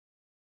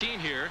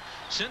here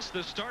since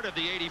the start of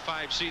the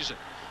 '85 season.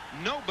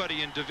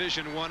 Nobody in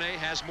Division 1A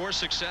has more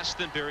success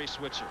than Barry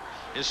Switzer.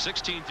 His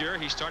 16th year,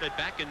 he started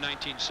back in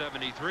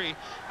 1973.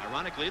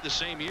 Ironically, the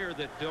same year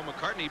that Bill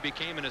McCartney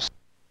became an assistant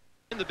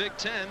in the Big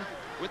Ten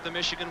with the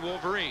Michigan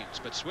Wolverines.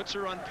 But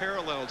Switzer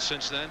unparalleled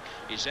since then.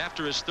 He's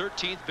after his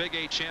 13th Big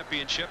 8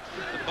 championship.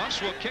 The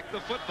Buffs will kick the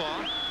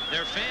football.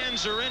 Their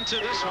fans are into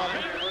this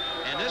one.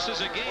 And this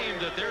is a game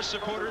that their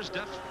supporters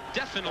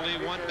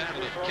definitely want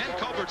badly. Ken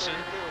Culbertson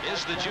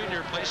is the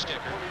junior place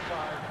kicker.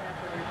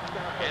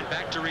 And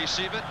back to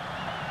receive it.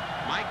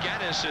 Mike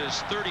Gaddis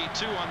is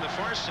 32 on the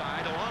far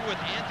side, along with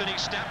Anthony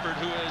Stafford,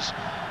 who is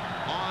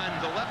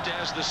on the left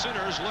as the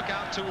Sooners look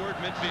out toward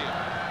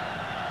midfield.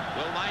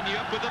 We'll line you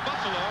up with the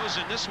Buffaloes,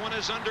 and this one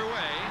is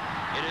underway.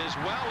 It is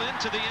well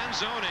into the end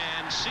zone,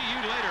 and see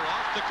you later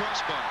off the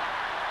crossbar.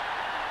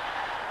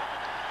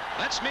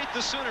 Let's meet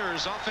the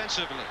Sooners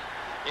offensively.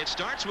 It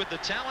starts with the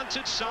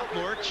talented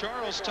sophomore,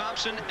 Charles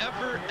Thompson,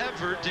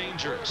 ever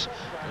dangerous.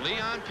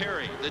 Leon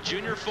Perry, the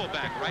junior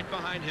fullback, right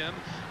behind him.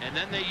 And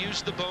then they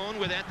use the bone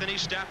with Anthony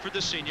Stafford,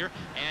 the senior,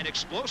 and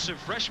explosive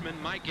freshman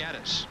Mike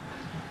Gaddis.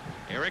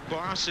 Eric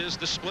Boss is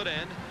the split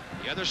end.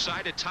 The other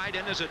side, a tight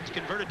end, is a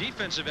converted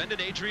defensive end,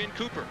 and Adrian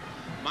Cooper.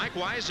 Mike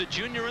Wise, a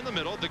junior in the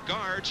middle. The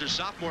guards are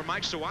sophomore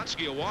Mike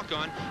Sawatsky, a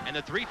walk-on, and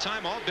the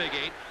three-time All-Big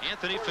 8,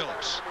 Anthony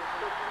Phillips.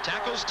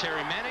 Tackles,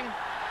 Terry Manning,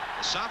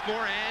 the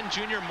sophomore, and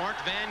junior Mark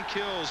Van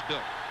Kilsbill.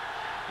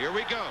 Here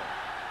we go.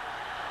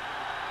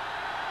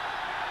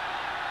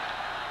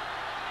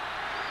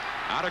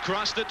 Out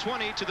across the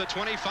 20 to the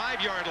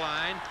 25-yard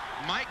line,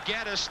 Mike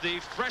Gaddis, the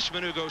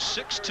freshman, who goes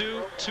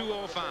 6'2",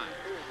 205.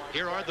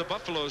 Here are the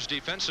Buffaloes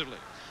defensively.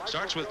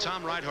 Starts with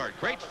Tom Reinhardt.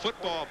 Great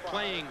football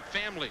playing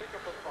family.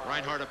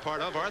 Reinhardt a part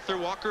of Arthur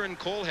Walker and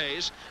Cole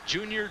Hayes,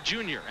 junior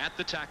at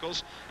the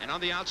tackles. And on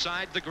the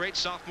outside, the great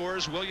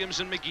sophomores Williams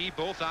and McGee,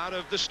 both out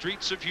of the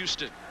streets of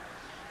Houston.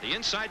 The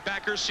inside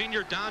backers,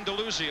 senior Don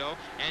DeLuzio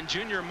and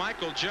junior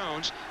Michael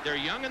Jones. They're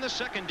young in the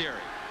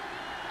secondary.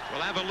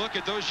 We'll have a look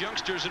at those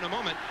youngsters in a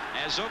moment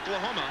as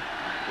Oklahoma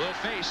will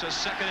face a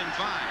 2nd and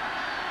 5.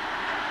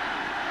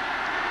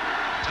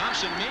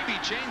 Thompson may be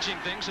changing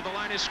things at the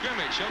line of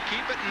scrimmage. He'll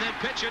keep it and then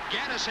pitch it.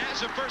 Gaddis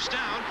has a first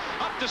down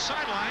up the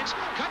sidelines,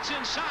 cuts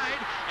inside,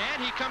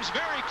 and he comes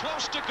very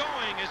close to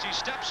going as he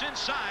steps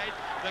inside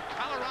the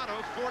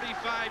Colorado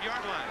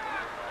 45-yard line.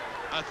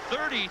 A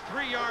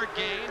 33-yard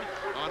gain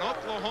on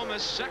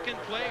Oklahoma's second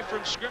play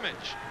from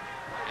scrimmage.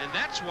 And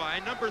that's why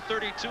number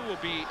 32 will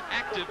be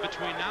active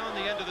between now and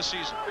the end of the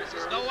season. This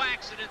is no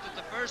accident that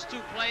the first two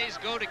plays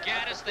go to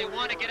Gaddis. They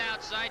want to get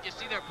outside. You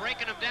see they're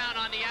breaking him down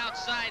on the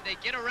outside. They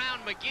get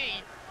around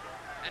McGee.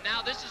 And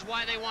now this is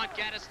why they want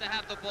Gaddis to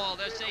have the ball.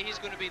 They say he's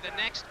going to be the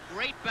next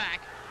great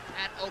back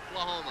at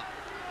Oklahoma.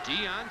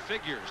 Deon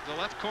Figures, the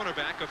left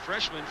cornerback, a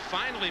freshman,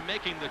 finally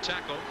making the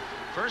tackle.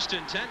 1st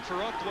and 10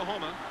 for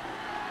Oklahoma.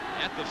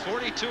 At the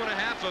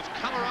 42.5 of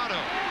Colorado.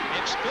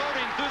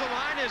 Exploding through the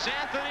line is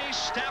Anthony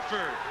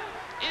Stafford.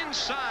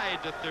 Inside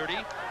the 30,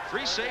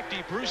 free safety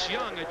Bruce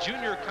Young, a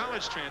junior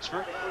college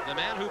transfer, the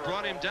man who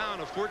brought him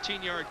down, a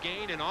 14-yard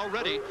gain, and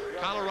already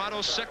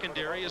Colorado's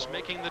secondary is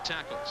making the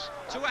tackles.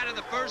 2 out of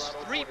the first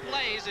 3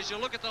 plays, as you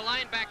look at the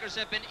linebackers,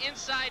 have been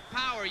inside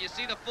power. You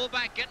see the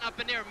fullback getting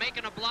up in there,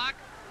 making a block,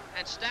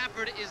 and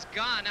Stafford is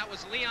gone. That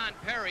was Leon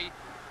Perry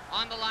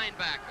on the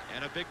linebacker.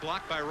 And a big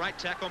block by right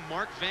tackle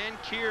Mark Van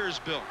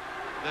Kilsbill,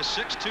 the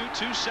 6'2",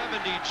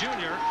 270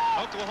 junior.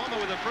 Oklahoma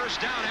with a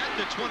first down at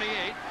the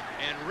 28,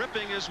 and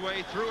ripping his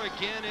way through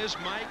again is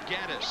Mike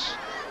Gaddis.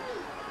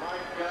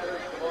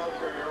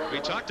 We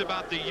talked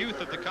about the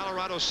youth of the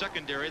Colorado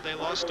secondary. They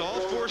lost all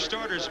 4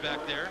 starters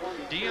back there.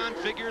 Deon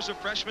Figures, a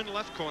freshman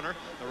left corner.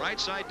 The right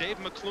side, Dave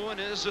McLuhan,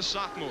 is a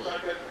sophomore.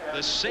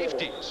 The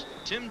safeties,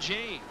 Tim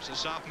James, a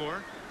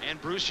sophomore, and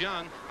Bruce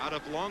Young out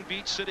of Long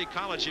Beach City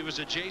College. He was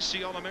a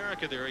JC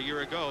All-America there a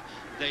year ago.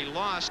 They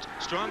lost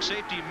strong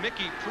safety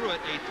Mickey Pruitt,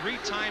 a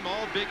 3-time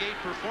All-Big 8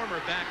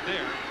 performer back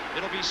there.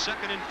 It'll be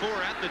 2nd and 4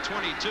 at the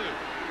 22.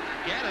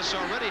 Gaddis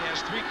already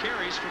has 3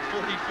 carries for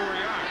 44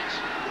 yards.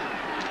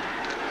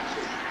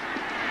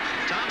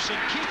 Thompson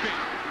keeping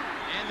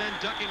and then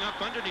ducking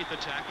up underneath the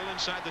tackle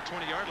inside the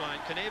 20-yard line.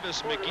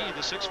 Canavis McGee,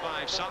 the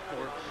 6'5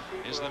 sophomore,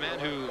 is the man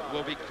who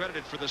will be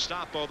credited for the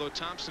stop, although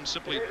Thompson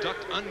simply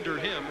ducked under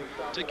him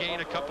to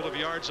gain a couple of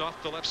yards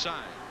off the left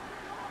side.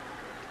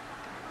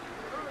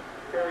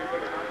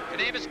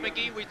 Canavis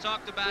McGee, we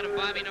talked about him,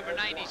 Bobby, number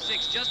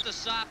 96, just a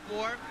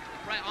sophomore.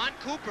 On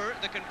Cooper,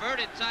 the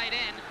converted tight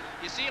end,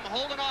 you see him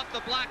holding off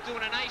the block,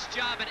 doing a nice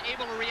job and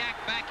able to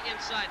react back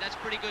inside. That's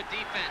pretty good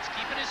defense,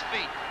 keeping his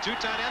feet. 2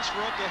 tight ends for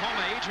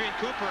Oklahoma, Adrian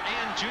Cooper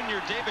and junior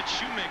David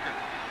Shoemaker.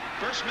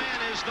 First man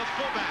is the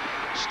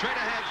fullback, straight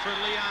ahead for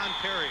Leon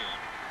Perry.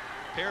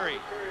 Perry,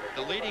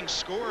 the leading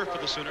scorer for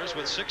the Sooners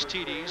with 6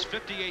 TDs,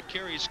 58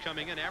 carries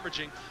coming in,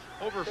 averaging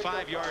over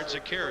 5 yards a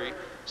carry.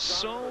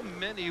 So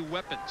many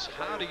weapons.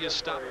 How do you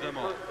stop them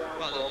all?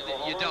 Well,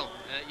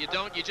 you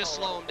don't. You just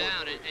slow them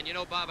down. And you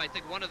know, Bob, I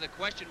think one of the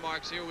question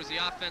marks here was the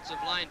offensive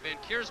line. Van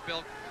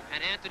Kilsbill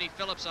and Anthony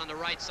Phillips on the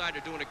right side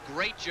are doing a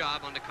great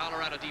job on the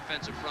Colorado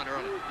defensive front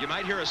early. You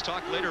might hear us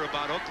talk later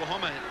about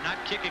Oklahoma not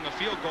kicking a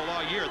field goal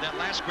all year. That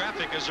last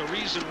graphic is a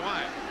reason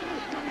why.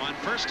 On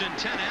 1st and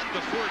 10 at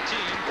the 14,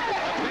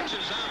 the pitch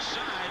is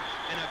outside,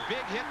 and a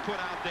big hit put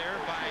out there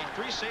by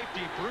free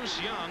safety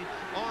Bruce Young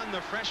on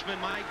the freshman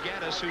Mike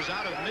Gaddis, who's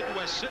out of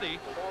Midwest City,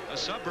 a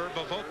suburb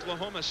of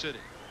Oklahoma City.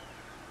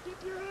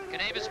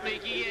 Kanavis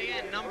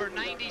McGee, number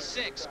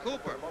 96.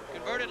 Cooper,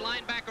 converted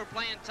linebacker,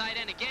 playing tight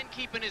end, again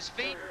keeping his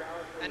feet,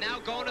 and now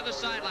going to the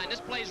sideline. This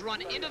play's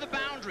run into the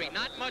boundary.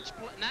 Not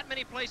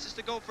many places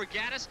to go for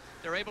Gaddis.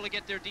 They're able to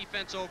get their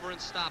defense over and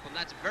stop them.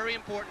 That's very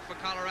important for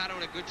Colorado,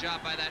 and a good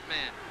job by that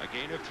man. A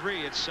gain of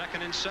 3. It's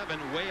 2nd and 7.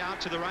 Way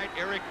out to the right,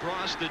 Eric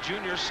Bross, the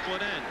junior,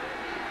 split end.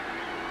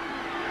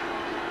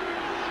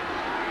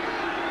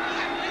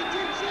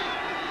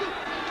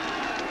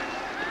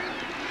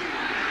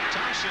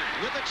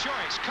 With a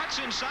choice, cuts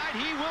inside,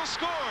 he will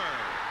score.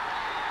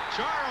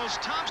 Charles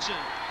Thompson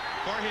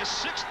for his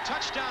 6th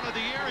touchdown of the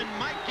year, and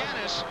Mike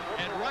Gaddis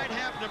at right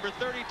half, number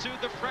 32,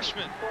 the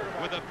freshman,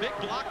 with a big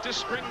block to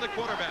spring the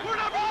quarterback. We're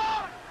number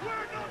one!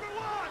 We're number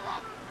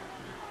one!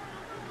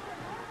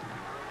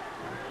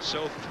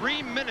 So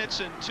 3 minutes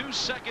and 2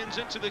 seconds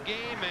into the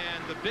game,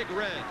 and the Big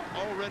Red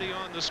already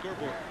on the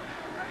scoreboard.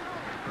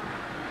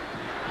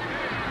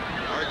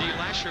 R.D.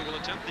 Lasher will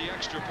attempt the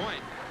extra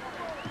point.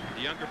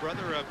 The younger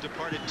brother of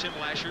departed Tim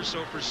Lasher.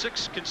 So for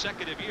 6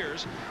 consecutive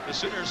years, the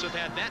Sooners have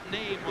had that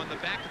name on the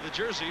back of the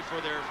jersey for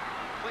their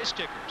place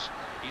kickers.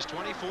 He's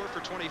 24 for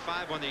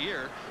 25 on the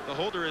year. The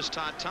holder is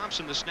Todd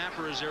Thompson. The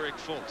snapper is Eric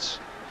Fultz.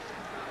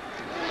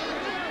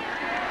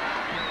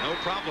 No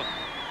problem.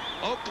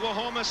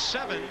 Oklahoma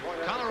 7,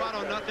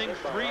 Colorado nothing,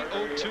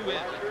 3:02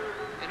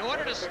 in. In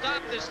order to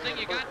stop this thing,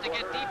 you got to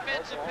get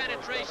defensive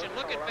penetration.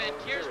 Look at Van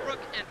Kiersbrook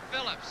and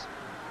Phillips.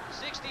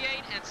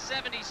 68 and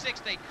 76.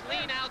 They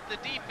clean out the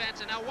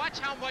defense, and now watch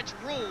how much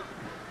room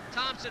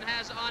Thompson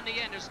has on the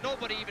end. There's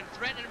nobody even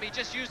threatening him. He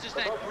just uses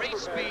that great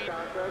speed,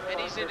 and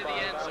he's into the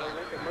end zone.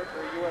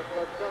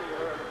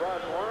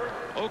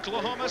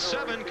 Oklahoma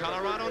 7,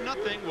 Colorado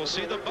nothing. We'll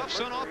see the Buffs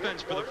on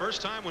offense for the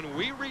first time when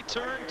we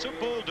return to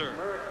Boulder.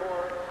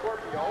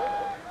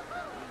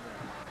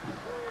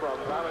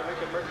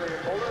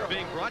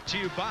 Being brought to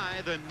you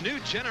by the new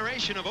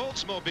generation of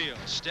Oldsmobile.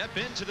 Step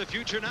into the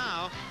future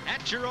now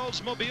at your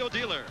Oldsmobile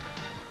dealer.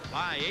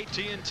 By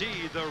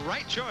AT&T, the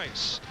right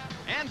choice.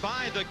 And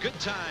by the good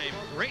time,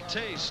 great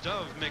taste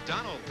of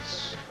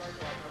McDonald's.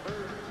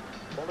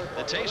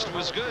 The taste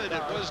was good.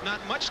 It was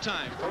not much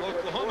time for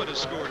Oklahoma to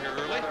score here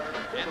early.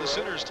 And the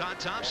Sooners, Todd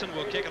Thompson,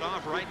 will kick it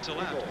off right to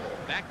left.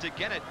 Back to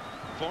get it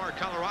for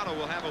Colorado.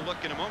 We'll have a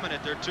look in a moment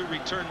at their 2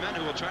 return men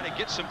who will try to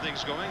get some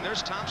things going.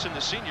 There's Thompson,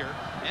 the senior.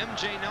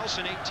 M.J.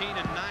 Nelson, 18,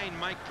 and 9,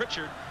 Mike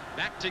Pritchard.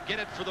 Back to get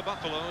it for the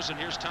Buffaloes, and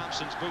here's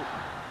Thompson's boot.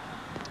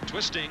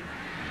 Twisting.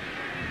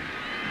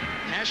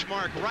 Hash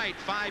mark right,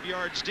 5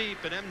 yards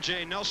deep, and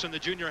M.J. Nelson, the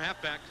junior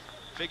halfback,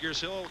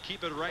 figures he'll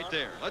keep it right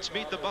there. Let's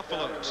meet the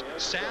Buffaloes.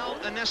 Sal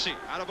Anesi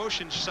out of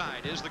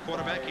Oceanside is the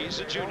quarterback. He's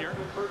a junior.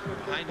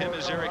 Behind him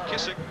is Eric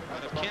Kissick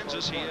out of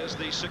Kansas. He is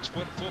the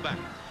 6-foot fullback.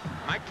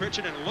 Mike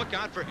Pritchard, and look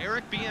out for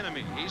Eric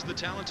Bieniemy. He's the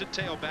talented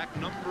tailback,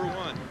 number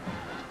 1.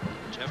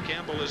 Jeff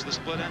Campbell is the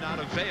split end out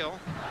of Vail.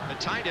 The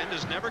tight end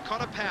has never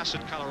caught a pass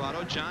at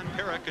Colorado, John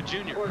Perrick, a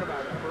junior.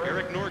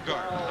 Eric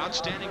Norgard,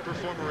 outstanding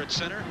performer at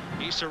center.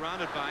 He's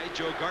surrounded by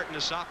Joe Garton,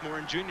 a sophomore,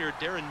 and junior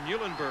Darren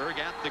Muhlenberg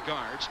at the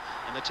guards.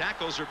 And the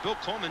tackles are Bill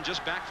Coleman,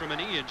 just back from a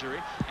knee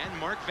injury, and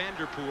Mark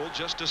Vanderpool,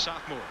 just a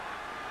sophomore.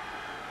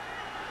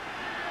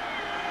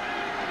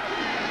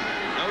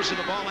 Nose of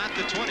the ball at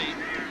the 20.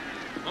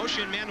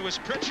 Motion man was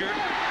Pritchard.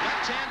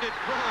 Left-handed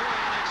throw,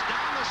 and it's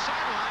down the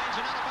sidelines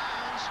and out of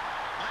bounds.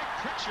 Mike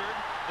Pritchard,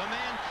 the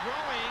man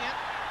throwing it,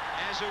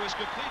 as it was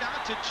complete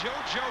out to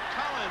JoJo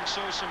Collins.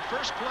 So some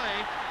first play,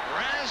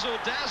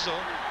 razzle-dazzle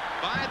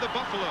by the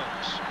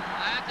Buffaloes.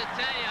 I have to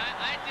tell you,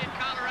 I did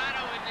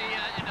Colorado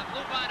in the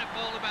Blue Bonnet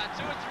Bowl about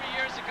 2 or 3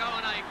 years ago,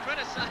 and I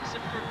criticized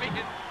him for being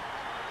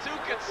too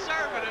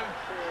conservative.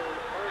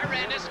 I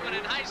ran this one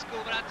in high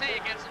school, but I'll tell you,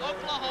 against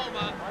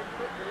Oklahoma,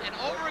 an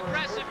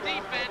over-aggressive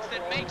defense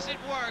that makes it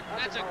work,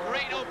 that's a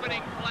great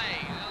opening play.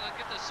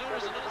 Give the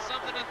Sooners a little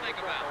something to think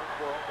about.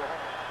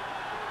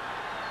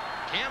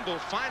 Campbell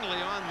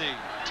finally on the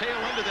tail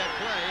end of that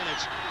play, and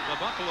it's the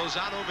Buffaloes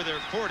out over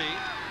their 40.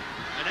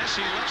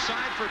 Anesi left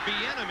side for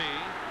Bieniemy,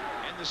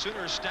 and the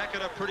Sooners stack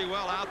it up pretty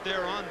well out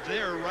there on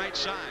their right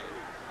side.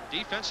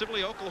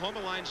 Defensively,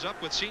 Oklahoma lines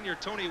up with senior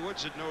Tony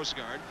Woods at nose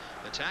guard.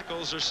 The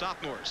tackles are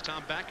sophomores,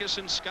 Tom Backus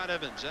and Scott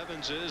Evans.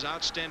 Evans is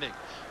outstanding.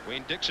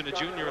 Wayne Dixon, a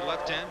junior at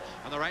left end.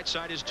 On the right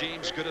side is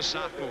James Good, a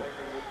sophomore.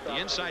 The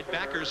inside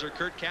backers are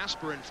Kurt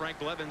Casper and Frank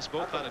Blevins,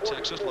 both out of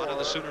Texas. A lot of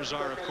the Sooners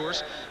are, of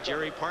course.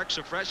 Jerry Parks,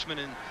 a freshman,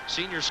 and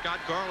senior Scott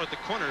Garl at the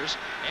corners.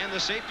 And the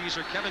safeties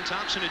are Kevin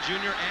Thompson, a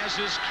junior, as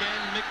is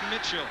Ken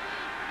McMitchell.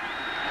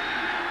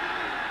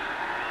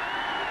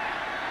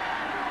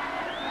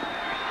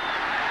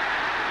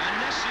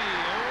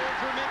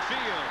 Over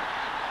midfield.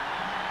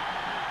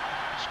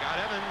 Scott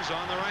Evans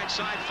on the right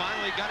side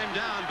finally got him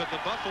down, but the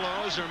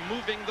Buffaloes are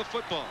moving the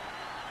football.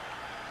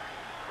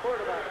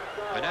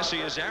 Vanessa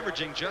is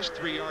averaging just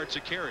 3 yards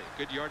a carry.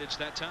 Good yardage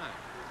that time.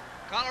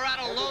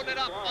 Colorado loaded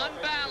up,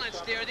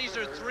 unbalanced here. These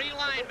are 3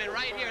 linemen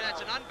right here.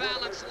 That's an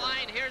unbalanced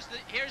line. Here's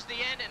the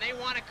end, and they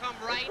want to come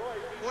right.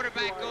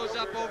 Quarterback goes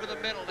up over the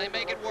middle. They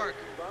make it work.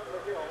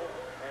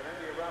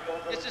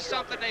 This is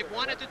something they've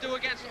wanted to do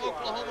against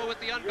Oklahoma with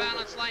the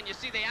unbalanced line. You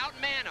see, they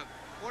outman them.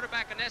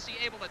 Quarterback Anesi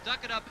able to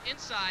duck it up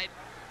inside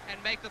and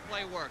make the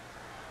play work.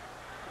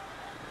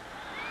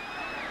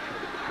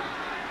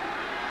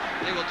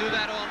 They will do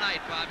that all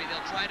night, Bobby.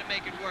 They'll try to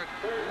make it work.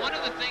 One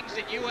of the things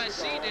that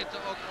USC did to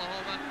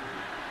Oklahoma,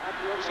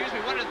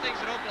 one of the things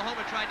that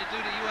Oklahoma tried to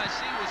do to USC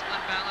was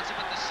unbalance it,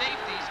 but the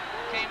safeties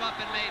came up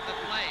and made the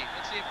play.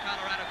 Let's see if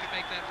Colorado can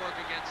make that work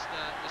against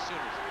the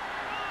Sooners.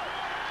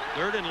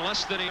 3rd and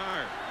less than a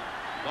yard.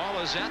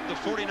 Ball is at the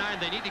 49.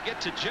 They need to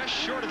get to just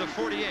short of the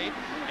 48,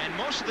 and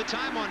most of the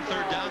time on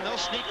 3rd down, they'll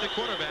sneak the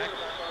quarterback.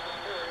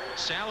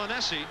 Sal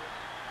Anesi.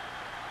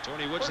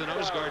 Tony Woods, the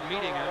nose guard,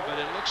 meeting him, but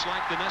it looks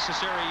like the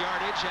necessary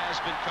yardage has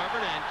been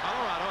covered, and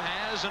Colorado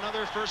has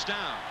another 1st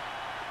down.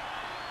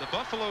 The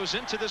Buffaloes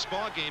into this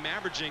ball game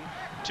averaging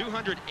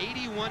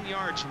 281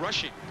 yards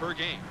rushing per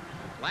game.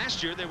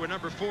 Last year, they were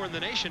number 4 in the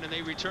nation, and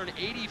they returned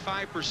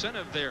 85%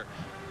 of their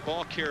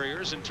ball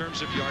carriers in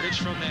terms of yardage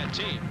from that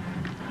team.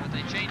 But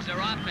they changed their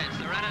offense.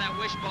 They're out of that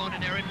wishbone,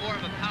 and they're in more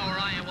of a power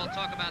eye, and we'll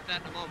talk about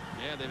that in a moment.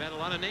 Yeah, they've had a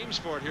lot of names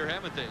for it here,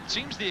 haven't they? It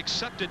seems the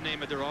accepted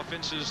name of their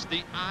offense is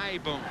the eye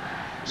bone.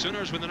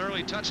 Sooners with an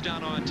early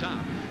touchdown on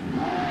top.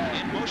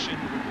 In motion,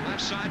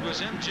 left side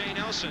was M.J.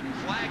 Nelson.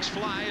 Flags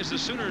fly as the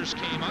Sooners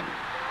came up.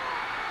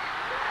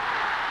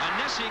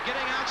 Anesi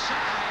getting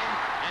outside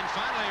and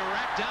finally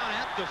racked down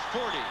at the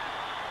 40.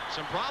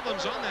 Some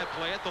problems on that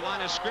play at the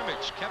line of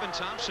scrimmage. Kevin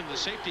Thompson, the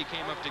safety,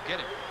 came up to get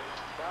him.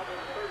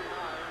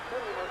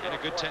 And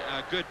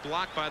a good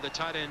block by the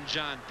tight end,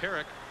 John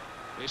Perrick.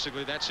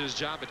 Basically, that's his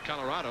job at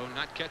Colorado,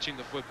 not catching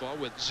the football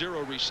with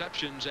 0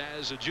 receptions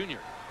as a junior.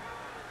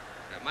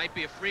 That might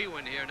be a free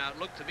one here. Now, it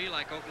looked to me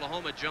like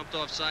Oklahoma jumped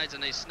off sides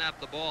and they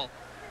snapped the ball.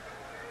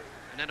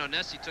 And then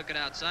Onesi took it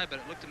outside, but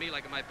it looked to me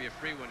like it might be a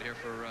free one here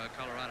for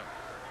Colorado.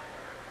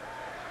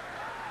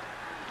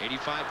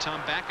 85,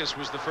 Tom Backus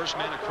was the first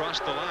man across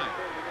the line.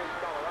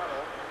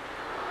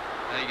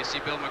 Now you can see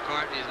Bill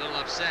McCartney is a little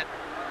upset.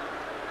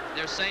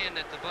 They're saying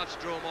that the Buffs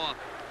drew him off.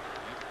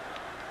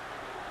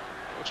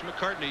 Coach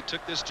McCartney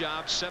took this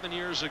job 7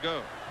 years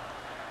ago.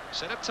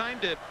 Set up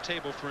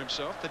timetable for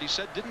himself that he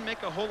said didn't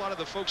make a whole lot of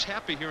the folks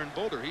happy here in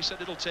Boulder. He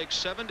said it'll take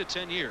 7 to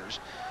 10 years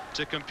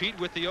to compete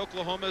with the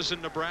Oklahomas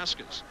and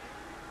Nebraskas.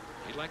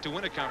 He'd like to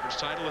win a conference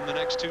title in the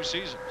next 2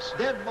 seasons.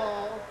 Dead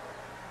ball.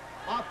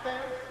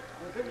 Offense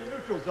was in the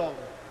neutral zone.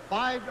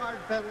 5-yard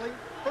penalty.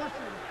 1st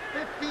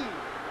and 15.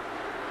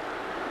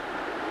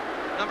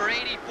 Number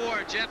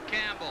 84, Jeff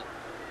Campbell.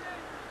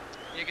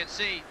 You can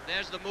see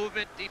there's the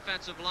movement.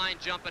 Defensive line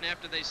jumping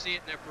after they see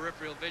it in their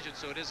peripheral vision,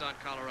 so it is on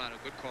Colorado.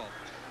 Good call.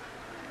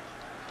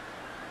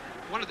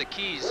 One of the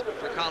keys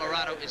for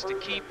Colorado is to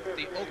keep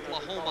the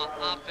Oklahoma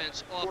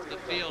offense off the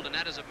field, and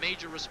that is a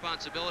major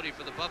responsibility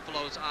for the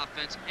Buffaloes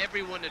offense.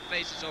 Everyone that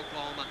faces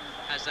Oklahoma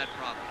has that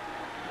problem.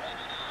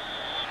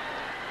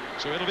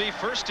 So it'll be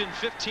 1st and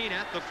 15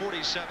 at the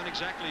 47,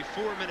 exactly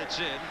 4 minutes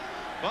in.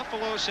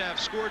 Buffaloes have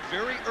scored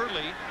very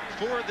early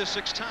 4 of the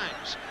 6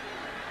 times.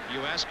 You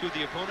ask who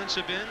the opponents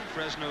have been: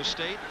 Fresno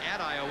State, at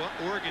Iowa,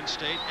 Oregon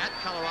State, at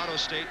Colorado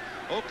State,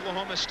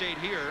 Oklahoma State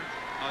here.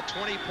 A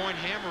 20-point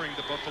hammering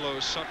the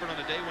Buffaloes suffered on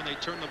a day when they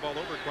turned the ball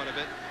over quite a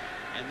bit.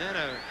 And then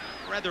a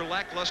rather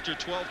lackluster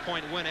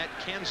 12-point win at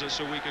Kansas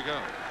a week ago.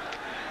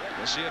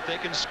 We'll see if they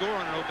can score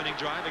on an opening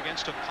drive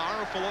against a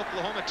powerful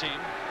Oklahoma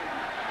team.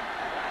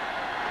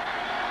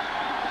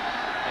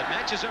 It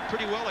matches up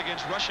pretty well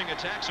against rushing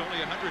attacks. Only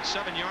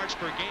 107 yards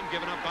per game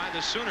given up by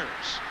the Sooners.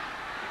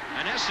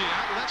 Anesi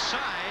out left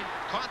side,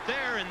 caught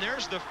there, and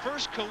there's the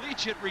first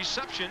collegiate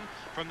reception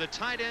from the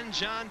tight end,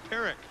 John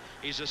Perrick.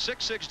 He's a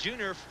 6'6"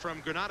 junior from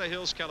Granada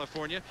Hills,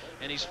 California,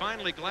 and he's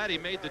finally glad he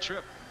made the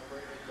trip.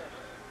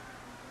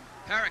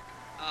 Perrick,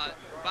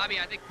 Bobby,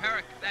 I think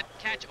Perrick, that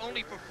catch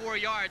only for 4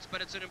 yards,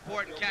 but it's an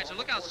important catch. And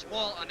look how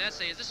small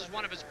Anesi is. This is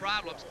one of his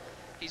problems.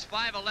 He's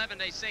 5'11".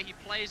 They say he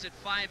plays at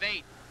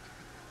 5'8".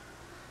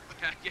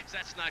 I guess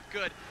that's not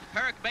good.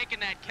 Perrick making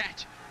that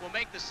catch will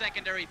make the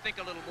secondary think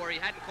a little more. He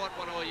hadn't caught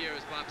one all year,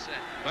 as Bob said.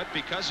 But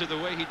because of the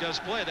way he does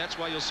play, that's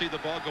why you'll see the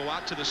ball go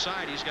out to the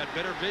side. He's got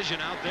better vision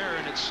out there,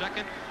 and it's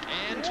 2nd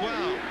and 12.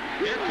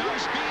 Here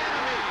comes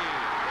Bieniemy.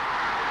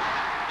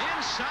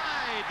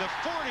 Inside the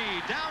 40,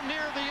 down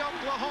near the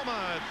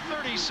Oklahoma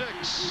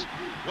 36.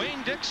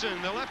 Wayne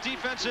Dixon, the left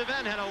defensive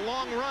end, had a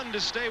long run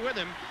to stay with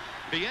him.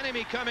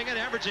 Bieniemy coming in,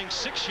 averaging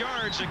 6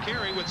 yards a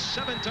carry with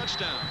 7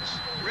 touchdowns.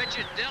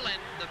 Richard Dillon,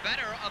 the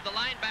better of the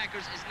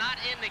linebackers, is not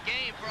in the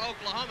game for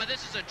Oklahoma.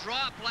 This is a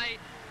draw play,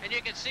 and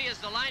you can see as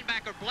the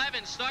linebacker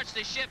Blevins starts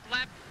to shift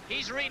left,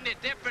 he's reading it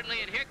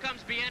differently, and here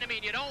comes Bieniemy,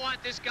 and you don't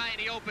want this guy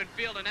in the open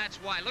field, and that's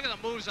why. Look at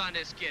the moves on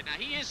this kid. Now,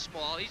 he is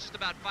small. He's just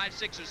about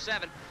 5'6" or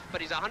 7", but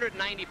he's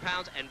 190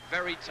 pounds and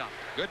very tough.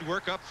 Good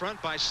work up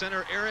front by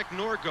center Eric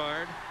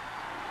Norgaard.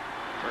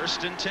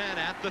 1st and 10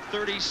 at the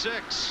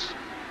 36.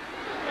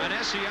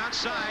 Anesi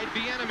outside,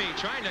 Bieniemy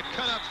trying to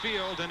cut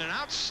upfield, and an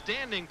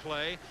outstanding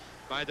play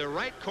by the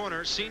right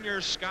corner,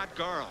 senior Scott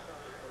Garl.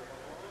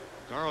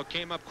 Garl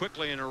came up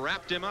quickly and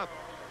wrapped him up.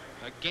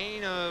 A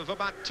gain of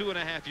about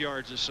 2.5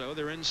 yards or so.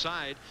 They're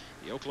inside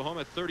the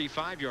Oklahoma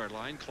 35-yard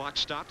line. Clock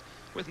stopped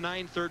with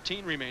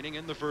 9:13 remaining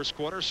in the first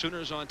quarter.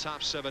 Sooners on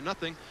top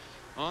 7-0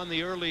 on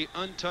the early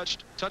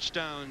untouched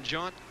touchdown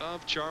jaunt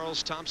of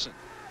Charles Thompson.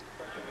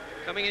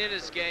 Coming into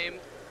this game,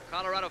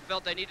 Colorado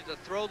felt they needed to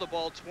throw the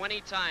ball 20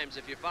 times.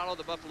 If you follow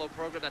the Buffalo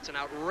program, that's an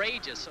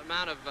outrageous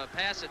amount of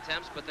pass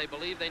attempts, but they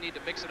believe they need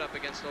to mix it up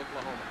against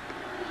Oklahoma.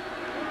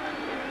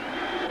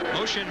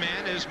 Motion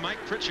man is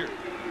Mike Pritchard.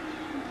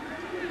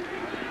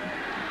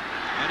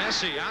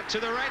 Anesi out to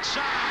the right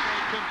side.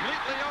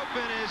 Completely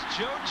open is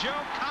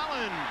JoJo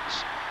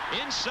Collins.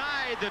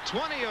 Inside the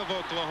 20 of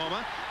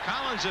Oklahoma.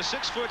 Collins, a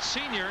 6-foot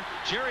senior.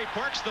 Jerry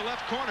Parks, the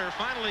left corner,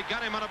 finally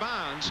got him out of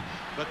bounds.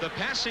 But the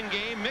passing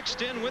game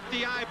mixed in with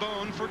the eye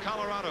bone for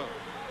Colorado.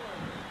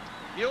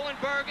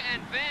 Muhlenberg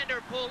and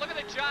Vanderpool, look at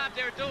the job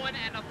they're doing,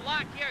 and the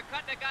block here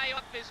cutting the guy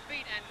off his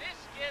feet, and this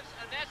gives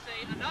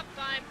Anesi enough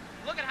time.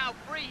 Look at how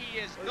free he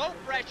is. No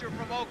pressure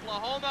from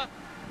Oklahoma,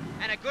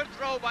 and a good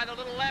throw by the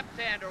little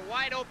left-hander.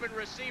 Wide open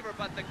receiver,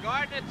 but the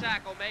guard and the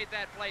tackle made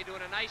that play,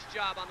 doing a nice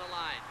job on the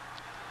line.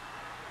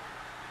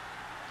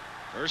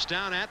 First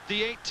down at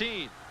the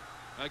 18.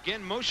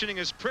 Again, motioning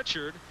is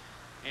Pritchard,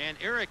 and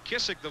Eric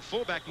Kissick, the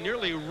fullback,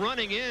 nearly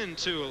running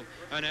into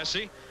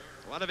Anesi.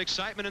 A lot of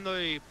excitement in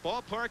the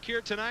ballpark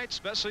here tonight,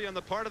 especially on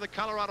the part of the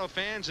Colorado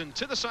fans. And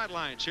to the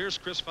sidelines, here's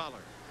Chris Fowler.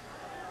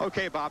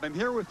 Okay, Bob, I'm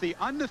here with the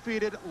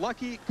undefeated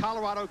Lucky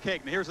Colorado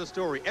Cake. Now, here's the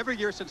story. Every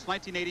year since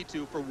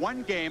 1982, for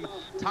one game,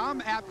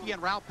 Tom Apke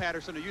and Ralph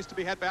Patterson, who used to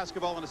be head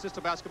basketball and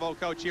assistant basketball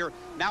coach here,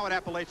 now at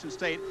Appalachian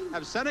State,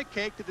 have sent a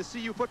cake to the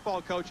CU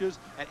football coaches,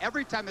 and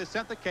every time they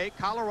sent the cake,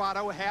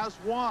 Colorado has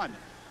won.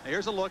 Now,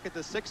 here's a look at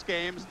the 6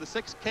 games, the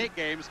 6 cake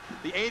games,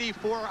 the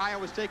 84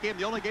 Iowa State game,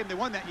 the only game they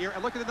won that year,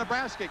 and look at the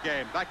Nebraska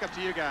game. Back up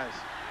to you guys.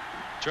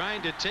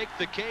 Trying to take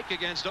the cake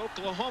against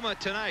Oklahoma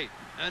tonight.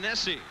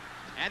 Anesi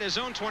at his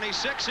own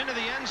 26 into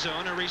the end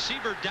zone, a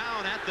receiver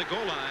down at the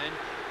goal line.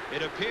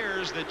 It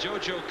appears that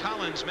JoJo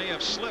Collins may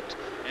have slipped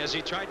as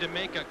he tried to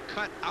make a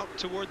cut out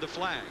toward the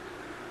flag.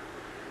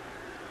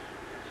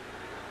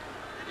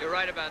 You're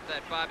right about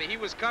that, Bobby. He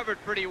was covered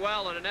pretty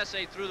well, and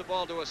Anesi threw the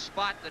ball to a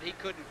spot that he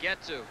couldn't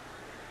get to.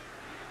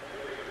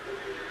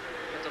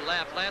 To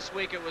laugh. Last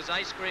week it was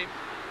ice cream.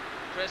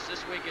 Chris,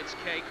 this week it's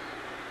cake.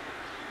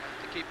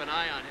 Have to keep an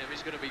eye on him.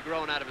 He's going to be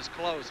growing out of his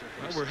clothes.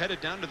 Well, we're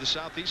headed down to the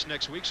southeast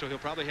next week, so he'll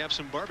probably have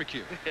some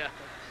barbecue. Yeah.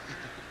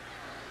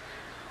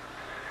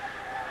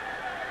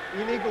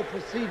 Illegal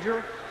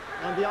procedure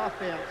on the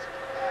offense.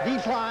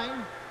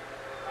 Decline.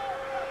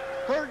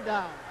 3rd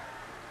down.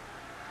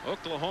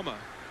 Oklahoma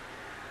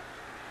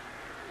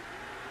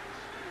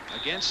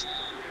against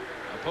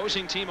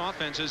opposing team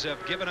offenses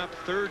have given up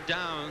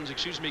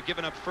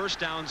given up first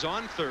downs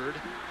on 3rd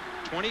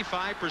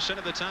 25%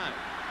 of the time.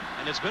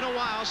 And it's been a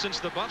while since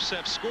the Buffs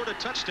have scored a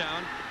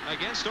touchdown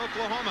against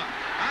Oklahoma.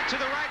 Out to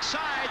the right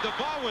side, the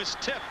ball was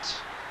tipped.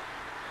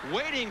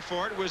 Waiting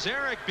for it was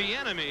Eric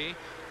Bieniemy,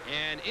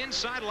 and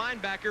inside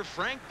linebacker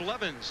Frank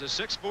Blevins, a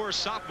 6'4"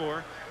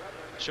 sophomore,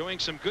 showing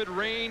some good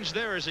range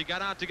there as he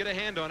got out to get a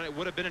hand on it. It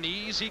would have been an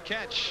easy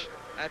catch.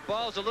 That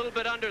ball's a little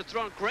bit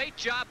underthrown. Great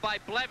job by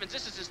Blevins.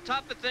 This is as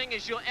tough a thing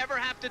as you'll ever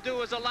have to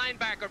do as a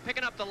linebacker,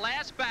 picking up the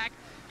last back.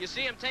 You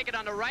see him take it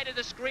on the right of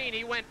the screen.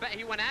 He went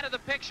out of the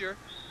picture.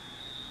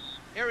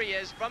 Here he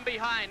is from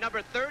behind,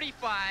 number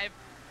 35.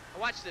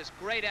 Watch this,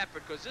 great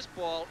effort, because this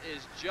ball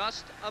is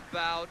just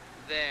about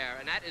there,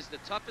 and that is the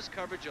toughest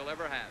coverage you'll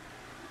ever have.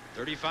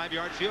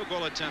 35-yard field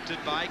goal attempted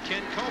by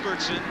Ken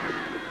Culbertson.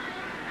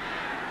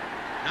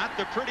 Not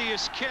the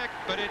prettiest kick,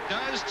 but it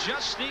does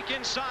just sneak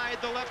inside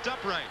the left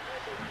upright.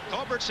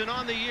 Culbertson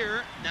on the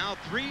year, now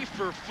 3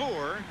 for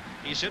 4.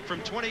 He's hit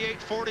from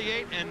 28,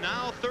 48, and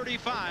now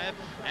 35.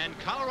 And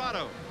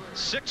Colorado,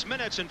 6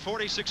 minutes and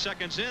 46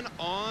 seconds in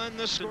on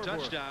the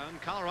touchdown.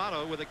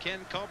 Colorado with a Ken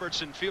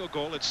Culbertson field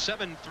goal at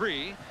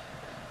 7-3.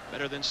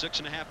 Better than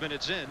 6.5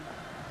 minutes in.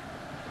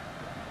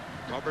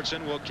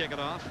 Culbertson will kick it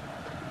off.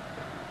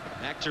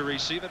 Back to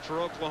receive it for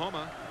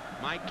Oklahoma.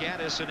 Mike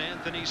Gaddis and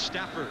Anthony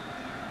Stafford.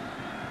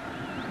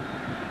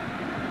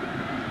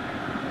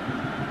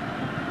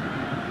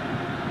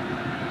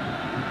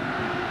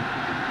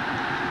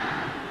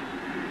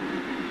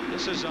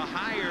 This is a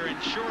higher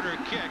and shorter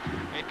kick.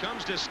 It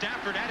comes to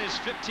Stafford at his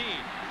 15.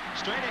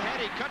 Straight ahead,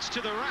 he cuts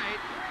to the right,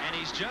 and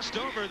he's just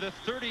over the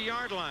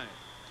 30-yard line.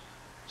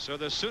 So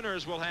the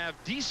Sooners will have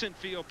decent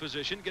field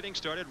position getting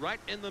started right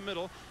in the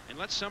middle. And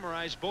let's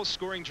summarize both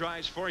scoring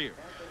drives for you.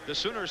 The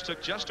Sooners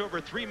took just over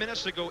 3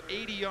 minutes to go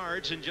 80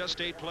 yards in just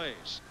 8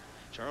 plays.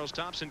 Charles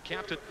Thompson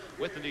capped it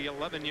with the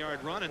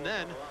 11-yard run, and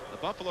then the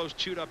Buffaloes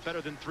chewed up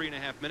better than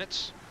 3.5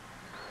 minutes.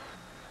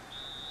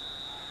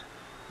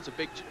 It's a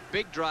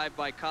big drive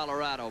by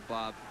Colorado,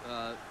 Bob.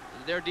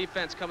 Their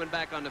defense coming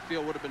back on the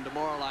field would have been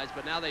demoralized,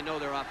 but now they know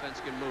their offense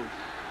can move.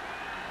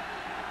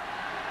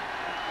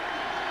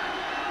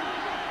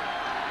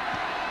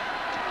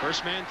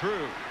 First man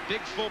through.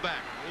 Big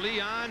fullback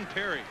Leon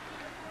Perry.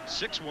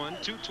 6'1",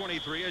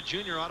 223, a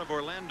junior out of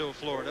Orlando,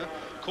 Florida.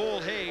 Cole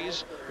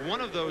Hayes,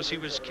 one of those he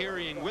was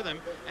carrying with him,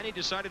 and he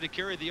decided to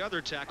carry the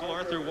other tackle,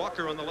 Arthur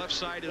Walker, on the left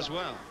side as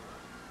well.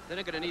 Then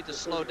they're going to need to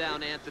slow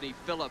down Anthony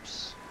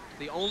Phillips,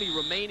 the only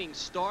remaining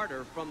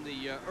starter from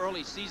the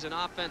early season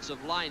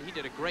offensive line. He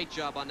did a great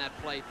job on that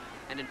play,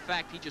 and in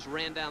fact, he just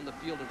ran down the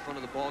field in front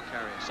of the ball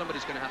carrier.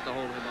 Somebody's going to have to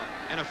hold him up.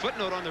 And a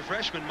footnote on the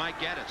freshman, Mike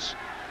Gaddis.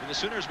 When the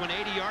Sooners went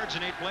 80 yards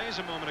in 8 plays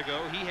a moment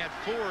ago, he had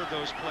 4 of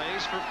those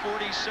plays for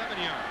 47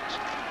 yards.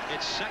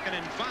 It's 2nd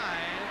and 5.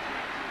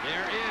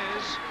 There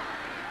is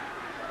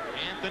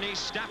Anthony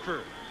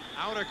Stafford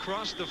out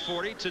across the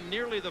 40 to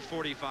nearly the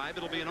 45.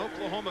 It'll be an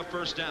Oklahoma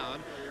first down.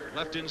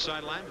 Left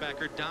inside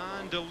linebacker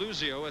Don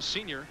DeLuzio, a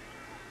senior,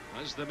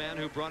 was the man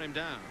who brought him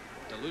down.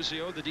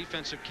 DeLuzio, the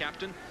defensive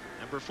captain,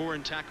 number 4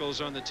 in tackles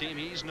on the team.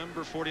 He's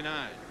number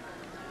 49.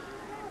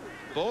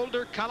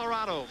 Boulder,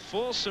 Colorado,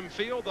 Folsom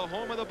Field, the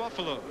home of the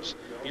Buffaloes.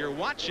 You're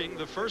watching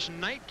the first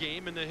night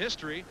game in the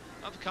history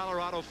of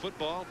Colorado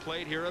football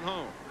played here at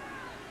home.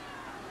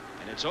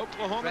 And it's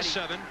Oklahoma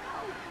 7,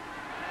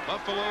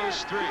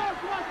 Buffaloes 3.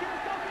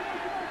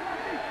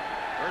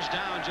 First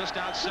down just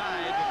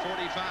outside the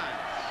 45.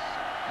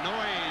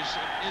 Noise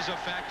is a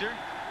factor.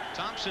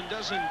 Thompson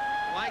doesn't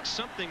like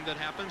something that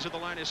happens at the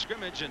line of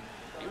scrimmage, and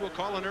he will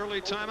call an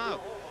early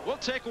timeout. We'll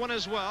take one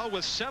as well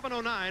with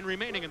 7:09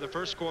 remaining in the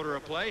first quarter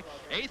of play.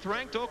 8th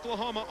ranked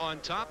Oklahoma on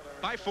top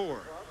by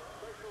 4.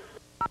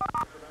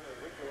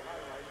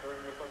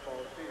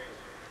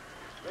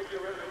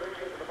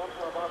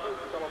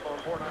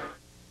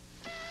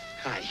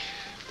 Hi.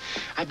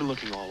 I've been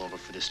looking all over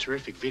for this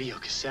terrific video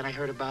cassette I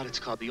heard about. It's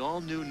called The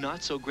All-New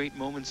Not So Great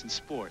Moments in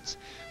Sports.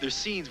 There's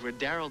scenes where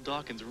Daryl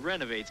Dawkins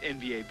renovates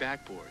NBA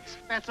backboards.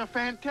 That's a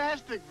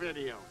fantastic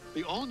video.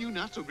 The all-new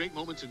Not So Great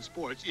Moments in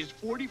Sports is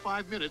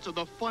 45 minutes of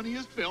the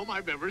funniest film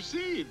I've ever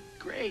seen.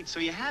 Great, so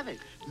you have it.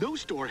 No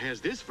store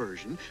has this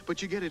version,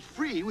 but you get it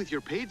free with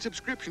your paid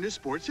subscription to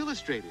Sports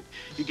Illustrated.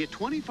 You get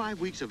 25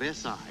 weeks of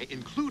SI,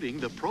 including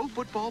the Pro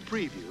Football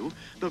Preview,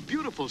 the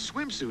beautiful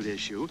swimsuit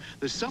issue,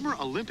 the Summer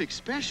Olympic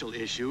Special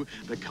issue,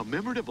 the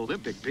commemorative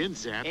Olympic pin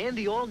set. And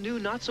the all-new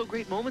Not So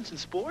Great Moments in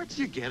Sports?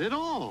 You get it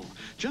all.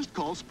 Just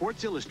call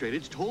Sports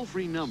Illustrated's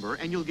toll-free number,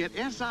 and you'll get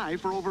SI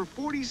for over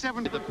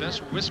 47... The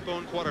best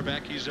wishbone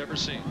quarterback he's ever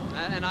seen.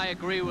 And I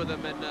agree with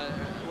him. And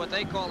what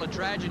they call a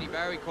tragedy,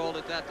 Barry called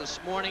it that this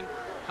morning.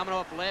 Coming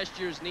off last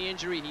year's knee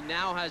injury, he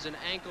now has an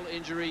ankle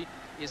injury.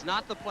 He's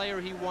not the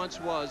player he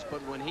once was,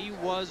 but when he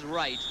was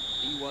right,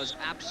 he was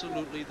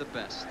absolutely the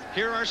best.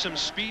 Here are some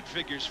speed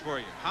figures for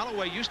you.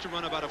 Holloway used to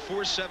run about a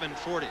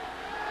 4.740.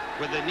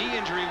 With the knee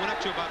injury, went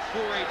up to about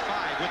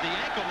 4.85. With the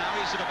ankle now,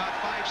 he's at about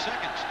 5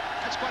 seconds.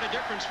 That's quite a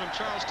difference from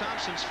Charles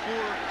Thompson's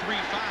 4.35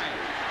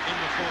 in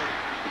the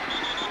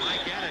 40.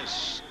 Mike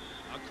Gaddis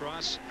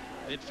across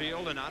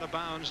midfield and out of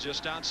bounds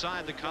just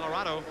outside the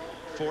Colorado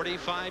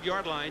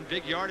 45-yard line.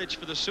 Big yardage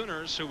for the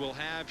Sooners, who will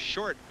have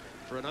short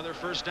for another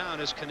first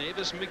down as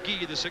Canavis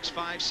McGee, the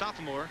 6'5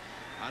 sophomore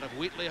out of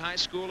Wheatley High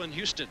School in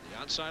Houston, the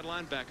outside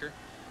linebacker,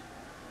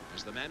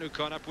 is the man who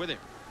caught up with him.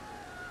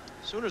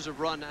 Sooners have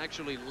run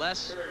actually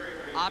less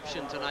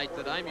option tonight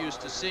than I'm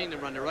used to seeing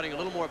them run. They're running a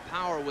little more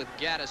power with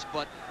Gaddis,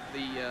 but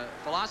the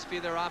philosophy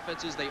of their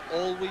offense is they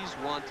always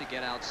want to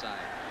get outside.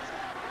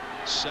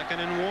 2nd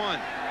and 1.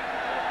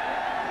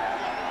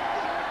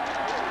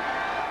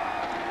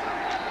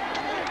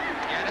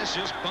 Gaddis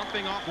just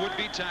bumping off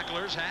would-be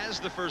tacklers,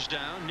 has the first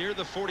down near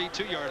the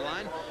 42-yard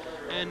line.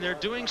 And they're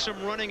doing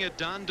some running at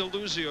Don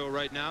DeLuzio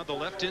right now, the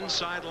left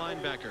inside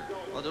linebacker.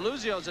 Well,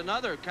 DeLuzio's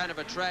another kind of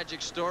a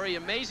tragic story.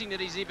 Amazing that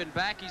he's even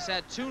back. He's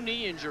had 2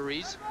 knee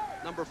injuries.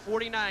 Number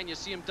 49, you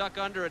see him duck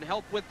under and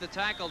help with the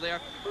tackle there.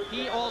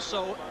 He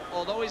also,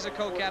 although he's a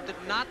co-captain,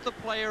 not the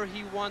player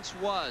he once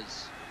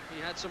was.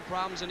 He had some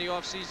problems in the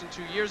offseason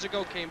 2 years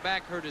ago, came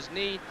back, hurt his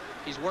knee.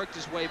 He's worked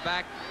his way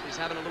back. He's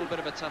having a little bit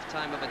of a tough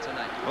time of it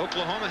tonight.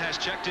 Oklahoma has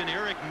checked in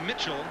Eric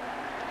Mitchell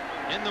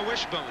in the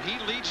wishbone. He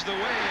leads the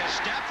way as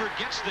Stafford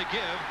gets the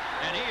give,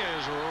 and he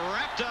is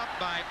wrapped up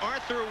by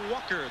Arthur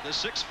Walker, the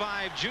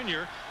 6'5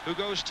 junior, who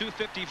goes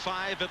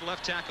 255 at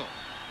left tackle.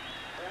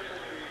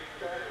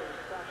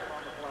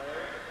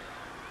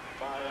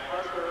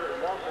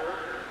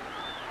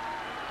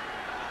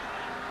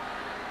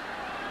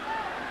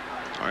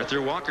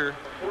 Arthur Walker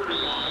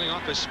coming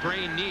off a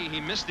sprained knee.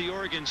 He missed the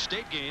Oregon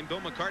State game.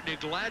 Bill McCartney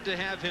glad to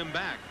have him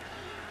back.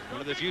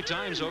 One of the few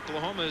times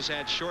Oklahoma has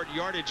had short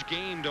yardage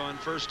gained on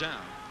first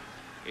down.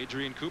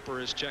 Adrian Cooper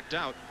is checked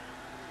out.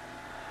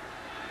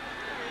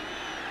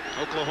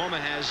 Oklahoma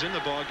has in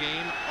the ball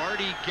game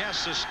Artie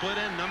Guess, a split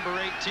end, number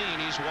 18.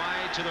 He's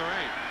wide to the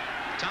right.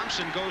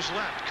 Thompson goes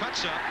left,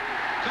 cuts up,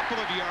 couple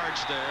of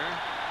yards there.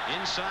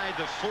 Inside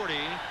the 40,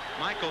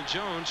 Michael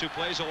Jones, who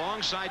plays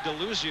alongside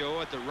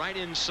DeLuzio at the right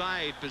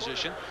inside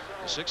position.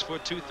 The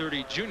 6'2",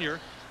 230 junior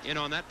in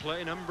on that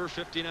play, number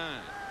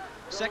 59.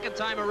 Second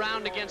time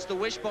around against the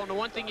wishbone. The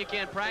one thing you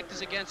can't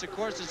practice against, of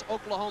course, is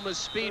Oklahoma's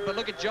speed. But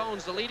look at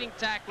Jones, the leading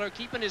tackler,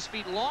 keeping his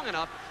feet long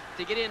enough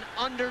to get in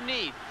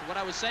underneath. What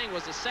I was saying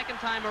was the second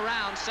time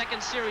around,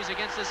 second series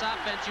against this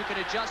offense, you can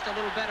adjust a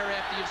little better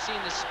after you've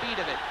seen the speed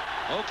of it.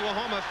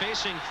 Oklahoma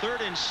facing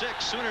 3rd and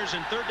 6. Sooners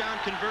in third down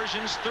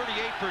conversions,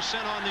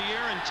 38% on the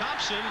year. And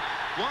Thompson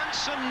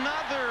wants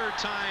another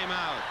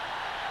timeout.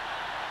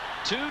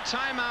 2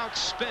 timeouts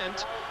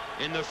spent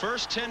in the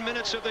first 10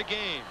 minutes of the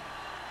game.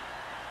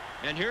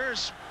 And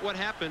here's what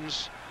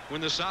happens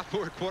when the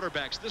sophomore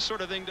quarterbacks. This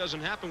sort of thing doesn't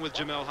happen with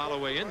Jamel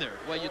Holloway in there.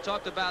 Well, you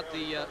talked about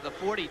the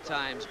 40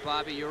 times,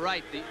 Bobby. You're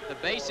right. The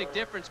basic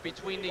difference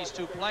between these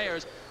two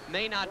players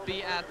may not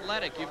be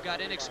athletic. You've got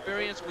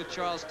inexperience with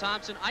Charles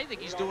Thompson. I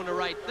think he's doing the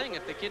right thing.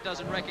 If the kid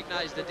doesn't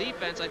recognize the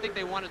defense, I think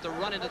they wanted to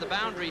run into the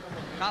boundary.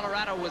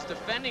 Colorado was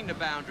defending the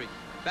boundary.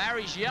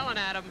 Barry's yelling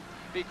at him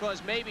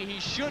because maybe he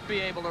should be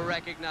able to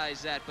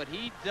recognize that, but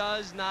he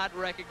does not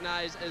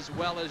recognize as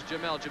well as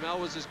Jamel. Jamel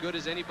was as good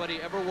as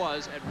anybody ever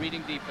was at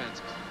reading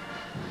defenses.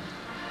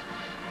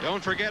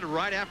 Don't forget,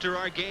 right after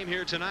our game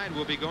here tonight,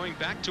 we'll be going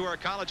back to our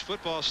college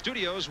football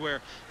studios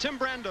where Tim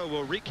Brando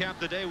will recap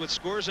the day with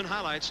scores and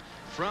highlights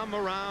from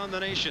around the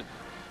nation.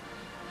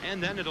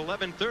 And then at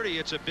 11:30,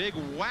 it's a big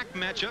WAC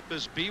matchup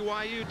as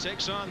BYU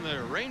takes on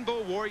the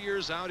Rainbow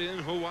Warriors out in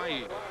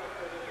Hawaii.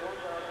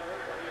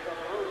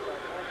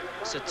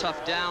 It's a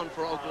tough down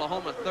for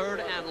Oklahoma.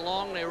 3rd and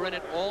long. They were in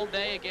it all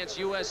day against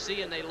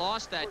USC, and they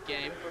lost that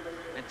game.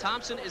 And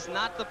Thompson is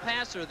not the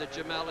passer that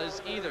Jamel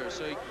is either.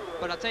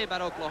 But I'll tell you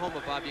about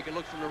Oklahoma, Bob. You can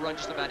look from the run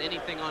just about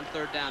anything on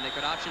 3rd down. They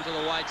could option to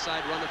the wide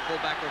side, run the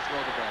fullback, or throw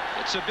the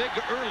ball. It's a big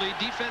early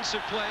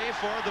defensive play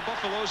for the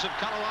Buffaloes of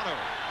Colorado.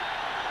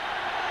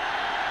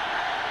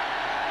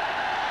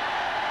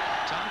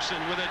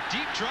 Thompson with a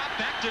deep drop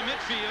back to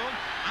midfield.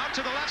 Out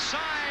to the left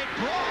side.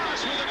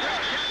 Bross with a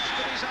great catch,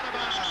 but he's out of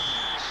bounds.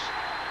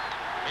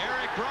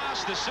 Eric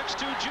Bross, the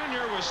 6'2"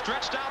 junior, was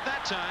stretched out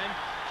that time.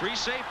 Free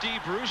safety,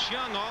 Bruce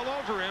Young all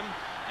over him.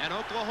 And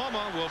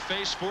Oklahoma will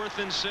face 4th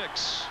and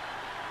 6.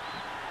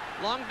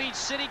 Long Beach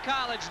City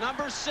College,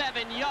 number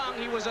 7, Young.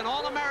 He was an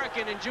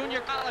All-American in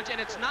junior college, and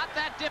it's not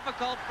that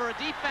difficult for a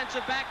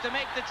defensive back to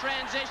make the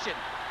transition.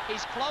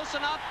 He's close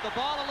enough, the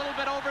ball a little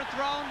bit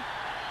overthrown,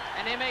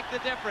 and they make the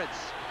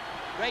difference.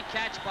 Great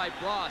catch by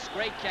Bross,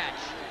 great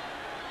catch.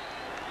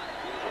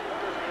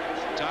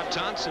 Todd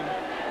Thompson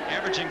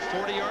averaging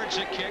 40 yards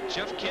a kick.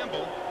 Jeff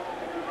Campbell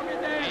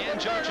and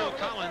JoJo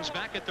Collins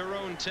back at their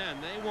own 10.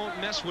 They won't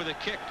mess with a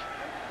kick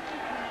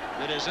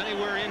that is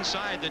anywhere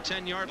inside the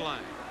 10-yard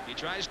line. He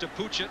tries to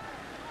pooch it.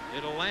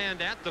 It'll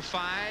land at the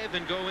 5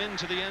 and go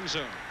into the end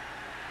zone.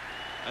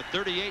 A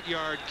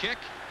 38-yard kick.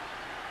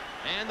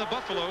 And the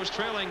Buffaloes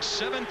trailing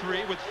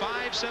 7-3 with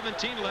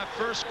 5:17 left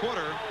first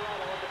quarter.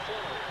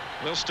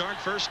 Will start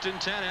 1st and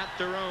 10 at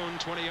their own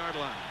 20-yard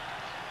line.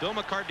 Bill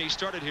McCartney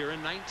started here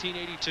in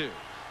 1982.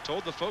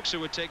 Told the folks it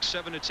would take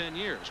 7 to 10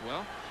 years.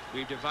 Well,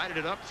 we've divided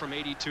it up from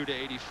 82 to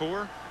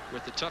 84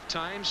 with the tough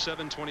times,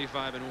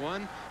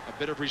 7-25-1, a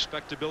bit of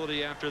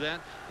respectability after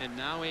that, and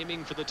now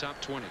aiming for the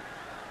top 20.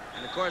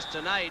 And of course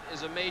tonight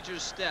is a major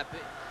step.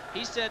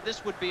 He said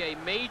this would be a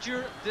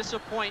major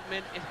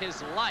disappointment in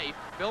his life,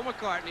 Bill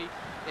McCartney,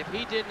 if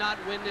he did not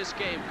win this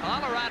game.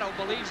 Colorado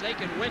believes they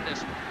can win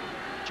this one.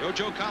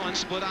 JoJo Collins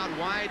split out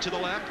wide to the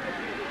left.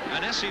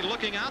 Anesi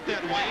looking out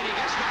that way, and he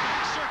gets the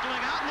ball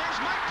circling out, and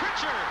there's Mike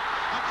Pritchard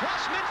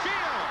across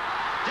midfield,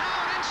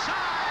 down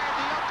inside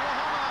the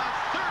Oklahoma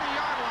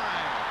 30-yard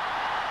line.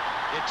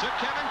 It took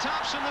Kevin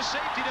Thompson, the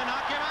safety, to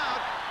knock him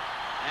out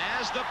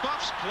as the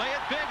Buffs play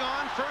it big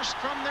on first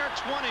from their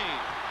 20.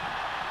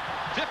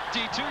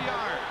 52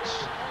 yards.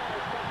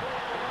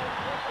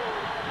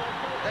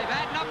 They've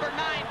had number 9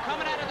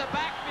 coming out of the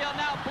backfield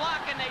now,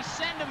 block, and they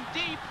send him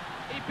deep.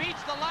 He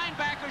beats the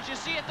linebackers. You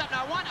see it.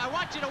 Now I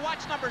want you to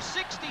watch number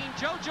 16,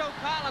 JoJo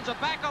Collins, a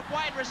backup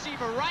wide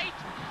receiver right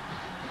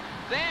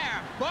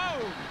there.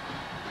 Boom.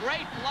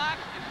 Great block.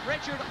 And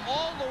Pritchard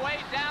all the way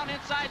down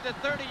inside the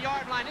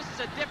 30-yard line. This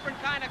is a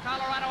different kind of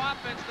Colorado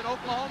offense than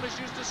Oklahoma's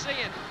used to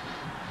seeing.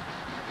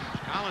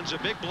 Collins, a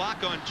big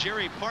block on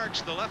Jerry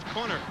Parks, the left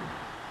corner.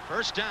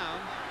 First down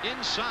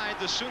inside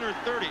the Sooner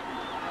 30.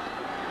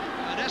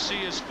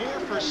 Anesi is 4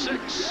 for 6 in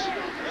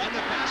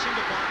the passing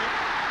department.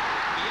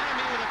 The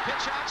enemy with a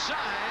pitch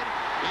outside,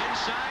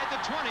 inside the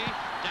 20,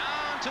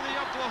 down to the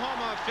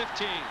Oklahoma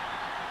 15.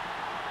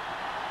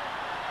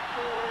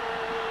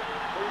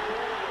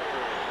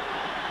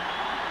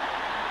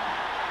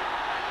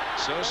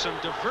 So some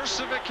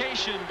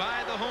diversification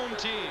by the home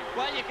team.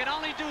 Well, you can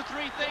only do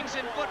 3 things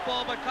in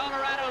football, but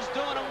Colorado's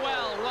doing them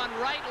well. Run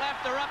right,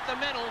 left, or up the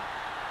middle.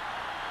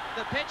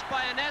 The pitch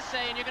by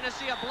Anesi, and you're going to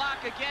see a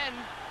block again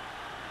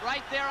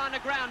right there on the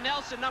ground.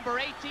 Nelson, number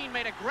 18,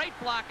 made a great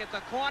block at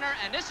the corner,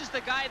 and this is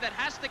the guy that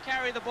has to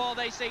carry the ball,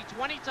 they say,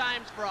 20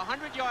 times for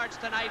 100 yards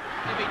tonight.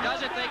 If he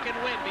does it, they can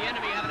win. The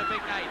enemy having a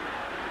big night.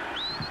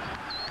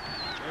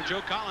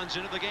 Joe Collins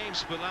into the game,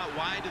 split out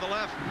wide to the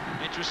left.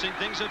 Interesting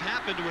things have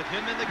happened with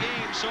him in the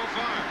game so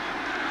far.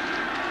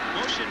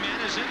 Motion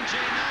man is M.J.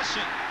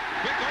 Nelson.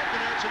 Quick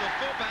opener to the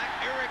fullback,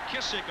 Eric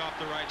Kissick, off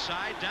the right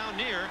side, down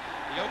near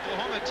the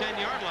Oklahoma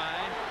 10-yard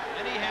line.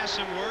 And he has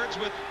some words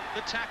with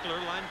the tackler,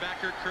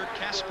 linebacker Kurt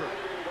Casper.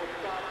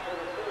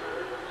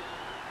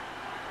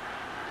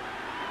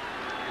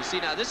 You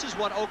see, now this is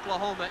what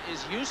Oklahoma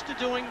is used to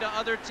doing to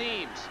other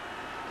teams.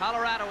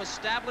 Colorado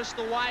established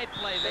the wide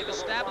play. They've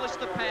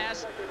established the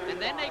pass, and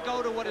then they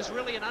go to what is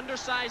really an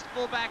undersized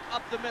fullback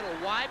up the middle.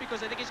 Why?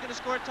 Because they think he's going to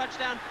score a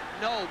touchdown?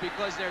 No,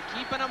 because they're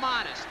keeping him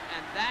honest.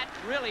 And that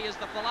really is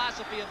the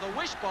philosophy of the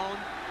wishbone,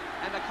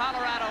 and the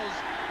Colorado's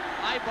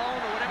eye bone,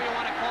 or whatever you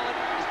want to call it,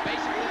 is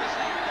basically the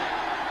same thing.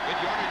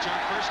 Good yardage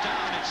on first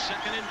down. It's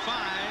 2nd and 5.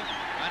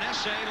 An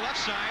essay left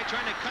side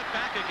trying to cut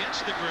back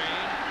against the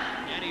grain.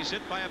 And he's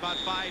hit by about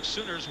 5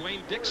 Sooners.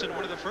 Wayne Dixon,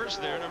 one of the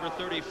first there, number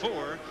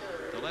 34.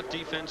 The left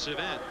defensive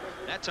end.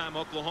 That time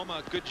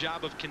Oklahoma, a good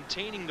job of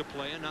containing the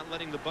play and not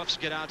letting the Buffs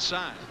get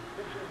outside.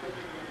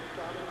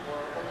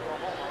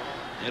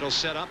 It'll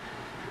set up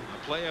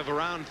a play of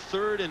around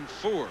 3rd and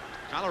 4.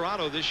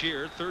 Colorado this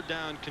year, 3rd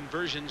down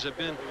conversions have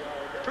been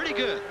pretty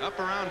good, up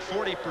around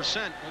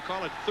 40%. We'll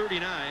call it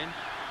 39.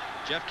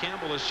 Jeff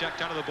Campbell is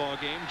checked out of the ball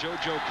game.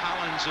 JoJo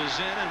Collins is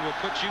in and will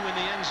put you in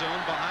the end zone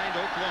behind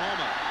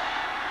Oklahoma.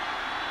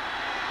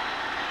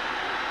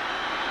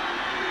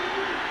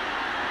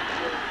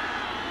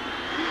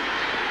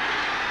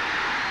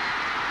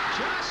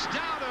 Just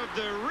out of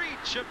the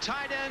reach of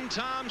tight end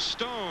Tom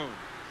Stone.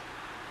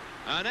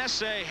 An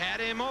essay had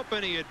him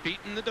open. He had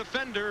beaten the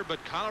defender,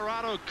 but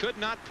Colorado could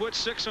not put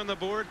 6 on the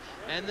board,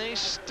 and they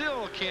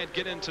still can't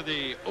get into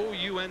the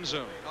OU end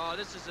zone. Oh,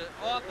 this is an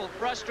awful,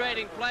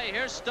 frustrating play.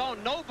 Here's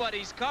Stone.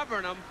 Nobody's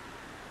covering him,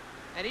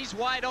 and he's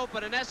wide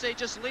open, and essay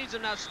just leads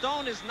him. Now,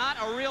 Stone is not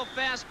a real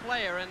fast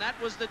player, and that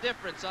was the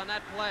difference on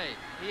that play.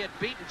 He had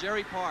beaten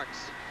Jerry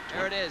Parks.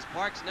 There it is.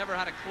 Parks never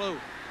had a clue.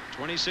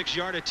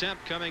 26-yard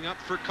attempt coming up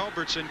for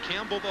Culbertson.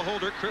 Campbell the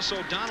holder. Chris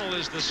O'Donnell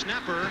is the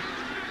snapper.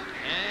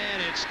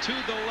 And it's to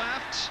the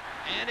left,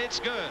 and it's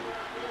good.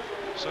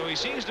 So he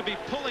seems to be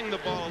pulling the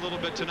ball a little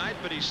bit tonight,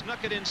 but he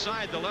snuck it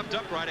inside the left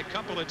upright a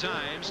couple of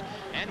times.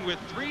 And with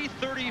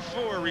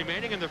 3:34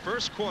 remaining in the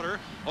first quarter,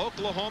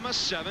 Oklahoma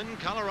 7,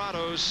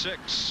 Colorado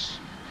 6.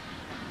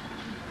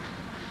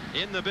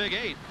 In the Big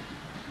 8,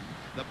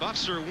 the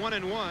Buffs are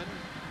 1-1,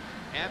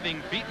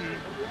 having beaten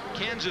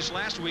Kansas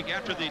last week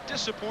after the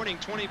disappointing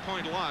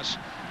 20-point loss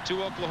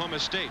to Oklahoma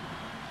State.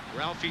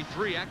 Ralphie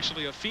 3,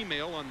 actually a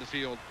female on the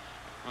field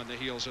on the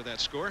heels of that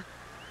score.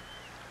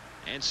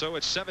 And so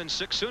it's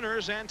 7-6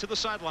 Sooners, and to the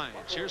sidelines.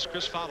 Here's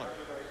Chris Fowler.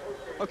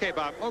 Okay,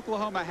 Bob,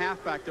 Oklahoma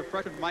halfback, the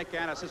freshman Mike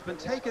Gaddis, has been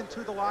taken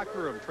to the locker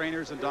room.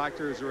 Trainers and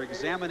doctors are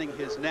examining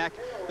his neck.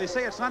 They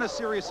say it's not a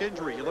serious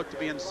injury. He looked to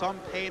be in some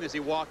pain as he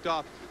walked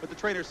off, but the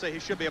trainers say he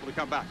should be able to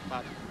come back,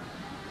 Bob.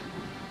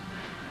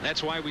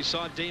 That's why we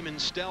saw Damon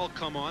Stell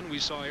come on. We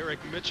saw Eric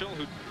Mitchell,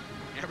 who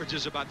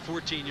averages about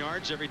 14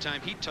 yards every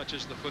time he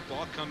touches the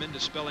football, come in to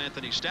spell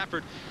Anthony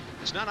Stafford.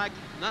 It's not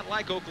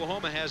like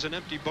Oklahoma has an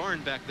empty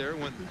barn back there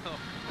when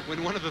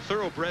one of the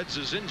thoroughbreds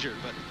is injured,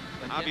 but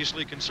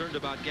obviously concerned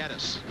about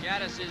Gaddis.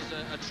 Gaddis is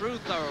a true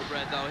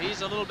thoroughbred, though.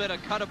 He's a little bit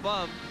of cut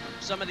above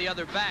some of the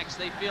other backs.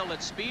 They feel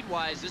that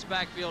speed-wise, this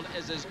backfield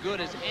is as good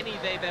as any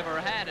they've ever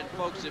had. And,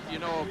 folks, if you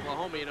know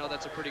Oklahoma, you know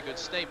that's a pretty good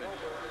statement.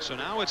 So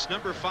now it's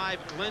number 5,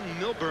 Glenn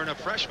Milburn, a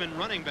freshman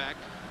running back,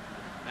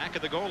 back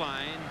at the goal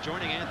line,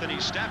 joining Anthony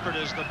Stafford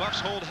as the Buffs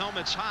hold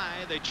helmets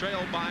high. They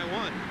trail by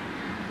 1.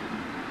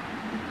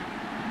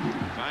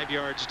 5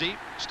 yards deep.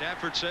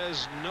 Stafford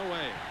says no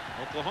way.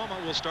 Oklahoma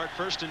will start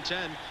 1st and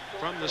 10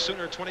 from the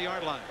Sooner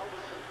 20-yard line.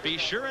 Be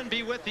sure and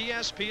be with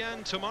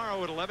ESPN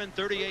tomorrow at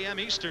 11:30 a.m.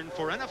 Eastern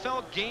for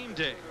NFL Game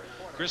Day.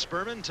 Chris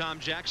Berman, Tom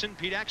Jackson,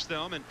 Pete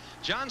Axthelm, and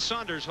John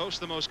Saunders host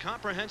the most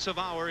comprehensive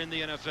hour in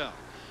the NFL.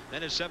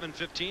 Then at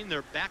 7:15,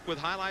 they're back with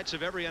highlights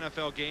of every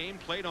NFL game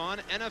played on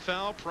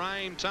NFL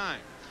Prime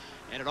Time.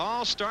 And it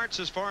all starts,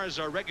 as far as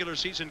our regular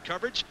season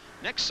coverage,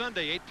 next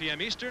Sunday, 8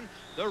 p.m. Eastern,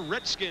 the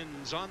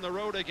Redskins on the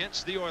road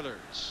against the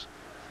Oilers.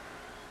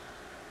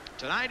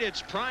 Tonight,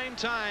 it's prime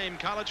time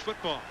college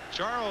football.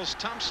 Charles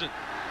Thompson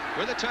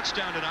with a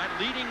touchdown tonight,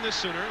 leading the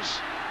Sooners.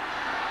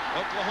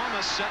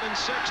 Oklahoma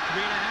 7-6,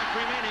 3.5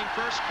 remaining,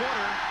 first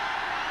quarter.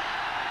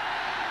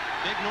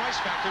 Big noise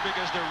factor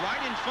because they're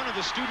right in front of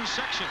the student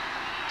section.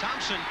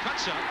 Thompson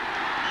cuts up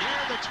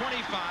near the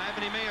 25,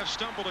 and he may have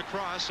stumbled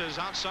across as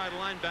outside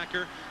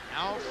linebacker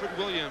Alfred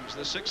Williams,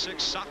 the 6'6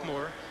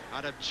 sophomore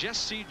out of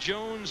Jesse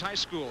Jones High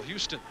School,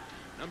 Houston.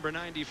 Number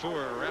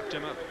 94 wrapped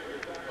him up.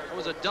 It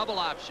was a double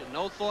option.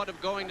 No thought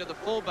of going to the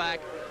fullback.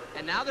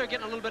 And now they're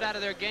getting a little bit out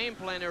of their game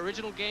plan. Their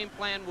original game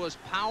plan was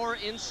power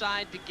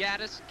inside to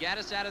Gaddis.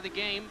 Gaddis out of the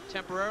game,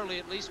 temporarily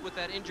at least, with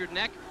that injured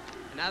neck.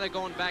 And now they're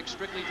going back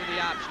strictly to the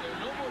option.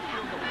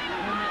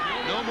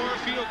 No more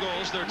field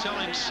goals. They're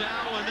telling Sal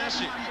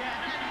Anessi.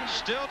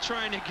 Still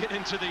trying to get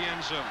into the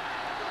end zone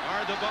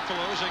are the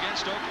Buffaloes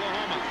against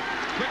Oklahoma.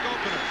 Quick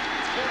opener.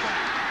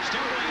 Fullback.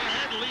 Still way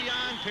ahead.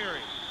 Leon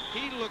Perry.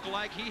 He looked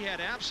like he had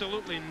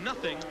absolutely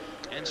nothing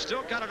and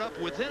still got it up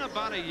within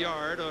about a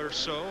yard or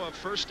so of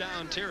first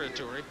down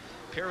territory.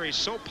 Perry's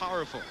so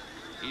powerful.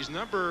 He's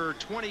number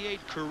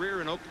 28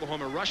 career in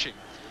Oklahoma rushing.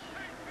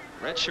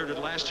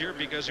 Redshirted last year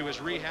because he was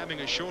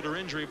rehabbing a shoulder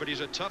injury, but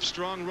he's a tough,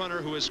 strong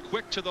runner who is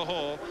quick to the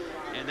hole,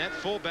 and that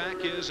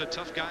fullback is a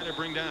tough guy to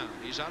bring down.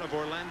 He's out of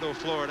Orlando,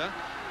 Florida.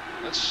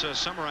 Let's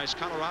summarize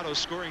Colorado's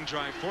scoring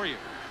drive for you.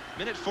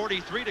 Minute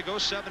 43 to go,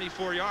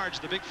 74 yards.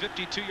 The big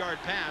 52-yard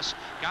pass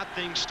got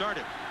things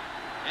started,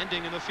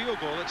 ending in the field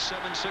goal at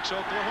 7-6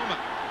 Oklahoma.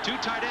 Two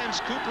tight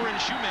ends, Cooper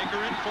and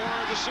Shoemaker, in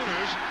for the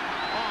Sooners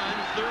on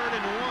 3rd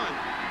and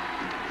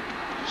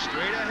 1.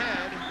 Straight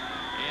ahead.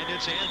 And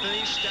it's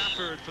Anthony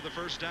Stafford for the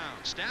first down.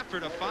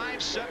 Stafford, a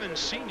 5'7"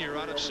 senior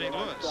out of St.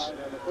 Louis.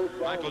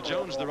 Michael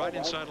Jones, the right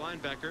inside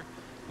linebacker,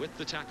 with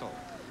the tackle.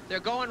 They're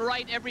going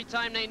right every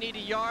time they need a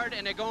yard,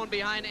 and they're going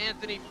behind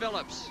Anthony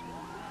Phillips.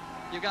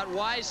 You got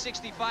Wise,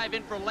 65,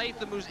 in for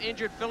Latham, who's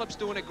injured. Phillips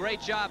doing a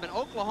great job. And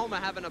Oklahoma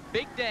having a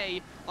big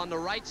day on the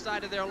right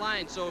side of their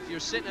line. So if you're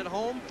sitting at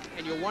home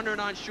and you're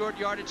wondering on short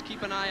yardage,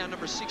 keep an eye on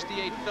number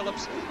 68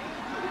 Phillips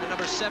and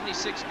number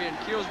 76 Van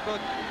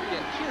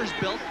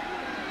Kiersbuilt.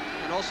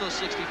 And also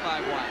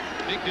 65 wide.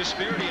 Big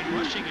disparity in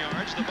rushing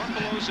yards. The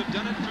Buffaloes have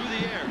done it through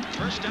the air.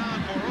 First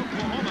down for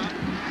Oklahoma.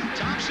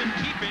 Thompson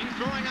keeping,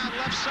 throwing out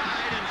left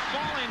side, and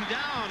falling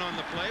down on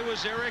the play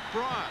was Eric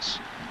Bross.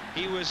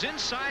 He was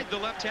inside the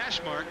left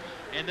hash mark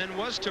and then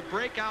was to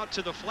break out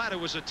to the flat. It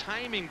was a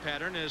timing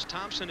pattern as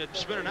Thompson had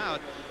spun it out,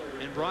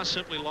 and Bross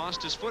simply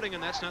lost his footing,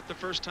 and that's not the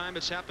first time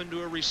it's happened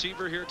to a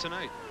receiver here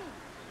tonight.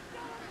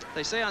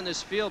 They say on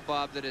this field,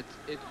 Bob, that it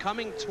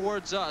coming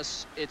towards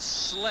us, it's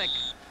slick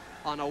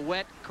on a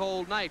wet,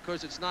 cold night. Of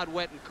course, it's not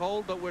wet and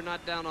cold, but we're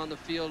not down on the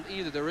field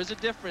either. There is a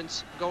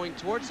difference going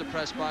towards the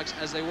press box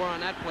as they were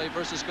on that play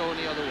versus going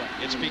the other way.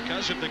 It's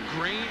because of the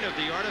grain of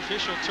the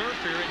artificial turf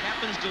here. It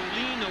happens to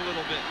lean a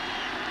little bit.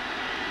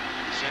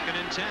 2nd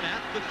and 10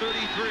 at the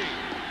 33.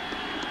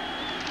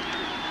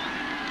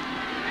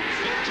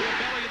 Fit to the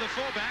belly of the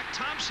fullback.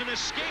 Thompson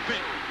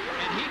escaping,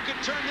 and he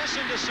could turn this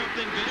into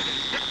something big.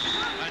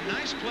 A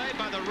nice play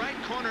by the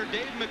right corner.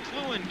 Dave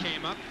McCluen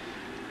came up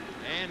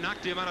and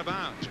knocked him out of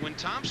bounds. When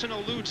Thompson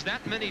eludes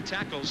that many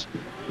tackles,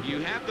 you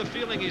have the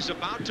feeling he's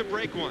about to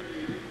break one.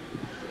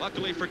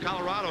 Luckily for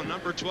Colorado,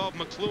 number 12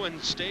 McCluen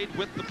stayed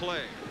with the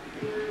play.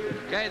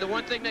 Okay, the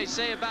one thing they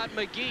say about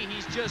McGee,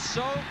 he's just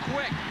so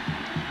quick.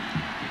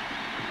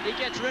 He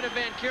gets rid of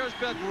Van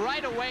Kiersbuilt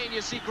right away, and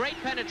you see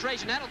great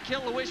penetration. That'll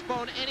kill the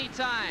wishbone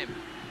anytime.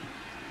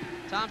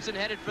 Thompson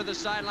headed for the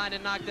sideline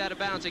and knocked out of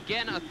bounds.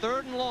 Again, a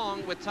 3rd and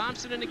long. With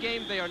Thompson in the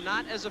game, they are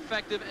not as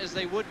effective as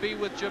they would be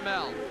with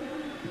Jamel.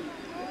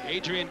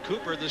 Adrian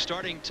Cooper, the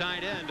starting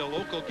tight end, a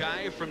local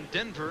guy from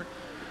Denver,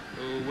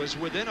 who was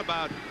within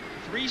about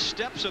 3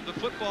 steps of the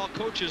football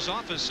coach's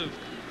office of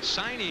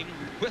signing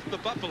with the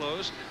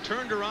Buffaloes,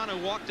 turned around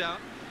and walked out,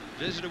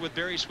 visited with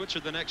Barry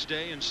Switzer the next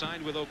day, and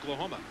signed with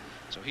Oklahoma.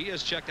 So he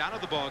has checked out of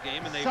the ball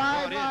game, and they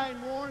brought in.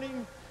 Sideline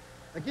warning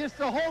against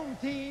the home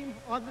team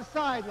on the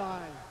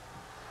sideline.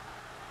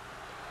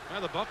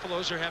 Well, the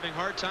Buffaloes are having a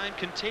hard time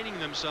containing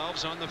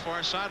themselves on the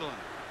far sideline.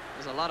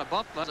 There's a lot of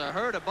Buffaloes, a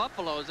herd of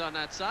Buffaloes on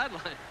that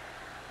sideline.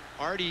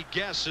 Artie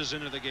Guess is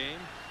into the game.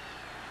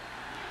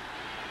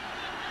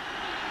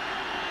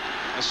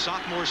 A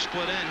sophomore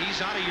split end.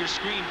 He's out of your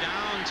screen,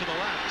 down to the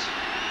left.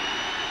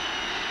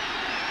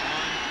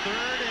 On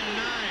 3rd and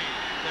 9,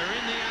 they're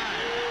in the eye.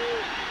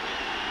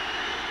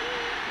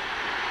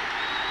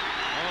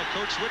 Oh,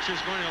 Coach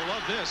Switzer's going to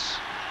love this.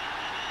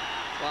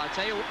 Well, I'll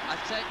tell you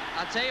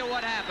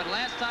what happened.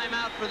 Last time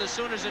out for the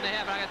Sooners in the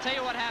half. I can tell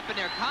you what happened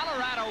there.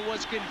 Colorado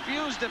was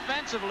confused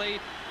defensively,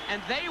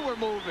 and they were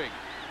moving.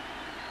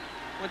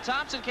 When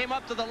Thompson came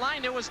up to the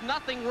line, there was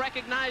nothing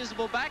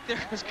recognizable back there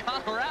because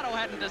Colorado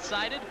hadn't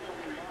decided,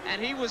 and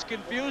he was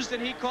confused,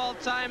 and he called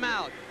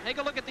timeout. Take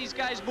a look at these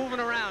guys moving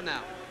around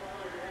now.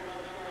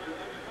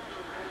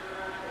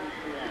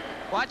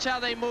 Watch how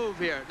they move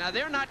here. Now,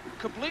 they're not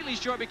completely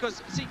sure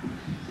because, see,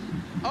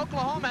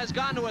 Oklahoma has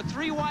gone to a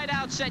 3 wide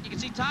out set. You can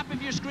see top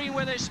of your screen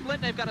where they're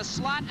split. They've got a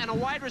slot and a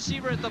wide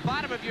receiver at the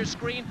bottom of your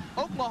screen.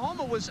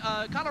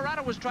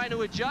 Colorado was trying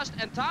to adjust,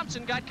 and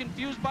Thompson got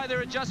confused by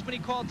their adjustment. He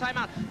called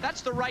timeout.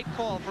 That's the right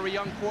call for a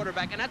young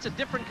quarterback, and that's a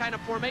different kind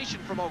of formation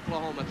from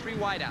Oklahoma, 3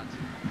 wide outs.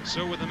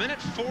 So with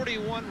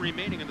 1:41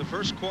 remaining in the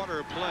first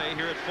quarter of play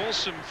here at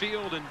Folsom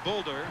Field in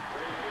Boulder,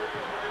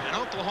 and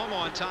Oklahoma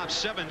on top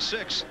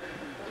 7-6,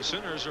 the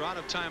Sooners are out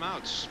of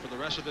timeouts for the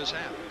rest of this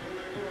half.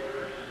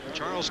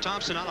 Charles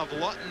Thompson out of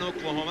Lawton,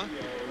 Oklahoma.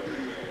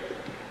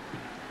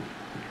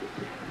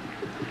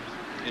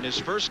 In his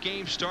first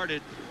game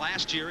started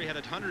last year, he had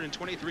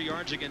 123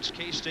 yards against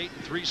K-State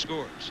and 3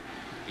 scores.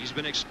 He's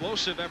been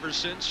explosive ever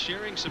since,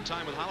 sharing some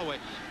time with Holloway.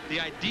 The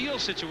ideal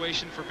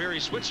situation for Barry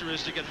Switzer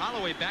is to get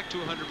Holloway back to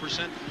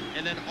 100%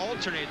 and then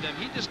alternate them.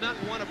 He does not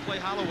want to play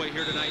Holloway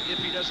here tonight if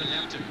he doesn't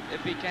have to.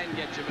 If he can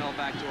get Jamel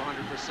back to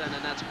 100%,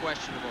 and that's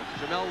questionable.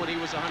 Jamel, when he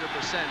was 100%,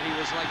 he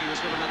was like he was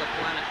from another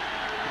planet.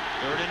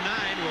 3rd and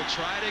 9. We'll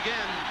try it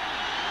again.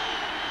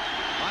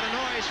 A lot of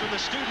noise from the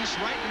students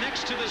right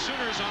next to the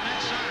Sooners on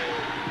that side.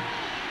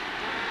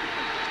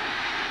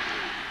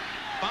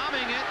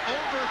 Bombing it,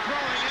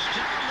 overthrowing it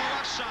down the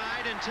left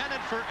side, intended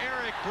for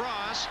Eric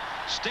Bross.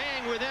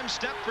 Staying with him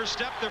step for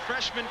step, the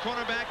freshman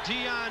cornerback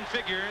Deon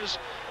Figures,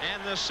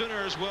 and the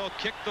Sooners will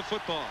kick the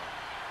football.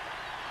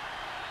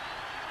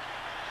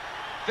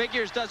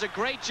 Figures does a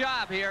great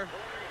job here.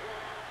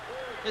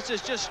 This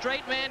is just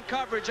straight man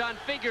coverage on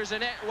Figures,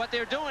 and what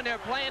they're doing, they're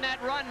playing that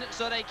run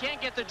so they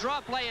can't get the draw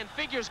play, and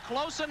Figures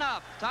close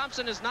enough.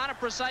 Thompson is not a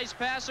precise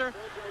passer.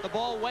 The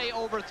ball way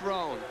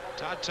overthrown.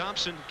 Todd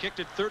Thompson kicked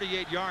it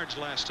 38 yards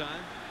last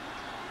time.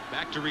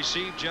 Back to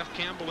receive Jeff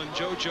Campbell and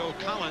JoJo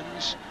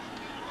Collins.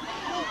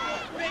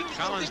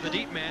 Collins, the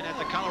deep man, at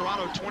the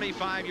Colorado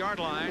 25-yard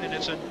line, and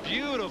it's a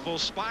beautiful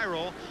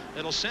spiral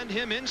that'll send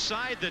him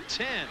inside the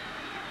 10.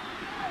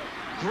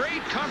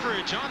 Great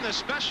coverage on the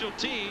special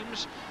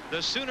teams.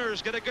 The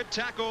Sooners get a good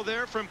tackle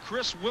there from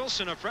Chris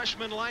Wilson, a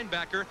freshman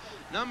linebacker,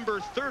 number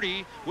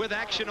 30, with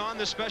action on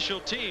the special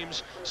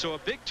teams. So a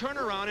big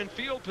turnaround in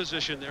field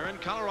position there,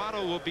 and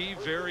Colorado will be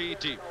very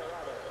deep.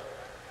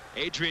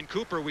 Adrian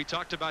Cooper, we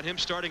talked about him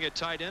starting at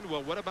tight end.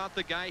 Well, what about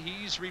the guy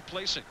he's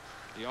replacing,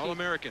 the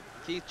All-American?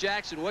 Keith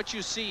Jackson. What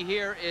you see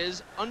here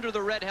is under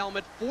the red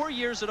helmet, 4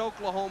 years at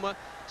Oklahoma,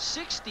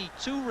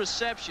 62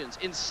 receptions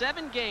in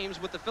 7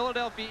 games with the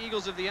Philadelphia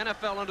Eagles of the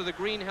NFL under the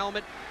green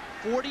helmet.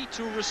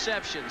 42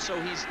 receptions, so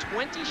he's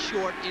 20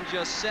 short in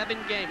just 7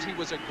 games. He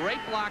was a great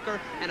blocker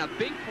and a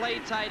big play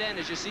tight end,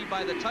 as you see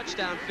by the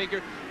touchdown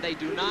figure. They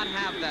do not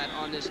have that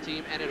on this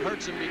team, and it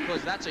hurts him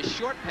because that's a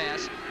short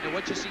pass, and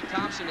what you see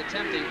Thompson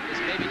attempting is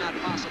maybe not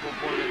possible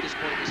for him at this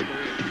point in his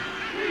career.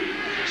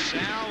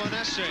 Sal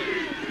Anese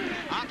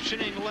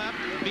optioning left.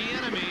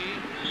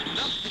 Bieniemy,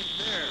 nothing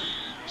there.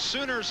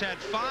 Sooners had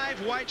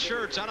 5 white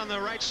shirts out on the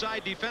right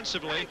side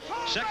defensively.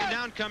 2nd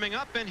down coming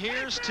up, and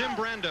here's Tim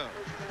Brando.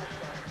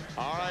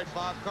 All right,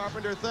 Bob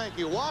Carpenter, thank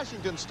you.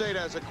 Washington State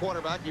has a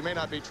quarterback. He may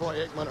not be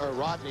Troy Aikman or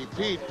Rodney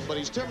Peete, but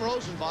he's Tim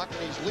Rosenbach, and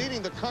he's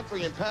leading the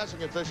country in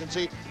passing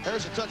efficiency.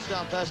 There's a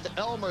touchdown pass to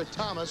Elmer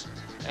Thomas,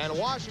 and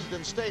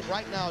Washington State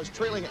right now is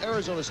trailing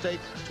Arizona State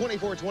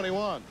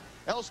 24-21.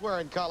 Elsewhere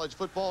in college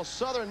football,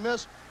 Southern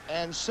Miss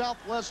and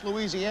Southwest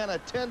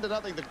Louisiana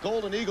 10-0. The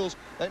Golden Eagles,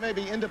 they may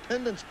be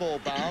Independence Bowl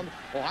bound.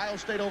 Ohio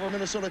State over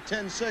Minnesota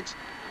 10-6,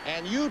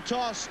 and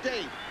Utah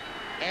State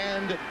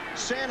and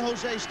San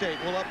Jose State.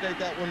 We'll update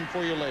that one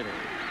for you later.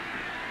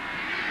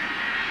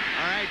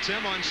 All right,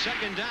 Tim, on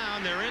 2nd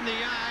down, they're in the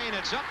eye, and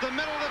it's up the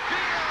middle of the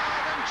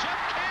field, and Jeff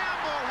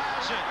Campbell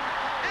has it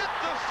at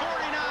the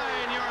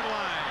 49-yard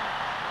line.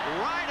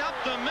 Right up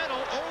the middle,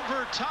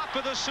 over top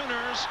of the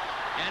Sooners,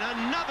 and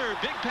another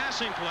big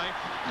passing play.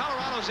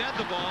 Colorado's had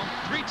the ball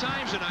 3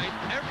 times tonight.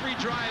 Every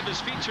drive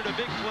has featured a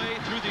big play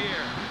through the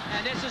air.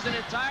 And this is an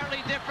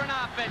entirely different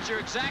offense. You're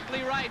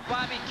exactly right,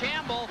 Bobby.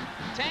 Campbell,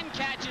 10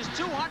 catches,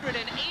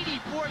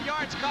 284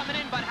 yards coming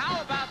in, but how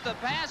about the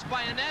pass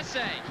by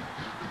Anese?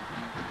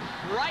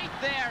 Right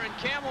there, and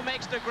Campbell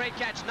makes the great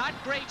catch. Not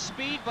great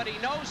speed, but he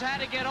knows how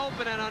to get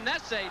open, and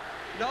Anese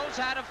knows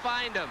how to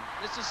find him.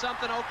 This is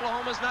something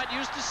Oklahoma's not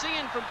used to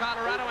seeing from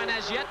Colorado, and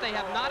as yet they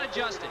have not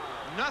adjusted.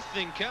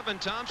 Nothing Kevin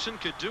Thompson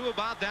could do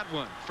about that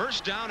one.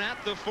 1st down at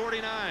the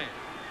 49.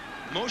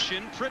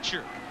 Motion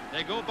Pritchard.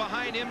 They go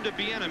behind him to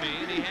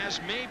Bieniemy, and he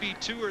has maybe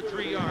 2 or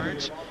 3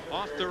 yards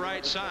off the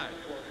right side.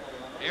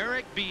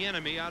 Eric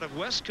Bieniemy out of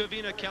West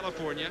Covina,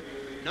 California,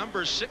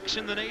 number 6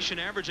 in the nation,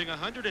 averaging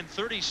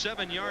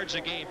 137 yards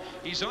a game.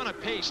 He's on a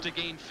pace to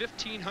gain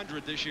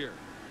 1,500 this year.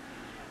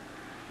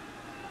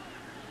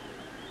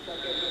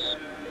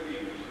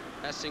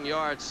 Passing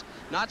yards.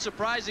 Not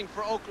surprising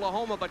for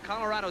Oklahoma, but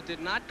Colorado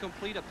did not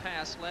complete a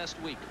pass last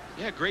week.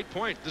 Yeah, great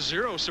point. The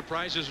 0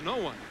 surprises no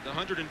one. The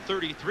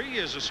 133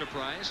 is a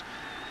surprise.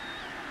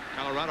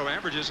 Colorado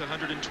averages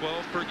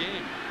 112 per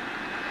game.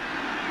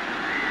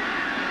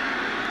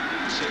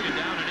 2nd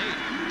down and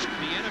 8.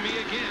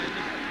 Bieniemy again,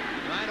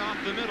 right off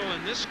the middle,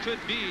 and this could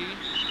be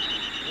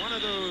one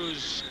of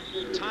those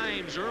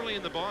times early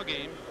in the ball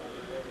game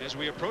as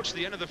we approach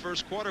the end of the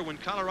 1st quarter when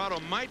Colorado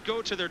might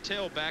go to their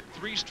tailback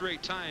 3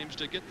 straight times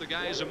to get the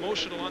guys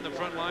emotional on the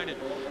front line and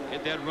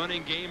get that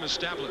running game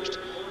established.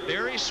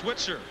 Barry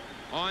Switzer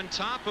on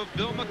top of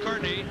Bill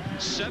McCartney,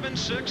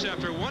 7-6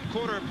 after 1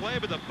 quarter of play,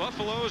 but the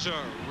Buffaloes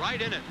are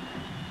right in it.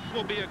 It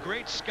will be a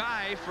great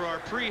sky for our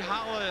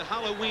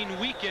pre-Halloween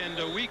weekend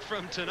a week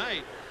from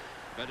tonight.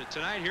 But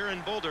tonight here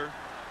in Boulder,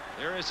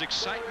 there is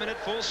excitement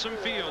at Folsom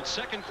Field.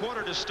 2nd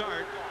quarter to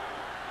start.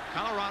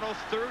 Colorado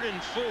 3rd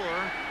and 4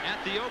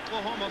 at the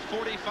Oklahoma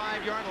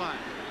 45-yard line.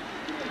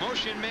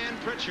 Motion man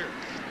Pritchard.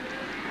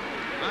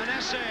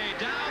 Anese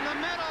down the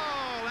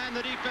middle, and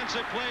the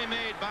defensive play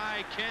made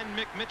by Ken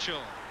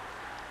McMitchell.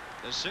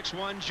 The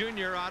 6'1"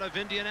 junior out of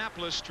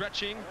Indianapolis,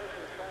 stretching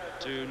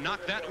to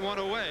knock that one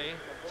away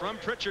from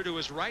Pritchard, who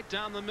is right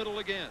down the middle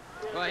again.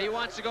 Well, he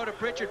wants to go to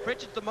Pritchard.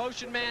 Pritchard's the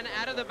motion man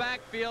out of the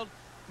backfield.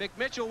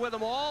 McMitchell with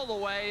him all the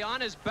way on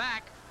his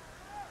back.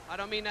 I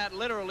don't mean that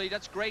literally.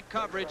 That's great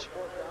coverage.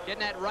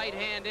 Getting that right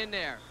hand in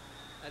there.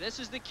 Now, this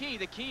is the key.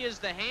 The key is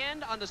the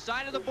hand on the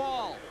side of the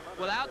ball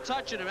without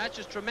touching him. That's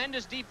just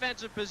tremendous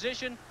defensive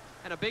position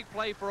and a big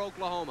play for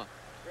Oklahoma.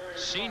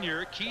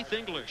 Senior Keith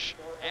English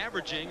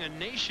averaging a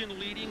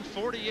nation-leading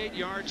 48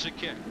 yards a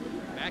kick.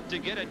 Back to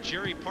get it,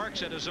 Jerry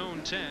Parks at his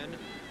own 10.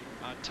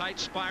 A tight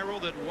spiral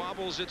that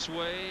wobbles its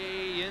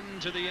way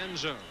into the end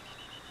zone.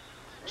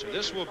 So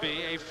this will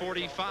be a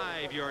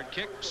 45-yard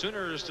kick.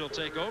 Sooners still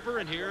take over,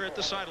 and here at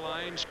the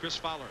sidelines, Chris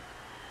Fowler.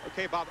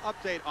 Okay, Bob,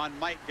 update on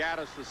Mike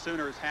Gaddis, the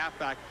Sooners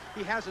halfback.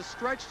 He has a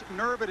stretched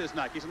nerve at his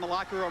neck. He's in the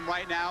locker room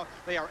right now.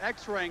 They are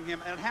x-raying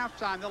him, and at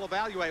halftime they'll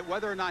evaluate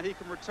whether or not he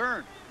can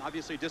return.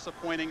 Obviously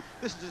disappointing.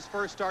 This is his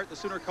first start. The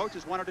Sooner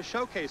coaches wanted to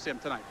showcase him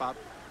tonight, Bob.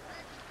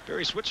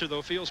 Barry Switzer,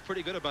 though, feels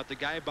pretty good about the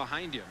guy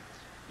behind him.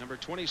 Number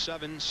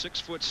 27,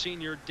 6-foot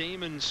senior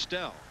Damon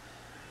Stell.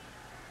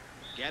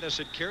 Gaddis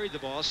had carried the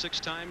ball 6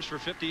 times for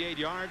 58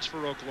 yards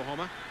for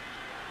Oklahoma.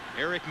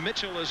 Eric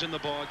Mitchell is in the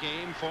ball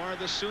game for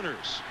the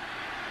Sooners.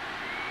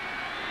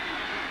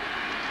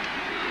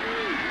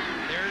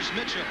 There's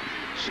Mitchell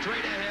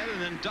straight ahead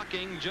and then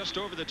ducking just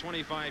over the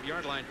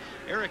 25-yard line.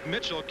 Eric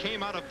Mitchell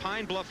came out of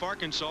Pine Bluff,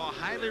 Arkansas, a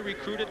highly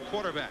recruited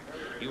quarterback.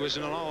 He was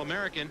an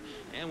All-American,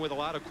 and with a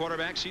lot of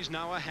quarterbacks, he's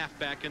now a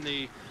halfback in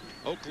the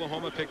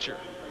Oklahoma picture.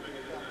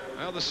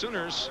 Well, the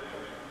Sooners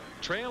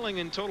trailing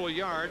in total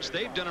yards.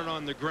 They've done it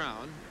on the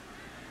ground.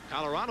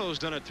 Colorado's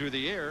done it through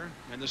the air,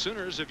 and the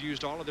Sooners have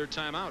used all of their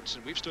timeouts,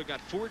 and we've still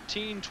got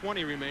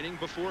 14:20 remaining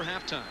before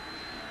halftime.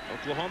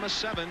 Oklahoma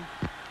 7,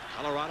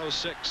 Colorado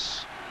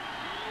 6.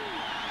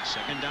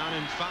 Second down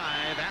and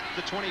 5 at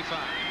the 25.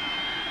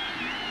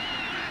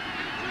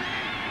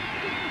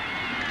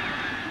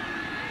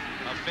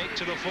 A fake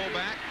to the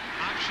fullback,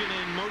 option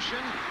in motion,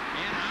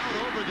 and out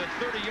over the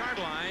 30-yard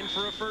line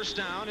for a first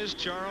down is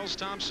Charles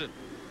Thompson.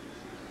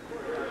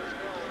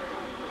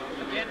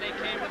 Again, they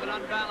came with an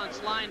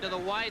unbalanced line to the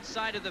wide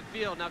side of the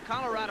field. Now,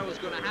 Colorado is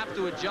going to have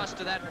to adjust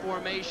to that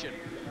formation.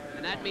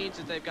 And that means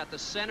that they've got the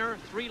center,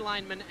 3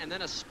 linemen, and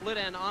then a split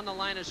end on the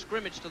line of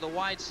scrimmage to the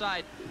wide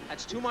side.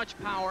 That's too much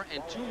power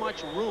and too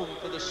much room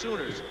for the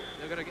Sooners.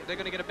 They're going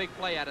to get a big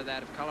play out of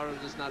that if Colorado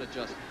does not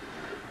adjust.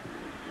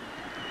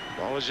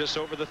 Ball is just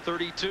over the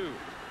 32.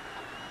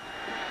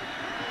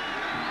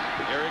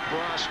 Eric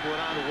Bross put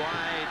on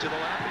wide to the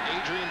left.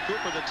 Adrian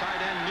Cooper, the tight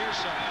end, near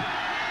side.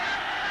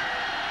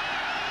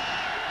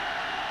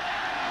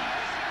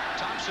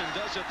 Thompson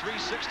does a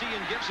 360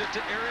 and gives it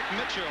to Eric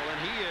Mitchell, and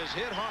he is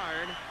hit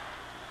hard.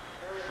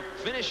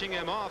 Finishing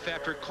him off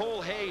after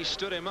Cole Hayes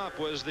stood him up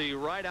was the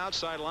right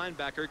outside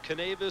linebacker,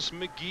 Canavis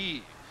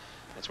McGee.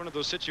 That's one of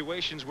those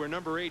situations where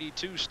number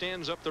 82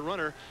 stands up the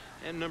runner,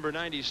 and number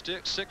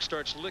 96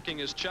 starts licking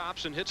his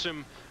chops and hits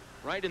him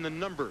right in the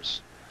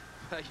numbers.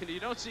 You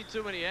don't see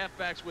too many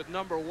halfbacks with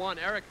number 1.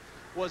 Eric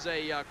was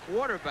a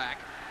quarterback.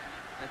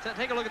 And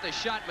take a look at the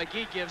shot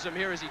McGee gives him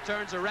here as he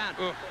turns around.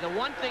 The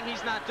one thing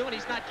he's not doing,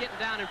 he's not getting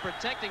down and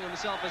protecting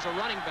himself as a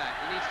running back.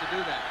 He needs to do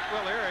that.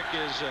 Well, Eric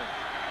is a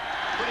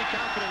pretty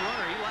confident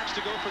runner. He likes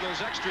to go for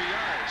those extra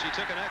yards. He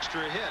took an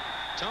extra hit.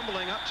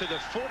 Tumbling up to the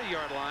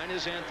 40-yard line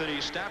is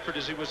Anthony Stafford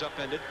as he was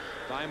upended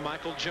by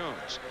Michael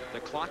Jones. The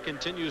clock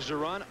continues to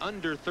run,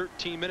 under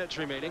 13 minutes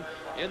remaining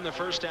in the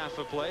first half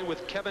of play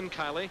with Kevin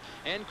Kiley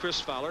and Chris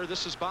Fowler.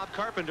 This is Bob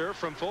Carpenter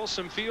from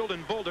Folsom Field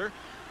in Boulder.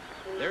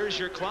 There's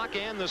your clock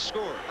and the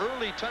score.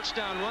 Early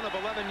touchdown run of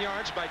 11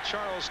 yards by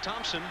Charles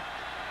Thompson.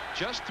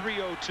 Just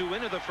 3:02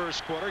 into the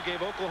first quarter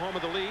gave Oklahoma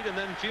the lead, and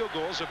then field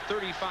goals of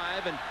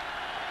 35 and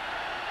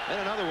then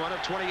another one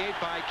of 28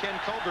 by Ken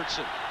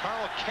Culbertson.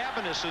 Carl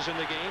Cabanis is in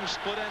the game,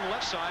 split end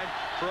left side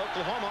for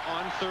Oklahoma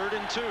on 3rd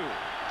and 2.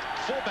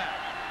 Fullback.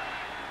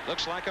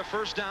 Looks like a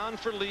first down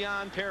for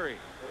Leon Perry.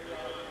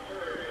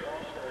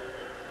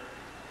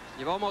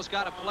 You've almost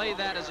got to play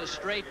that as a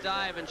straight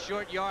dive and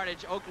short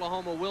yardage.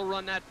 Oklahoma will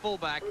run that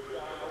fullback.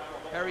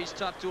 Perry's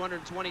tough,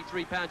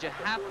 223 pounds. You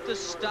have to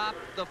stop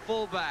the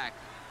fullback.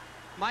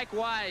 Mike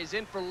Wise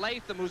in for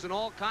Latham, who's an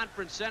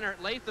all-conference center.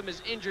 Latham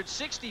is injured,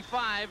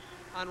 65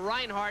 on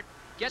Reinhardt.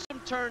 Gets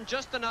him turned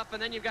just enough,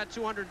 and then you've got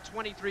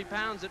 223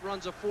 pounds that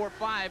runs a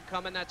 4.5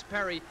 coming. That's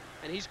Perry,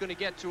 and he's going to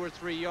get 2 or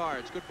 3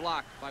 yards. Good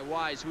block by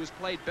Wise, who has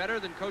played better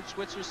than Coach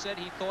Switzer said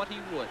he thought he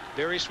would.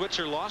 Barry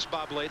Switzer lost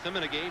Bob Latham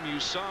in a game you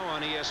saw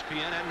on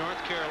ESPN at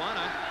North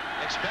Carolina.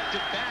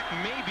 Expected back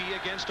maybe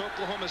against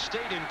Oklahoma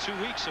State in 2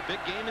 weeks. A big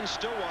game in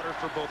Stillwater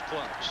for both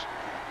clubs.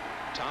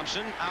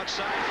 Thompson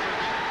outside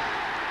for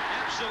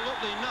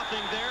absolutely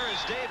nothing there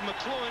as Dave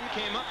McCluen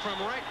came up from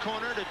right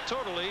corner to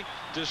totally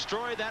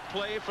destroy that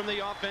play from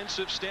the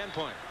offensive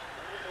standpoint.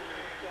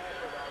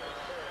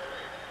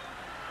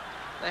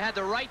 They had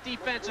the right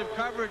defensive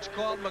coverage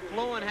called.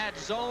 McCluen had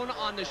zone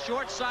on the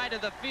short side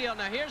of the field.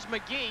 Now here's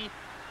McGee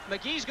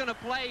McGee's going to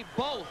play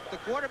both. The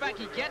quarterback,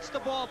 he gets the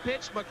ball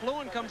pitched.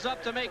 McLuhan comes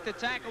up to make the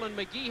tackle, and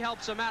McGee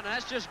helps him out. And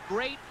that's just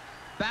great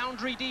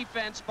boundary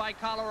defense by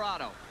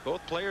Colorado.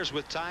 Both players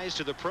with ties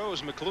to the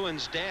pros.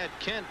 McLuhan's dad,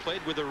 Kent,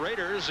 played with the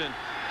Raiders, and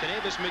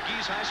Canavis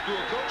McGee's high school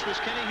coach was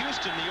Kenny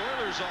Houston, the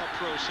Oilers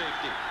all-pro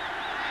safety.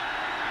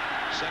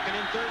 2nd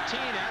and 13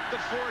 at the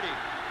 40.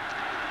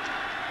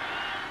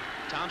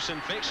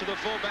 Thompson fakes to the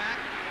fullback,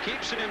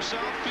 keeps it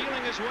himself,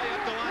 feeling his way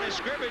up the line of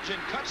scrimmage,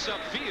 and cuts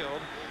upfield.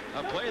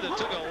 A play that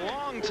took a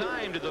long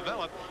time to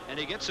develop, and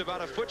he gets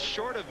about a foot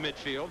short of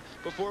midfield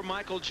before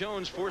Michael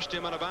Jones forced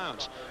him out of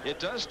bounds. It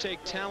does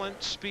take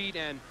talent, speed,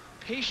 and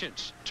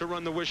patience to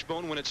run the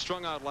wishbone when it's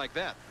strung out like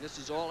that. This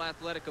is all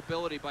athletic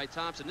ability by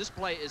Thompson. This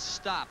play is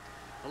stopped.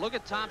 Now look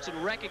at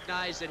Thompson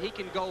recognize that he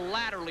can go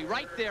laterally.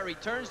 Right there, he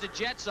turns the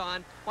Jets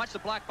on. Watch the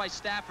block by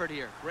Stafford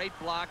here. Great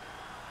block.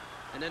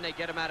 And then they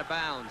get him out of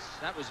bounds.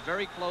 That was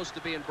very close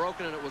to being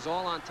broken, and it was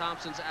all on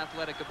Thompson's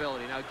athletic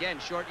ability. Now again,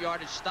 short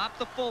yardage. Stop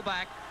the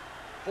fullback.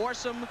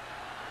 Force him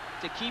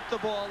to keep the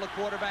ball. The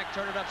quarterback,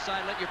 turn it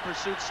upside, let your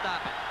pursuit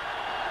stop it.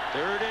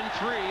 3rd and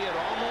 3 at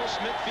almost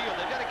midfield.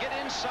 They've got to get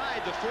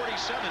inside the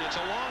 47. It's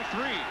a long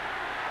 3.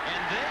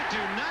 And they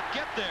do not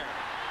get there.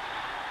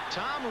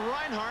 Tom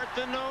Reinhart,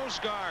 the nose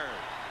guard,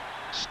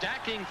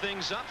 stacking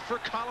things up for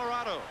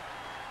Colorado.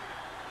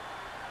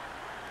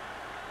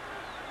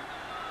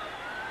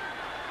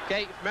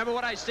 Okay, remember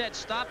what I said.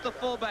 Stop the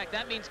fullback.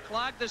 That means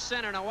clog the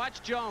center. Now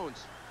watch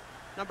Jones.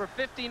 Number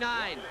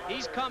 59.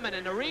 He's coming,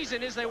 and the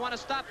reason is they want to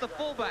stop the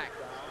fullback.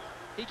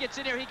 He gets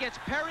in here. He gets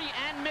Perry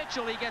and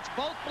Mitchell. He gets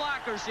both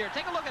blockers here.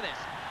 Take a look at this.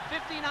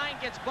 59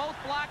 gets both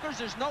blockers.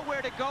 There's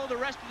nowhere to go. The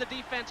rest of the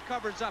defense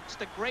covers up.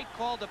 Just a great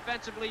call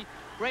defensively.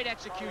 Great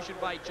execution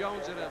by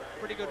Jones, and a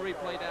pretty good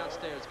replay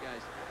downstairs,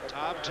 guys.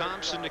 Tom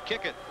Thompson to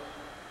kick it.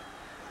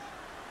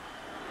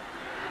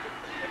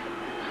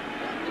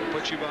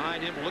 Put you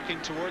behind him,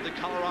 looking toward the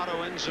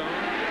Colorado end zone.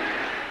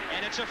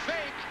 And it's a fake.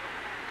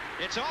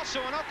 It's also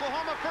an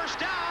Oklahoma first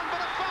down,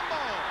 but a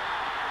fumble.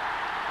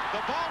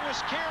 The ball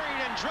was carried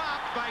and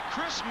dropped by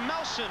Chris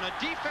Melson, a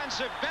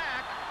defensive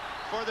back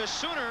for the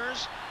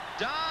Sooners.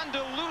 Don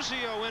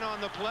DeLuzio in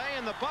on the play,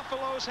 and the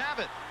Buffaloes have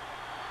it.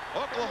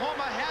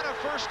 Oklahoma had a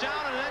first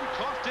down and then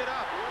coughed it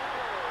up.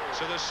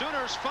 So the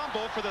Sooners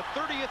fumble for the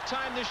 30th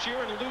time this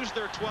year and lose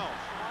their 12th.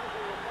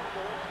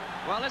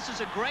 Well, this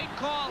is a great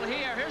call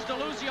here. Here's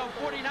DeLuzio,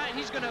 49.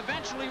 He's going to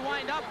eventually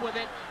wind up with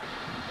it.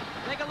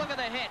 Take a look at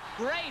the hit.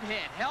 Great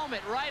hit.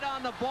 Helmet right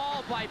on the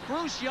ball by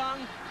Bruce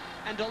Young,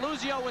 and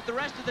DeLuzio with the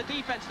rest of the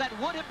defense. That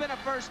would have been a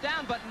first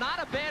down, but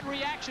not a bad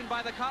reaction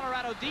by the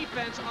Colorado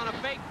defense on a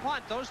fake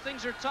punt. Those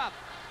things are tough.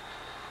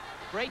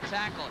 Great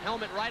tackle.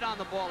 Helmet right on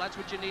the ball. That's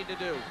what you need to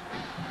do.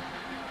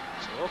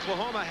 So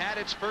Oklahoma had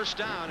its first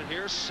down, and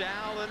here's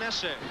Sal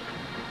Anese.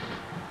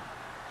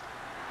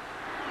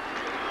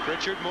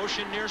 Pritchard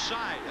motion near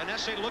side.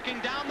 Anese looking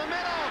down the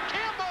middle.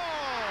 Campbell!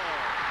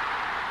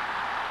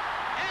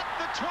 At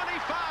the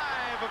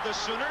 25 of the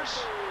Sooners.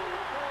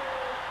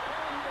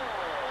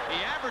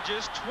 He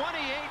averages 28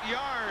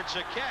 yards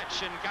a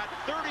catch and got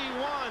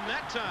 31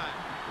 that time.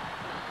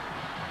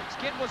 This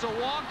kid was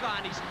a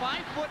walk-on. He's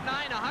 5'9",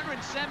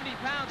 170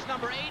 pounds,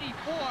 number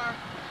 84.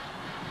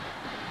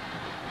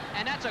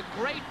 And that's a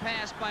great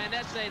pass by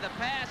Anese. The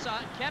pass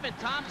on Kevin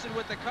Thompson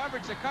with the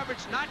coverage. The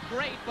coverage not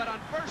great, but on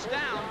first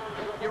down,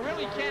 you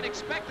really can't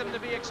expect them to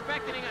be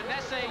expecting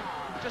Anese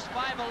just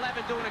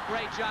 5'11", doing a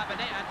great job.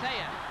 And I tell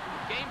you,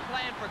 game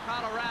plan for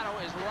Colorado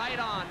is right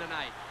on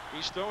tonight.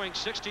 He's throwing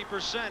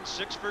 60%,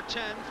 6 for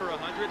 10 for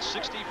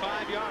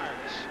 165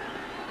 yards.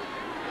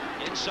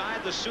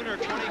 Inside the Sooner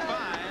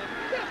 25.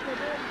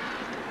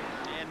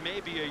 And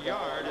maybe a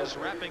yard as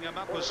wrapping him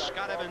up with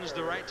Scott Evans,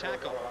 the right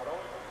tackle.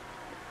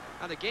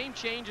 Now the game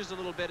changes a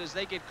little bit as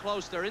they get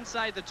close. They're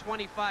inside the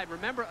 25.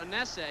 Remember,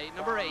 Anese,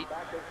 number 8,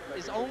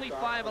 is only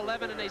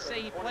 5'11", and they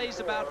say he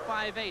plays about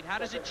 5'8". How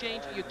does it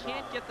change? You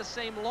can't get the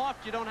same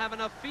loft. You don't have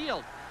enough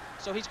field.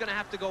 So he's going to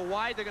have to go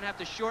wide. They're going to have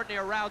to shorten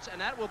their routes, and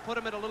that will put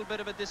him at a little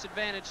bit of a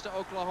disadvantage to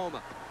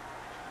Oklahoma.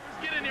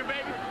 Let's get in here,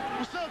 baby.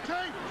 What's up,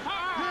 Tank?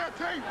 Yeah,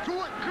 Tank, do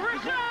it.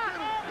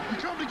 We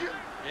come to get.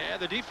 Yeah,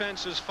 the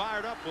defense is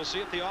fired up. We'll see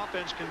if the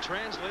offense can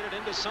translate it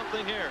into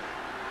something here.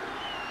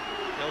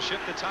 They'll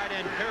shift the tight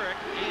end Perrick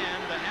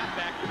and the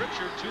halfback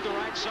Pritchard to the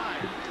right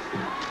side.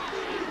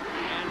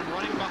 And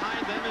running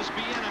behind them is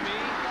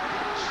Bieniemy.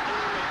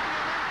 Stopping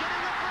and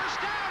getting a first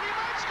down. He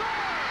might score!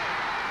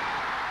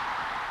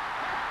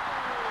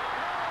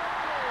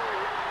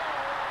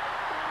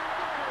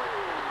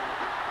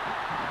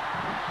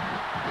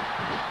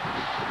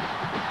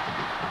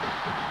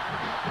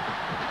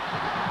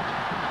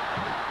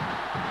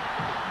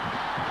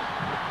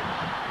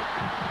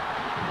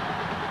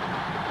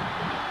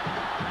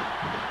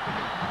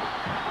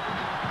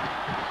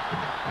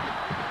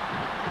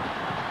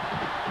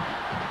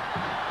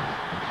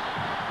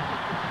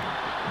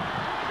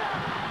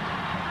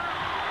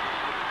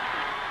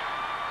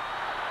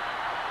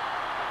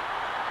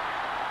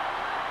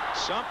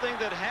 Something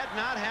that had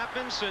not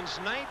happened since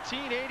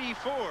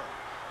 1984.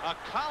 A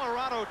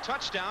Colorado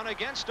touchdown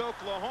against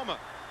Oklahoma.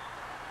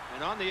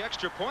 And on the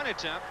extra point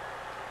attempt,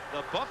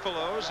 the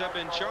Buffaloes have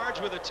been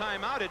charged with a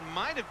timeout. It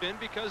might have been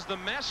because the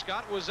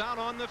mascot was out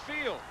on the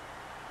field.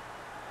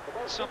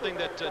 Something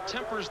that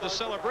tempers the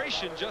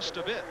celebration just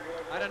a bit.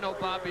 I don't know,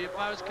 Bobby. If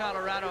I was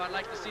Colorado, I'd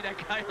like to see that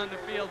guy on the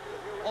field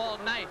all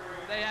night.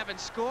 They haven't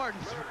scored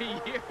in 3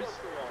 years.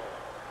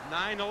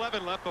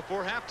 9:11 left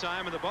before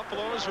halftime, and the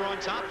Buffaloes are on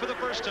top for the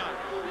first time.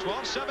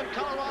 12-7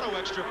 Colorado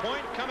extra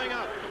point coming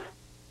up.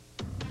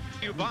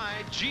 You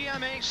by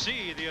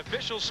GMAC, the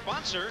official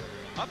sponsor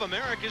of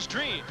America's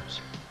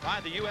Dreams. By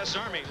the U.S.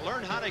 Army,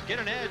 learn how to get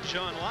an edge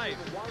on life.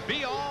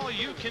 Be all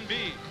you can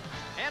be.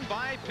 And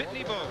by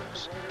Pitney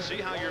Bowes. See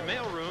how your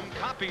mailroom,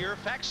 copier,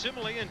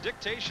 facsimile, and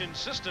dictation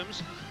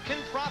systems can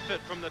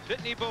profit from the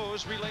Pitney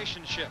Bowes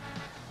relationship.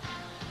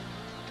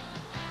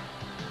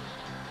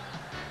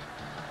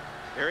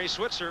 Barry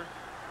Switzer,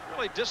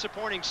 really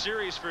disappointing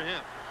series for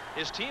him.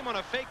 His team on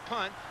a fake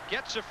punt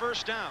gets a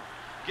first down.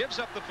 Gives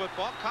up the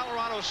football.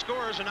 Colorado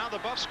scores, and now the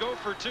Buffs go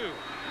for 2.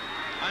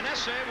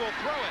 Anese will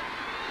throw it.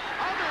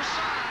 Other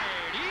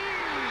side,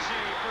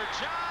 easy for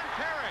John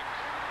Perrick.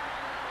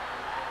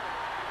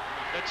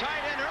 The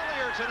tight end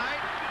earlier tonight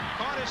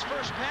caught his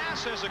first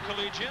pass as a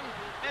collegian,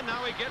 and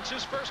now he gets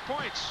his first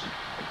points.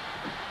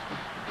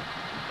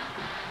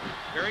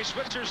 Barry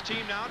Switzer's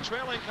team now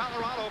trailing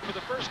Colorado for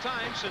the first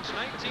time since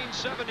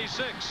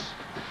 1976.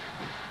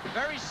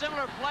 Very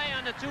similar play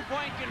on the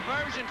 2-point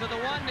conversion to the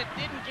one that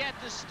didn't get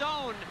to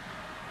Stone.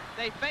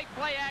 They fake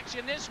play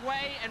action this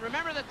way, and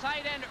remember the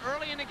tight end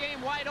early in the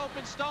game, wide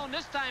open Stone.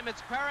 This time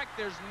it's Perrick.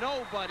 There's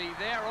nobody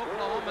there.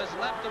 Oklahoma's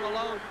left him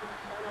alone.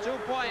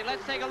 2-point.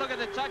 Let's take a look at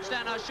the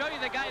touchdown. I'll show you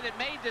the guy that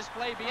made this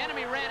play.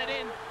 Bieniemy ran it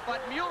in,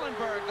 but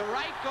Muhlenberg, the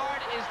right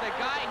guard, is the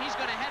guy. He's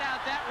going to head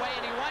out that way,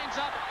 and he winds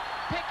up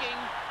picking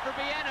for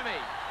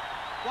Bieniemy.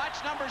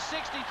 Watch number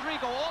 63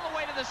 go all the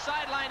way to the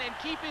sideline and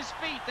keep his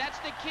feet. That's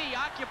the key.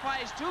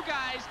 Occupies 2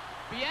 guys.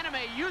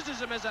 Bieniemy uses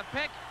him as a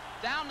pick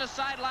down the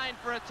sideline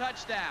for a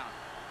touchdown.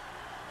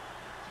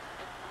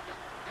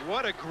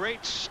 What a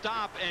great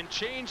stop and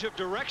change of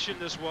direction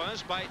this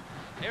was by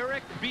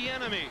Eric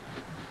Bieniemy.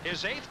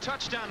 His 8th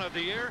touchdown of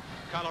the year.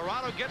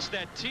 Colorado gets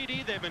that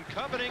TD they've been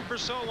coveting for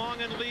so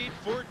long and lead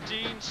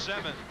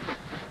 14-7.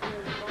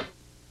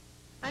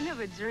 I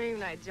never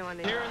dreamed I'd join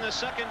it. Here in the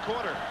second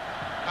quarter,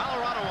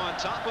 Colorado on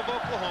top of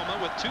Oklahoma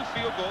with 2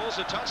 field goals,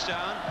 a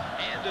touchdown,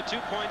 and a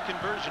 2-point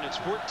conversion. It's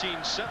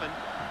 14-7.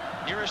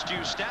 Nearest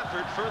you,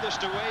 Stafford.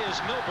 Furthest away is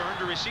Milburn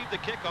to receive the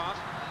kickoff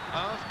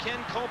of Ken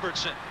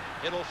Culbertson.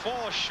 It'll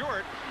fall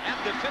short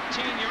at the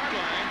 15-yard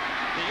line.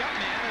 The up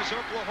man is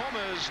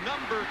Oklahoma's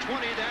number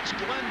 20. That's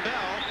Glenn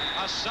Bell,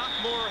 a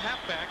sophomore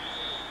halfback.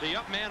 The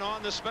up man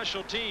on the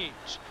special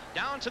teams.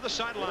 Down to the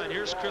sideline.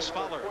 Here's Chris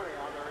Fowler.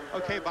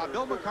 Okay, Bob,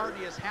 Bill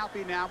McCartney is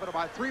happy now, but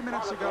about 3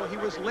 minutes ago, he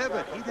was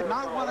livid. He did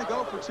not want to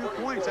go for 2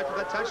 points after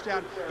that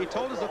touchdown. He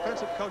told his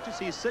offensive coaches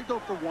he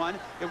signaled for 1.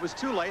 It was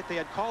too late. They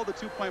had called the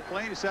 2-point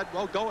play, and he said,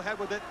 well, go ahead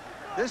with it.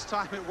 This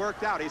time it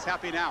worked out. He's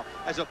happy now.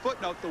 As a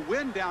footnote, the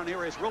wind down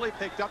here has really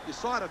picked up. You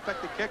saw it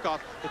affect the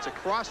kickoff. It's a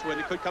crosswind.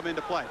 It could come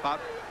into play. Bob?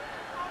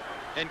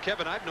 And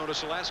Kevin, I've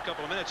noticed the last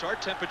couple of minutes, our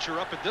temperature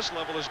up at this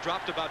level has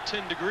dropped about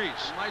 10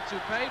 degrees. My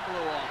toupee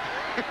blew off.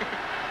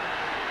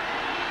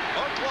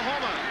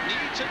 Oklahoma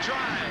need to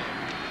drive.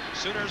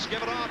 Sooners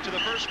give it off to the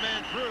first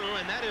man through,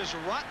 and that is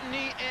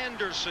Rodney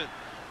Anderson.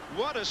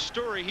 What a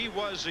story he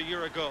was a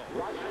year ago.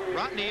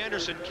 Rodney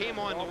Anderson came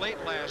on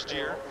late last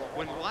year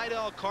when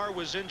Lydell Carr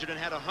was injured and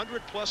had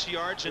 100-plus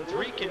yards in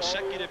 3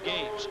 consecutive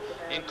games,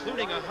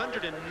 including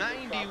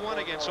 191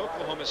 against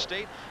Oklahoma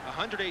State,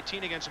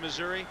 118 against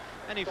Missouri,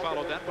 and he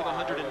followed that with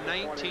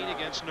 119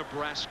 against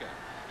Nebraska.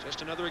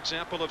 Just another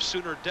example of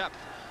Sooner depth.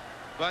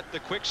 But the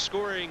quick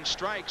scoring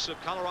strikes of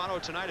Colorado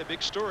tonight, a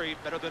big story,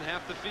 better than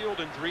half the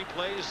field in 3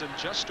 plays in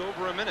just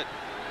over a minute.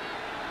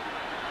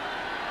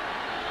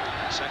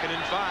 2nd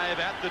and 5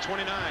 at the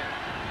 29.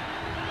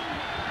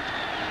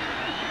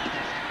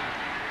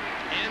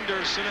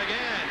 Anderson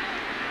again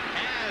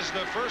has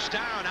the first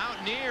down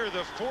out near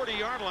the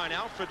 40-yard line.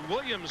 Alfred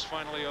Williams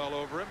finally all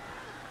over him.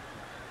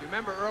 You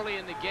remember early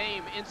in the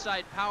game,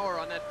 inside power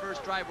on that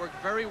first drive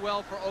worked very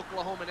well for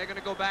Oklahoma. They're going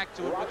to go back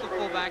to it with the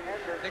fullback.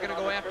 They're going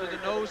to go after the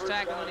nose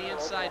tackle and the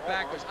inside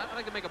backers. I'd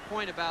like to make a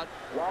point about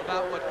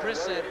what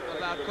Chris said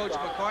about Coach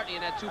McCartney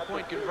and that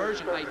 2-point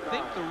conversion. I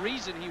think the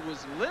reason he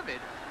was livid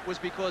was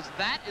because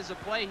that is a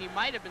play he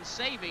might have been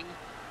saving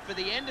for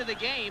the end of the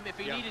game if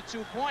he needed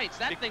 2 points.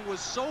 That thing was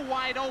so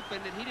wide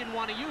open that he didn't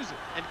want to use it.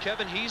 And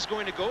Kevin, he's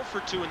going to go for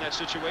 2 in that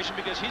situation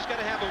because he's got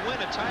to have a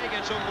win. A tie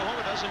against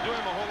Oklahoma doesn't do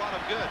him a whole lot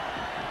of good.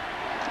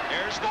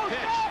 There's the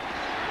pitch.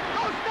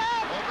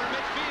 Over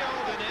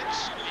midfield, and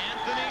it's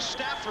Anthony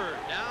Stafford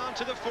down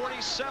to the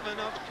 47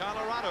 of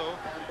Colorado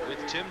with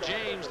Tim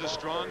James, the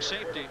strong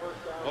safety.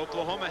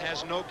 Oklahoma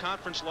has no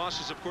conference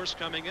losses, of course,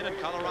 coming in, and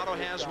Colorado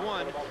has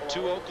 1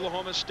 to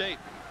Oklahoma State.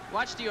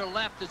 Watch to your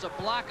left. There's a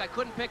block. I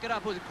couldn't pick it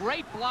up. It was a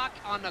great block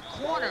on the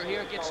corner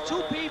here. It gets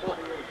 2 people.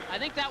 I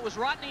think that was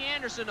Rodney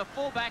Anderson, a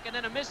fullback, and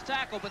then a missed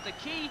tackle. But the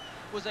key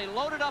was they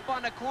loaded up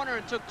on the corner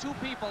and took 2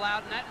 people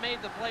out, and that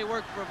made the play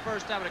work for a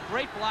first down. But a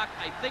great block,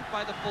 I think,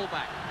 by the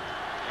fullback.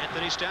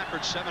 Anthony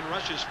Stafford, 7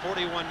 rushes,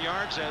 41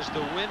 yards as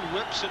the wind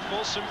whips at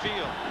Folsom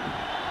Field.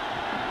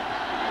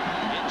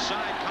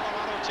 Inside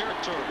Colorado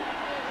territory.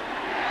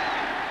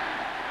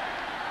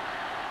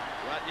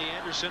 Rodney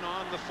Anderson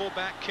on the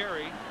fullback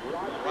carry.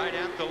 Right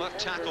at the left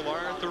tackle,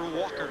 Arthur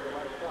Walker.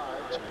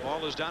 So the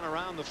ball is down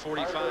around the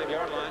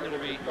 45-yard line. It'll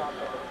be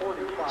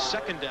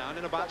second down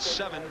and about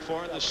 7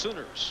 for the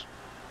Sooners.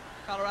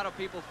 Colorado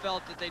people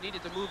felt that they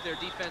needed to move their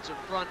defensive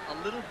front a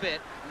little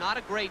bit. Not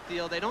a great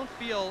deal. They don't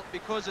feel,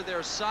 because of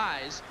their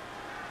size,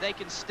 they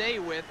can stay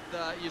with.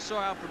 You saw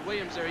Alfred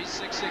Williams there. He's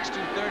 6'6",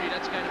 230.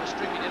 That's kind of a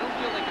stringy. They don't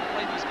feel they can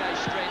play these guys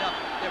straight up.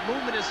 Their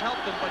movement has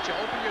helped them, but you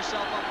open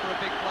yourself up for a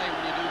big play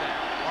when you do that.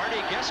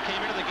 Artie Guest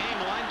came into the game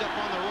lined up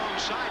on the wrong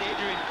side.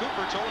 Adrian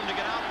Cooper told him to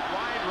get out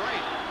wide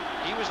right.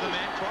 He was the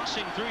man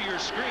crossing through your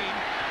screen.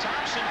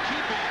 Thompson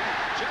keeping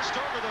just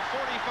over the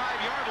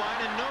 45-yard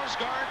line, and nose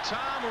guard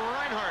Tom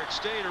Reinhardt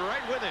stayed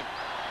right with him.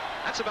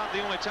 That's about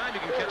the only time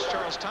you can catch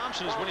Charles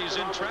Thompson, is when he's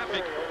in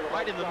traffic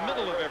right in the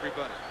middle of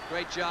everybody.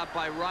 Great job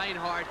by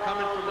Reinhardt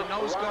coming from the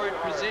nose guard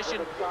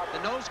position.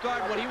 The nose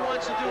guard, what he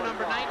wants to do,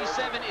 number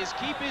 97, is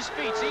keep his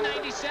feet. See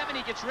 97,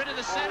 he gets rid of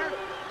the center,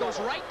 goes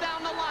right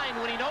down the line.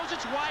 When he knows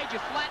it's wide, you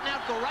flatten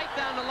out, go right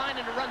down the line,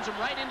 and it runs him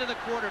right into the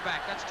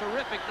quarterback. That's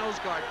terrific nose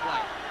guard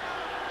play.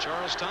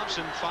 Charles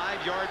Thompson,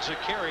 5 yards a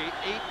carry,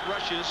 8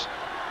 rushes.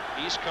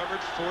 He's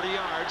covered 40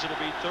 yards. It'll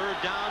be third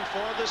down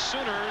for the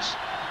Sooners.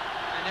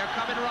 And they're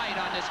coming right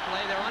on this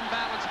play. They're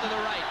unbalanced to the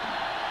right.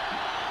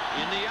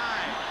 In the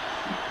eye.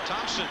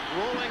 Thompson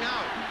rolling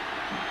out.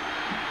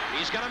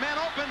 He's got a man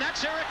open.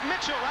 That's Eric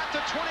Mitchell at the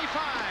 25.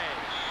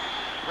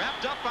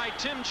 Wrapped up by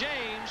Tim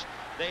James.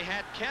 They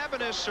had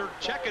Cabanis or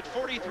check at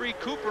 43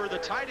 Cooper, the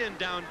tight end,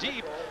 down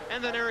deep.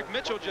 And then Eric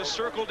Mitchell just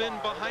circled in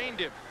behind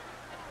him.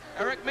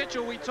 Eric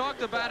Mitchell, we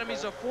talked about him.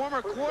 He's a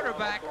former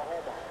quarterback.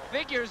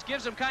 Figures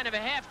gives him kind of a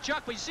half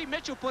chuck, but you see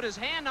Mitchell put his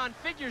hand on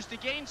Figures to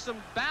gain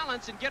some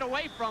balance and get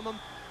away from him.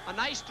 A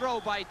nice throw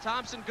by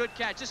Thompson. Good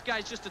catch. This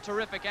guy's just a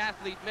terrific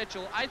athlete,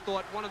 Mitchell. I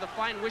thought one of the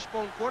fine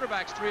wishbone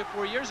quarterbacks 3 or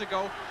 4 years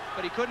ago,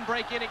 but he couldn't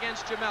break in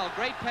against Jamel.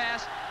 Great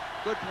pass.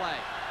 Good play.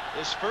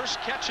 His first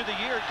catch of the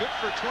year, good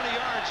for 20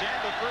 yards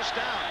and the first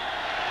down.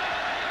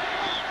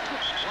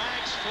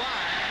 Flags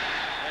fly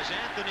as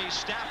Anthony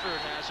Stafford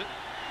has it.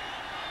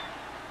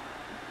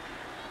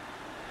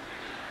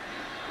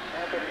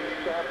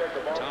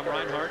 Tom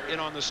Reinhardt in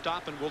on the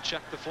stop, and we'll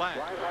check the flag.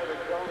 Reinhardt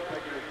and Jones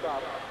making the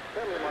stop.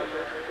 Penalty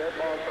marker, dead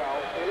ball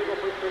foul. Illegal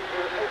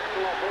prescription,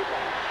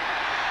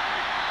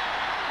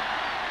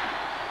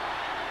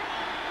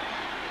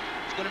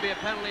 It's going to be a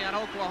penalty on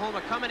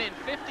Oklahoma. Coming in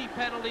 50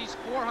 penalties,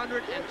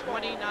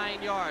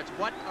 429 yards.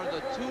 What are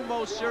the 2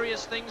 most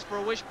serious things for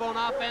a wishbone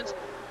offense?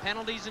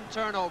 Penalties and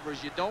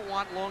turnovers. You don't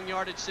want long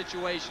yardage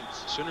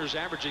situations. Sooners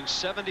averaging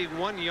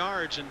 71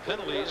 yards in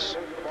penalties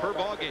per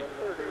ball game.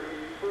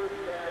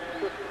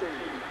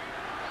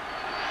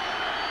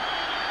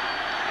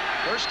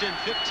 First and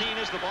 15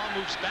 as the ball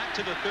moves back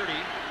to the 30.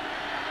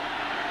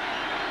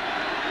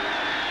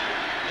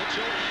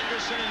 Mitchell,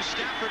 Anderson, and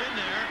Stafford in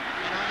there.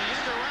 And on the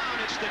end around,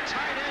 it's the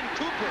tight end,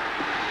 Cooper.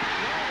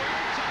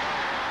 Nowhere to go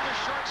on the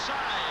short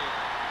side.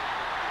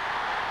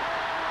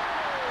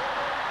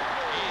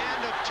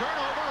 And a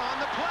turnover on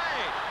the play.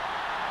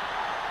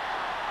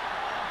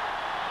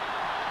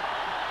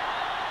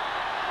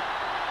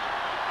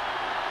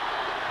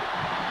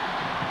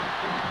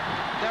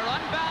 They're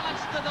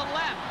unbalanced to the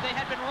left. They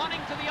had been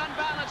running to the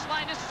unbalanced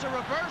line. This is a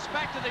reverse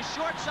back to the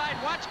short side.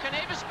 Watch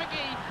Canavis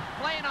McGee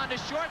playing on the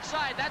short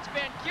side. That's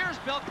Van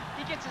Kiersbilt.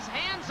 He gets his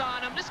hands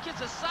on him. This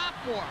kid's a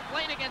sophomore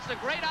playing against a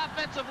great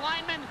offensive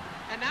lineman,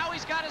 and now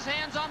he's got his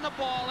hands on the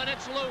ball, and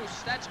it's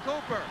loose. That's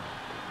Cooper.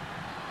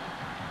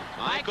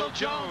 Michael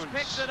Jones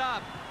picks it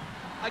up.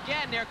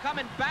 Again, they're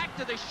coming back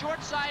to the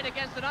short side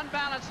against an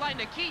unbalanced line.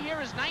 The key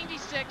here is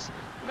 96,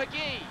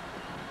 McGee.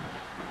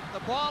 The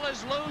ball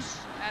is loose,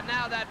 and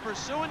now that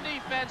pursuing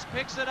defense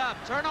picks it up.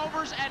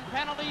 Turnovers and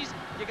penalties.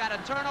 You got a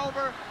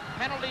turnover,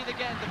 penalty to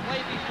get the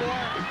play before.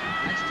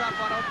 That's tough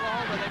on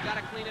Oklahoma. They've got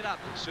to clean it up.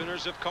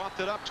 Sooners have coughed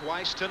it up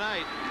twice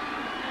tonight.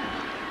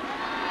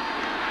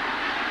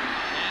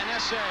 And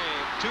essay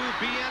to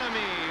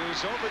Bieniemy,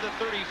 who's over the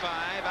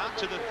 35, out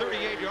to the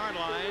 38-yard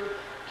line.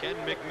 Ken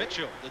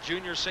McMitchell, the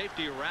junior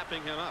safety,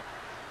 wrapping him up.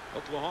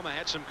 Oklahoma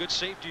had some good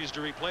safeties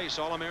to replace.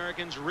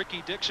 All-Americans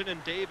Ricky Dixon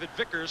and David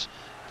Vickers,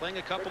 playing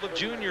a couple of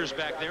juniors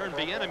back there, and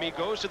Bieniemy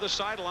goes to the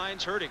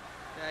sidelines hurting.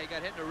 Yeah, he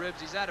got hit in the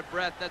ribs. He's out of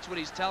breath. That's what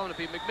he's telling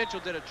people.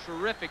 McMitchell did a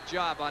terrific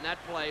job on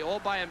that play, all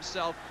by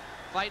himself,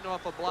 fighting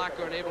off a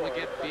blocker and able to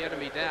get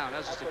Bieniemy down.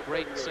 That's just a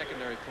great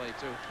secondary play,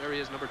 too. There he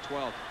is, number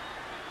 12.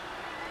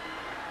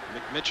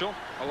 McMitchell,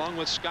 along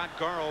with Scott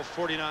Garl,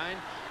 49.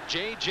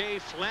 J.J.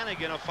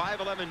 Flanagan, a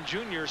 5'11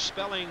 junior,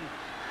 spelling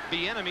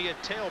Bieniemy at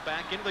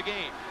tailback into the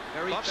game.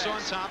 Buffs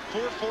on top,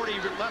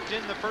 4:40 left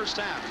in the first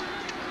half.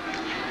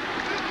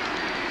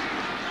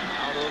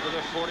 Out over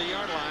the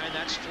 40-yard line,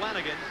 that's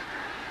Flanagan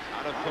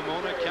out of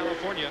Pomona,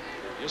 California.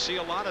 You'll see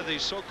a lot of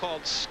these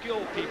so-called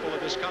skill people of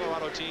this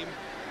Colorado team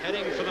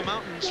heading for the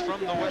mountains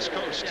from the West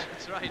Coast. Yeah,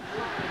 that's right.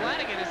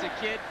 Flanagan is a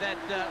kid that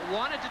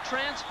wanted to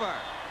transfer.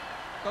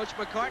 Coach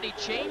McCartney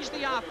changed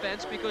the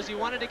offense because he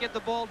wanted to get the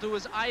ball to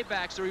his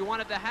I-backs, or he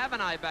wanted to have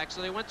an I-back,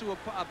 so they went to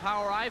a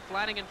power I.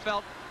 Flanagan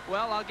felt,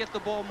 well, I'll get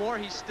the ball more.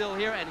 He's still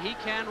here, and he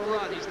can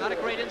run. He's not a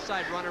great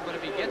inside runner, but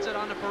if he gets it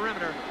on the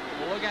perimeter,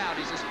 look out.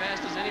 He's as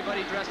fast as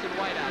anybody dressed in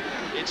white out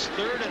there. It's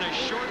 3rd and a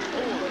short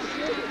 4.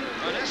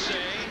 Vanessa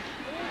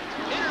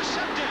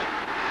intercepted.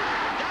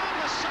 Down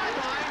the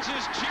sidelines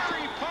is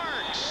Jerry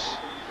Parks.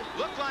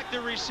 Looked like the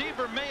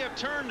receiver may have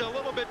turned a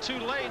little bit too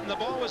late, and the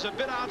ball was a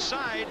bit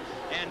outside,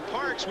 and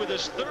Parks with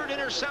his 3rd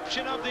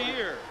interception of the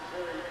year.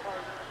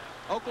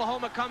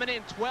 Oklahoma coming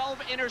in, 12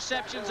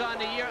 interceptions on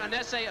the year.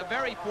 Anese, a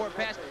very poor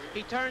pass.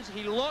 He turns,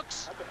 he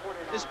looks.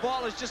 This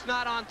ball is just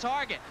not on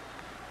target.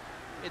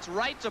 It's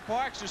right to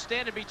Parks, who's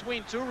standing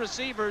between 2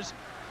 receivers,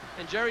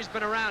 and Jerry's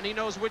been around. He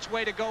knows which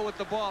way to go with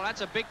the ball.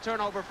 That's a big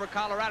turnover for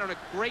Colorado and a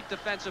great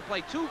defensive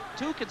play.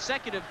 Two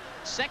consecutive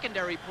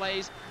secondary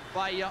plays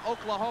by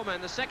Oklahoma,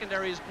 and the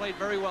secondary has played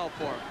very well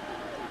for him.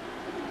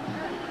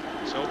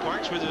 So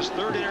Parks with his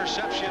 3rd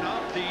interception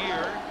of the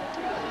year.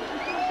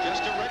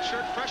 Just a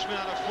redshirt freshman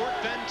out of Fort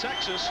Bend,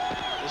 Texas.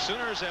 The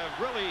Sooners have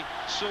really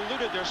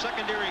saluted their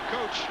secondary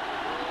coach,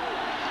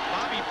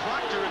 Bobby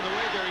Proctor, in the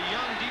way their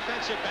young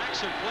defensive backs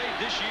have played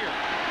this year.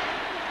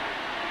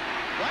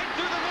 Right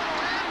through the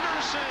middle,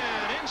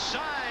 Anderson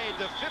inside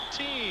the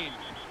 15.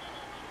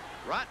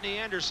 Rodney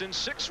Anderson,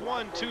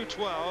 6'1",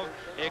 212,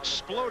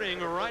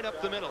 exploding right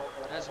up the middle.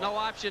 There's no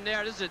option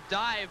there. This is a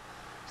dive.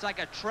 It's like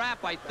a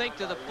trap, I think,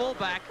 to the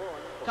fullback,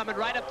 coming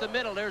right up the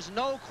middle. There's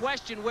no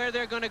question where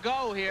they're going to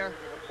go here.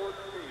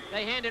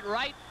 They hand it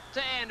right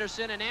to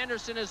Anderson, and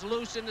Anderson is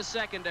loose in the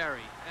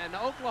secondary. And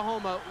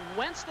Oklahoma,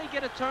 once they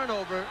get a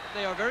turnover,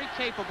 they are very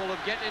capable of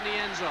getting in the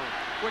end zone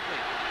quickly.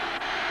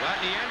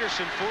 Rodney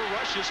Anderson, 4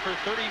 rushes for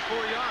 34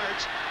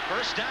 yards.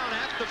 First down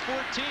at the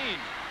 14.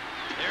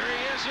 There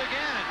he is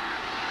again.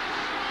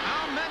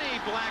 How many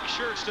black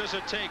shirts does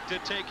it take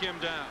him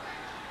down?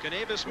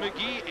 Canavis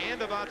McGee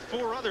and about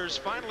 4 others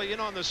finally in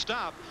on the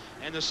stop,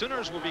 and the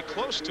Sooners will be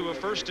close to a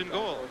 1st and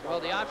goal. Well,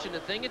 the option,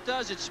 the thing it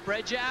does, it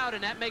spreads you out,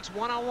 and that makes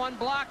one-on-one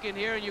block in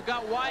here, and you've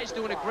got Wise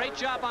doing a great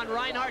job on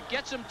Reinhardt,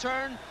 gets him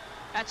turned.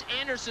 That's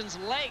Anderson's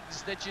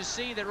legs that you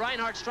see that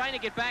Reinhardt's trying to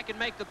get back and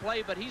make the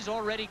play, but he's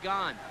already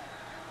gone.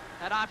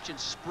 That option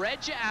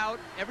spreads you out.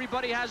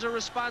 Everybody has a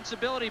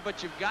responsibility,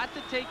 but you've got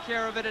to take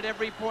care of it at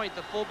every point.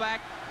 The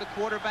fullback, the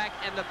quarterback,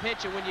 and the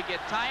pitch. And when you get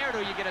tired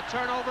or you get a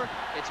turnover,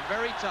 it's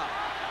very tough.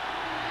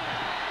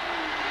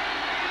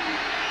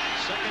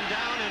 2nd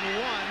down and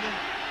 1.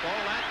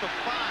 Ball at the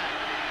 5.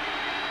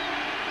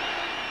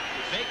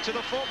 Fake to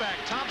the fullback.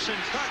 Thompson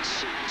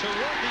cuts toward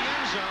the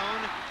end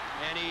zone,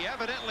 and he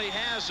evidently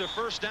has a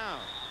 1st down.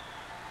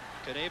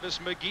 Canavis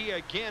McGee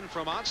again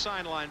from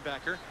outside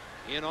linebacker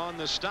in on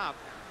the stop.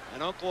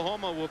 And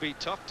Oklahoma will be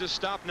tough to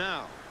stop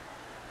now.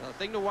 The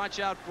thing to watch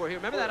out for here,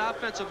 remember that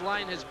offensive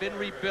line has been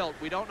rebuilt.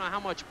 We don't know how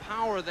much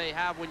power they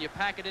have when you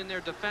pack it in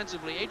there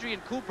defensively.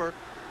 Adrian Cooper,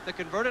 the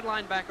converted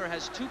linebacker,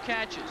 has 2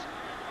 catches.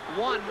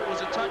 One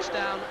was a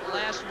touchdown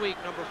last week,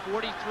 number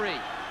 43.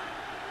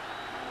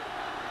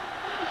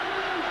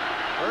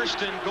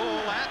 1st and goal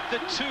at the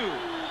 2.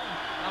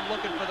 I'm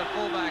looking for the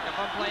fullback. If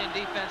I'm playing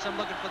defense, I'm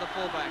looking for the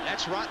fullback.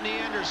 That's Rodney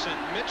Anderson,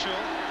 Mitchell,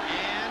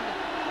 and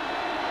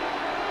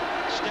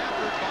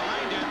Stafford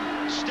behind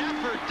him.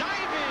 Stafford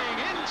diving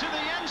into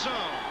the end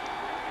zone.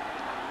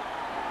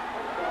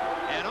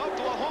 And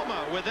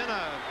Oklahoma within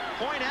a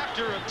point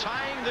after of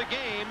tying the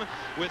game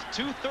with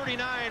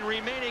 2:39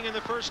 remaining in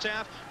the first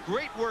half.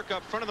 Great work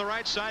up front on the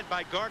right side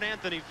by guard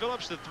Anthony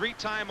Phillips, the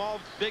 3-time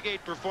All-Big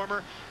 8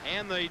 performer,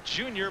 and the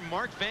junior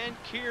Mark Van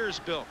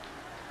Kiersbilk.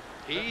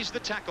 He's the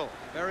tackle.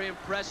 Very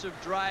impressive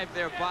drive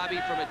there, Bobby,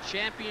 from a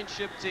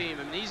championship team.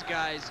 And these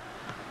guys,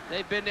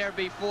 they've been there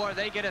before.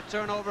 They get a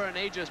turnover, and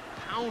they just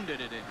pounded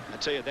it in. I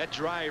tell you, that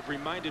drive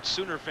reminded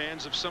Sooner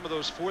fans of some of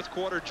those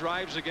 4th-quarter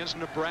drives against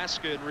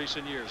Nebraska in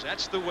recent years.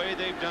 That's the way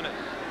they've done it.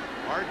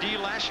 R.D.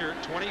 Lasher,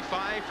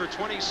 25 for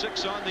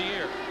 26 on the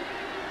year.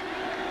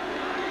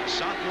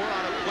 Sophomore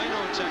out of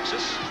Plano,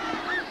 Texas.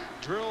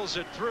 Drills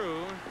it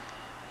through.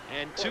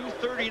 And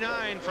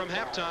 2:39 from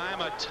halftime,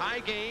 a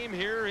tie game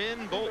here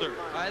in Boulder.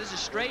 All right, this is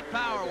straight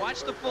power.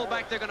 Watch the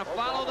fullback. They're going to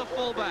follow the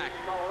fullback.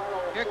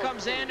 Here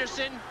comes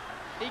Anderson.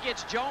 He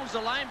gets Jones, the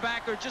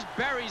linebacker, just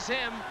buries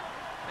him,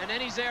 and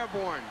then he's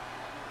airborne.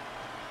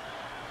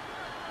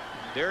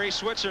 Barry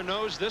Switzer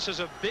knows this is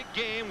a big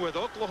game with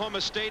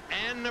Oklahoma State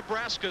and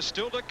Nebraska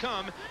still to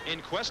come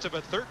in quest of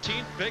a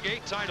 13th Big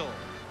 8 title.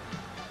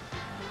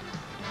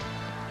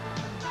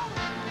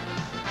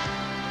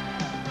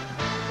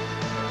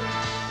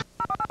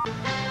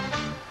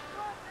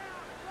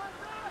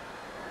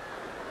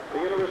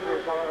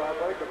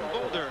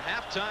 Boulder,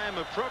 halftime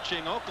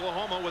approaching.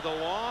 Oklahoma with a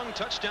long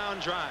touchdown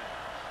drive.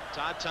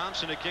 Todd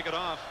Thompson to kick it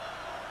off.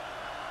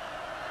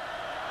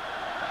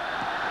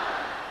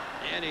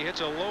 And he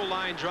hits a low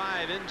line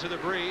drive into the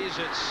breeze.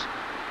 It's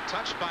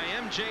touched by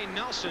M.J.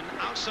 Nelson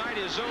outside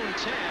his own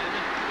 10.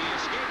 He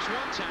escapes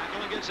one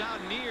tackle and gets out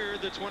near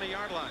the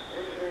 20-yard line.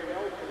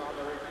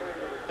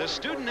 The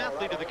student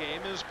athlete of the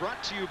game is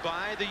brought to you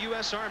by the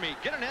U.S. Army.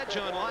 Get an edge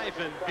on life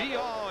and be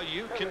all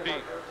you can be.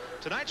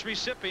 Tonight's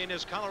recipient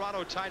is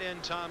Colorado tight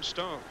end Tom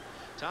Stone.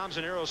 Tom's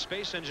an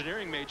aerospace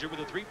engineering major with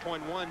a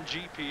 3.1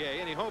 GPA,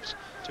 and he hopes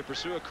to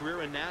pursue a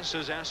career in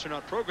NASA's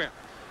astronaut program.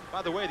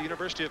 By the way, the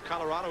University of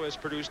Colorado has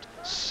produced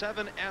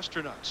 7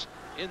 astronauts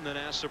in the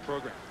NASA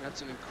program.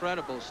 That's an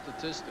incredible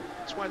statistic.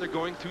 That's why they're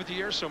going through the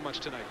air so much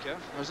tonight, Kev.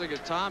 I was thinking,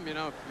 Tom, you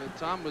know,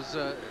 Tom was,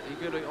 he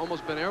could have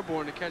almost been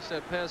airborne to catch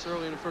that pass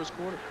early in the first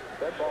quarter.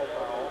 Dead ball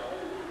foul.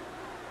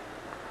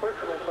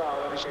 Personal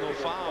foul. Personal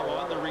foul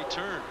on the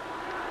return.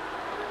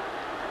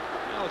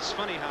 Well, it's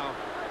funny how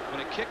when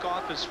a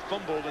kickoff is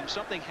fumbled and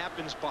something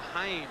happens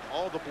behind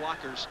all the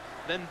blockers,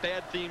 then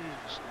bad things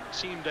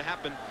seem to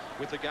happen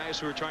with the guys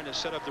who are trying to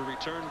set up the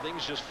return.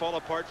 Things just fall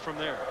apart from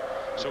there.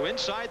 So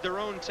inside their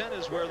own 10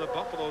 is where the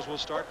Buffaloes will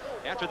start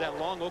after that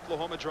long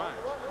Oklahoma drive.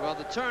 Well,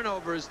 the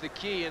turnover is the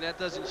key, and that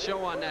doesn't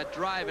show on that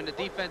drive, and the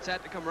defense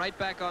had to come right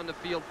back on the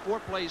field. 4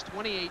 plays,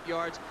 28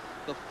 yards.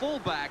 The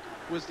fullback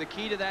was the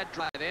key to that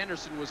drive.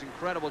 Anderson was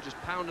incredible, just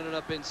pounding it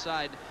up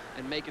inside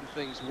and making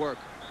things work.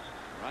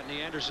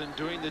 Rodney Anderson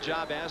doing the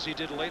job as he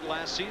did late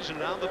last season.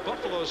 Now the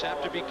Buffaloes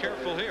have to be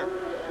careful here.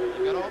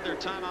 They've got all their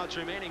timeouts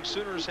remaining.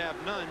 Sooners have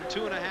none.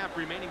 2.5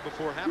 remaining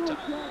before halftime.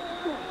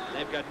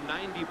 They've got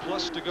 90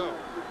 plus to go.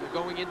 They're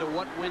going into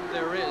what wind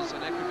there is,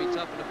 and that could be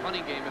tough in a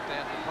punting game if they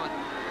have to punt.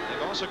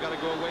 They've also got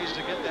to go a ways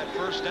to get that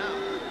first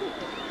down.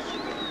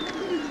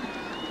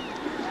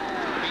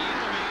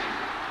 Bieniemy,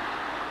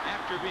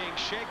 after being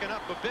shaken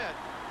up a bit,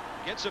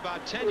 gets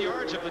about 10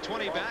 yards of the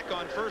 20 back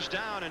on first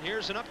down, and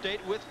here's an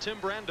update with Tim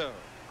Brando.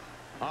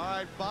 All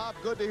right, Bob,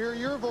 good to hear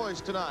your voice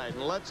tonight.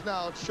 And let's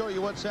now show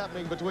you what's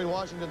happening between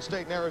Washington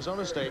State and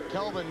Arizona State.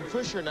 Kelvin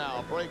Fisher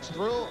now breaks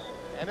through,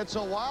 and it's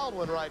a wild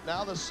one right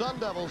now. The Sun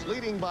Devils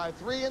leading by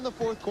 3 in the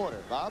fourth quarter.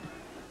 Bob?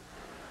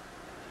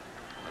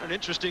 What an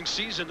interesting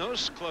season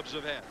those clubs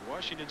have had.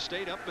 Washington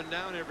State up and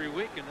down every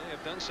week, and they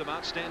have done some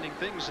outstanding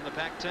things in the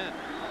Pac-10.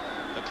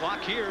 The clock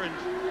here in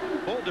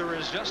Boulder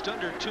is just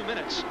under 2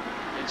 minutes.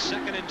 It's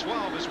 2nd and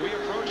 12 as we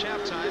approach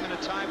halftime in a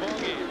tie ball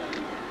game.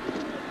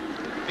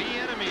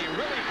 Bieniemy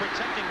really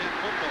protecting that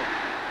football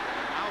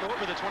out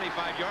over the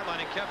 25-yard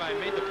line. And Kev, I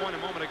made the point a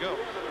moment ago.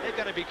 They've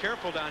got to be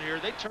careful down here.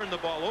 They turn the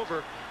ball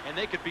over, and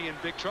they could be in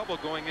big trouble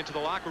going into the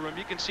locker room.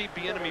 You can see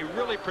Bieniemy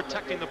really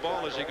protecting the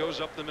ball as he goes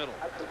up the middle.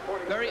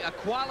 A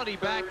quality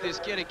back, this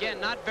kid. Again,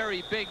 not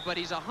very big, but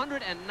he's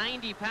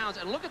 190 pounds.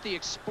 And look at the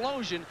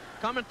explosion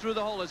coming through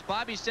the hole. As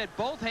Bobby said,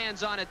 both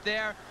hands on it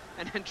there,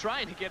 and then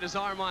trying to get his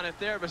arm on it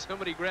there, but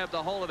somebody grabbed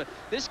a hold of it.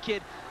 This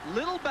kid,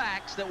 little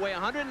backs that weigh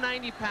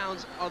 190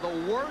 pounds are the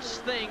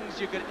worst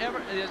things you could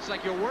ever, it's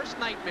like your worst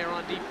nightmare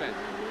on defense.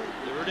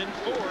 3rd and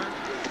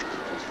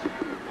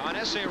 4.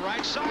 On SA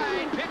right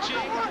side, pitching,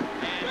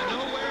 and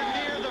nowhere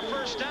near the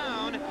first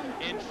down.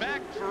 In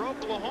fact, for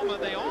Oklahoma,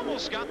 they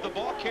almost got the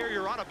ball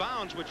carrier out of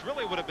bounds, which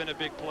really would have been a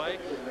big play,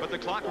 but the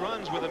clock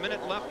runs with a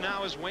minute left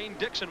now as Wayne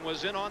Dixon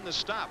was in on the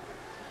stop.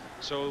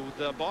 So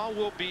the ball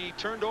will be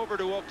turned over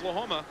to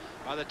Oklahoma.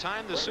 By the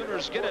time the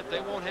Sooners get it, they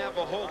won't have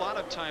a whole lot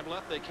of time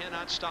left. They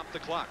cannot stop the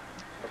clock.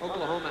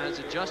 Oklahoma has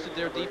adjusted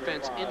their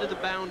defense into the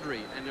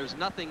boundary, and there's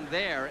nothing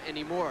there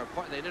anymore.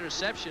 That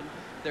interception,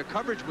 their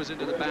coverage was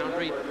into the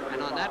boundary,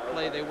 and on that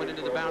play, they went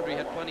into the boundary,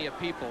 had plenty of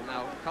people.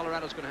 Now,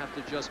 Colorado's going to have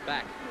to adjust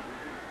back.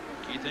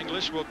 Keith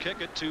English will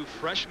kick it to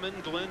freshman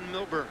Glenn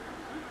Milburn.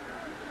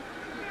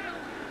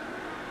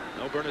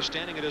 Milburn is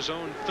standing at his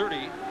own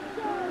 30.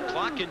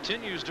 Clock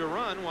continues to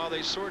run while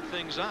they sort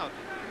things out.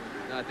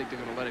 I think they're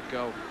going to let it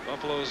go.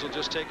 Buffaloes will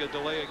just take a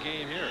delay of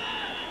game here.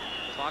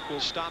 Clock will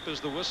stop as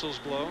the whistles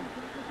blow.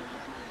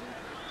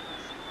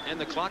 And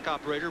the clock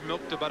operator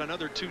milked about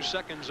another 2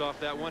 seconds off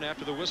that one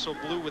after the whistle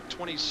blew with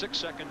 26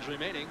 seconds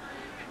remaining.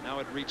 Now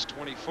it reached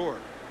 24.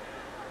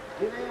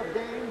 Delay of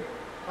game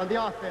on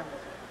the offense.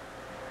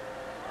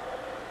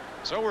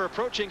 So we're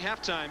approaching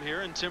halftime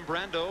here, and Tim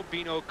Brando,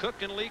 Bino Cook,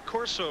 and Lee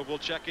Corso will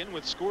check in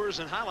with scores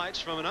and highlights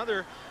from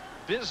another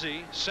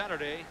busy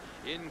Saturday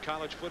in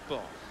college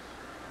football.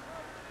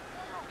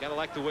 Gotta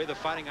like the way the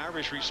Fighting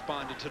Irish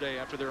responded today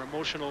after their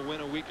emotional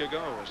win a week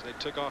ago as they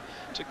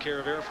took care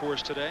of Air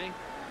Force today.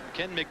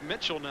 Ken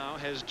McMitchell now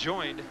has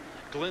joined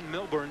Glenn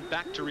Milburn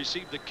back to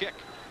receive the kick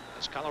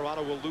as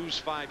Colorado will lose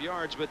 5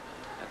 yards, but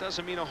that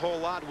doesn't mean a whole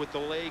lot with the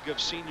leg of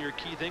senior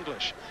Keith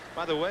English.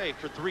 By the way,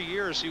 for 3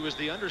 years he was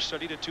the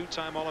understudy to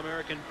 2-time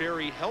All-American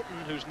Barry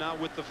Helton, who's now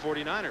with the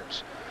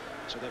 49ers.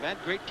 So they've had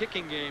great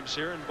kicking games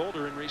here in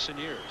Boulder in recent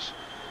years.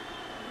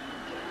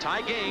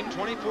 Tie game,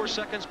 24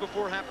 seconds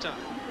before halftime.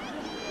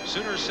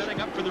 Sooners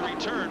setting up for the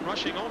return,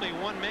 rushing only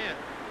one man.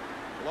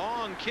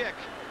 Long kick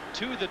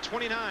to the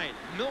 29.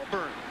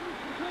 Milburn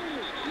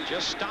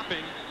just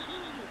stopping.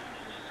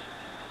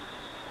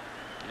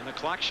 And the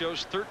clock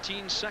shows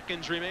 13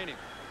 seconds remaining.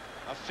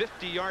 a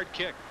 50-yard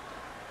kick.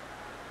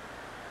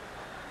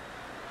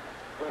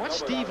 Watch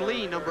Steve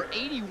Lee, number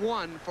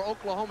 81 for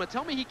Oklahoma.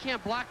 Tell me he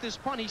can't block this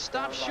punt. He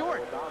stopped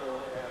short.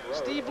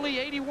 Steve Lee,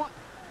 81.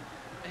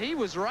 He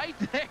was right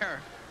there.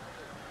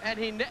 And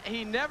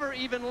he never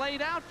even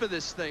laid out for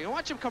this thing. And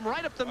watch him come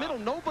right up the middle.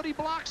 Nobody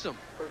blocks him.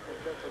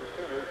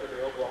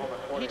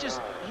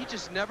 He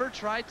just never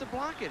tried to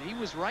block it. He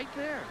was right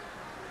there.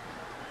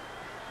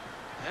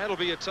 That'll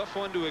be a tough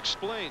one to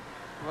explain.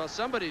 Well,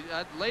 somebody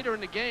later in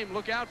the game,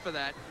 look out for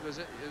that, because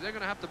they're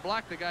going to have to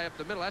block the guy up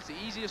the middle. That's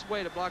the easiest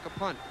way to block a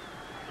punt.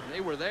 And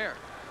they were there.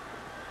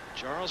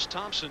 Charles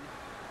Thompson,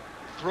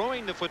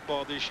 throwing the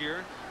football this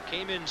year,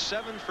 came in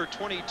 7 for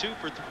 22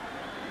 for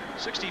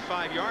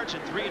 65 yards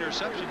and 3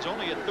 interceptions,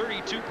 only a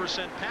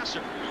 32%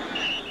 passer.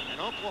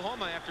 And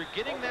Oklahoma, after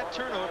getting that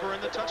turnover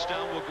and the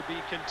touchdown, will be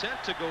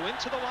content to go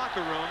into the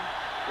locker room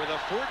with a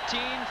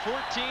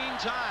 14-14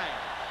 tie.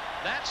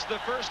 That's the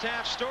first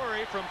half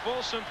story from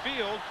Folsom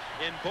Field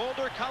in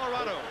Boulder,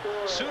 Colorado.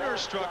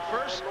 Sooners struck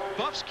first,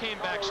 Buffs came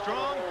back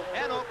strong,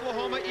 and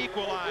Oklahoma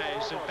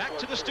equalized. And back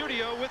to the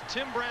studio with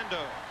Tim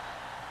Brando.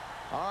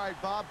 All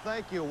right, Bob,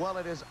 thank you. Well,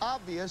 it is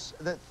obvious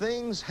that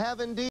things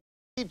have indeed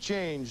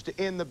changed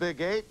in the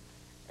Big 8,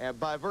 and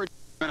by virtue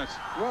minutes.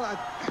 Well,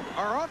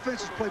 our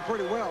offense has played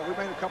pretty well. We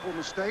made a couple of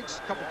mistakes.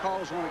 A couple of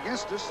calls went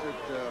against us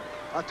that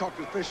I talked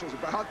to officials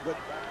about, but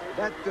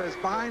that is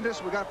behind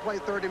us. We got to play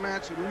 30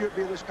 minutes. We knew it'd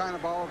be this kind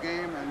of ball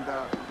game, and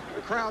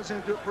the crowd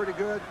seems to do it pretty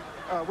good.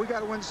 We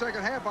got to win the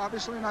second half,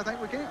 obviously, and I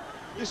think we can.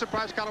 You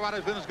surprised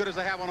Colorado's been as good as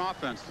they have on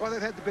offense? Well,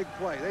 they've had the big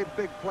play. They've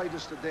big played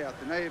us to death,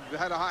 and they've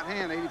had a hot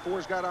hand.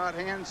 84's got a hot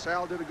hand.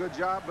 Sal did a good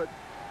job, but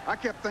I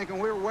kept thinking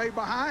we were way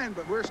behind,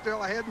 but we're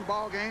still ahead in the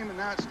ball game, and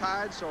now it's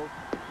tied, so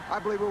I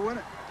believe we'll win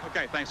it.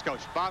 Okay, thanks,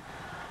 Coach. Bob?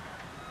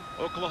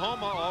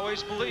 Oklahoma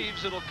always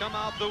believes it'll come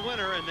out the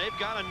winner, and they've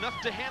got enough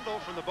to handle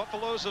from the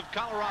Buffaloes of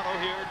Colorado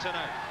here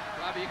tonight.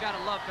 Robbie, you got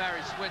to love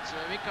Barry Switzer.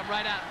 I mean, come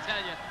right out and tell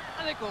you,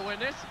 I think we'll win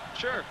this.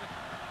 Sure.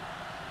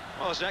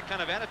 Well, it's that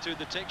kind of attitude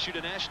that takes you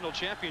to national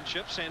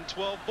championships and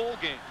 12 bowl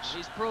games.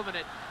 He's proven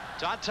it.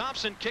 Todd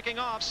Thompson kicking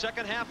off,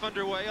 second half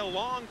underway, a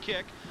long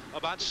kick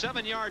about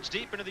 7 yards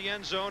deep into the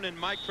end zone, and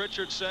Mike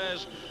Pritchard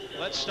says,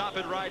 let's stop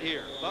it right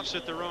here. Buffs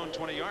at their own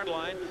 20-yard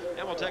line,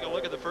 and we'll take a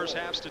look at the first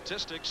half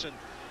statistics, and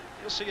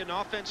you'll see an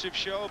offensive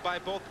show by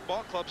both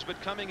ball clubs, but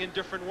coming in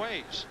different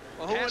ways.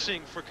 Well,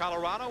 passing for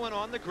Colorado and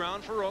on the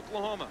ground for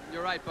Oklahoma.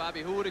 You're right,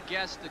 Bobby. Who would have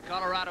guessed that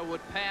Colorado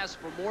would pass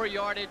for more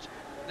yardage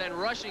than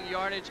rushing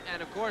yardage,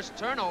 and of course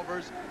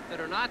turnovers that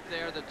are not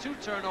there. The 2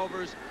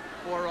 turnovers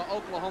for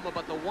Oklahoma,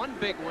 but the one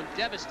big one,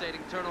 devastating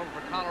turnover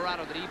for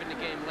Colorado that evened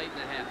the game late in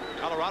the half.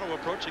 Colorado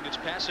approaching its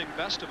passing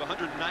best of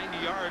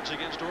 190 yards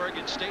against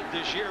Oregon State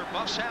this year.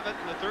 Buffs have it,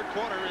 and the third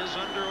quarter is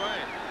underway.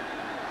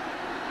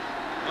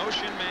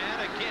 Motion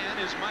man again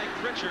is Mike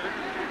Pritchard.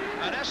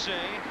 An essay,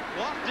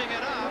 lofting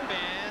it up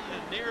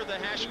and near the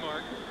hash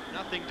mark.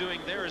 Nothing doing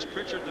there as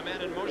Pritchard, the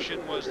man in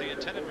motion, was the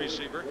intended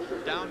receiver.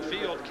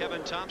 Downfield,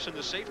 Kevin Thompson,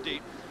 the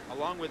safety,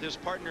 along with his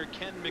partner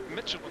Ken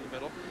McMitchell in the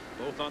middle,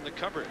 both on the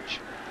coverage.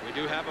 We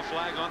do have a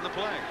flag on the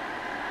play.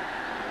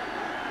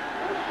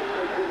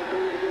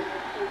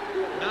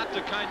 Not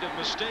the kind of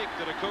mistake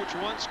that a coach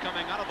wants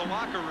coming out of the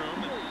locker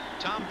room. And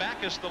Tom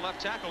Backus, the left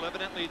tackle,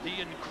 evidently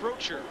the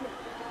encroacher.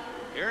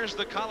 Here's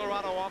the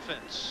Colorado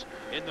offense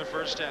in the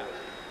first half.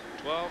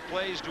 12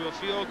 plays to a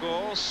field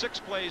goal, 6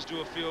 plays to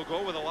a field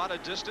goal with a lot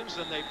of distance.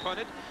 Then they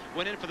punted,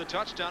 went in for the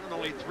touchdown, and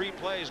only 3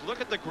 plays.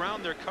 Look at the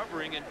ground they're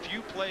covering in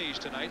few plays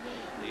tonight.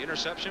 The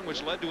interception,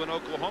 which led to an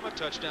Oklahoma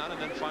touchdown,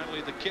 and then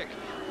finally the kick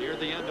near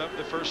the end of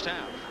the first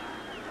half.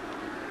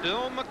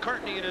 Bill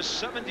McCartney in his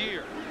 7th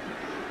year.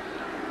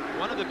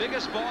 One of the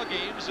biggest ball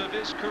games of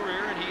his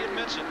career, and he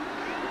admits it.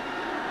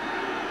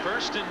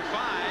 1st and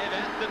 5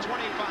 at the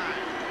 25.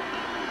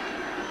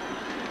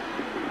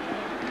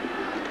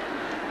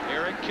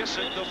 Eric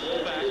Kissick, the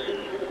fullback,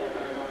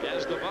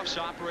 as the Buffs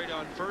operate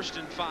on 1st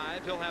and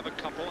 5. He'll have a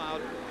couple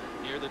out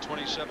near the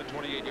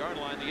 27-28-yard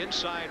line. The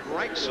inside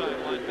right side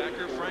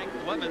linebacker, Frank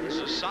Blevins,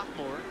 a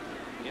sophomore,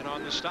 in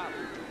on the stop.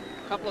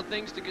 A couple of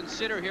things to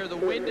consider here. The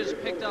wind is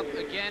picked up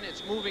again.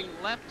 It's moving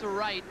left to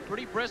right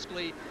pretty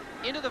briskly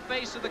into the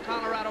face of the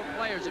Colorado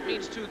players. It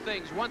means 2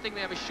 things. One thing,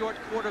 they have a short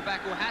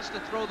quarterback who has to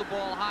throw the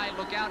ball high.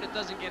 Look out, it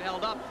doesn't get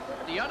held up.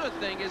 The other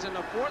thing is, in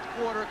the 4th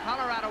quarter,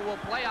 Colorado will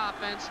play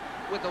offense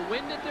with the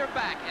wind at their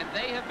back, and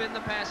they have been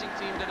the passing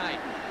team tonight.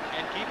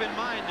 And keep in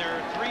mind, there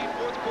are 3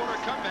 4th quarter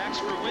comebacks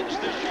for wins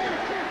this year.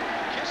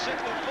 Kissick,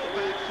 the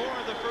fullback,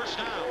 for the first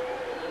down.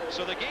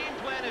 So the game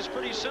plan is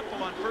pretty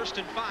simple on 1st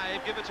and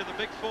 5. Give it to the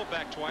big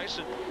fullback twice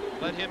and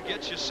let him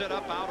get you set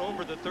up out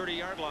over the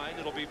 30-yard line.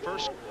 It'll be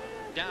first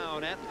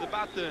down at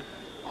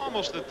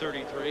almost the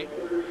 33,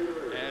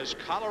 as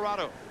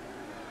Colorado,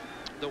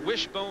 the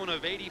wishbone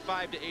of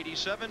 85 to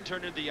 87,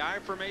 turned into the I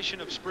formation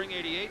of spring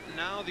 88, and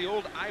now the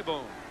old I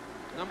bone.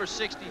 Number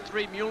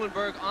 63,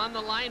 Muhlenberg, on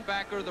the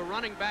linebacker. The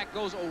running back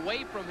goes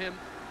away from him.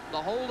 The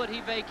hole that he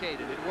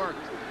vacated, it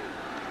worked.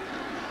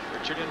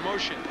 Richard in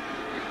motion.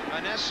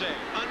 An essay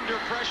under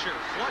pressure,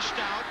 flushed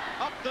out,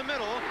 up the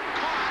middle,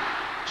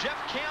 caught,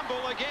 Jeff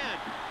Campbell again.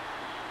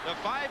 The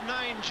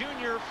 5'9"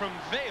 junior from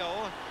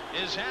Vail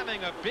is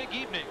having a big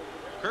evening.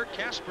 Kurt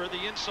Casper,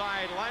 the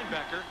inside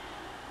linebacker,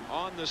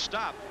 on the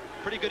stop.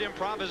 Pretty good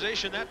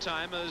improvisation that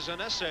time as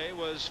Anese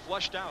was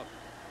flushed out.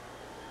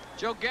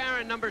 Joe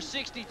Guerin, number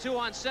 62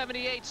 on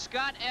 78.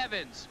 Scott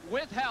Evans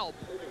with help.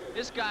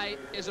 This guy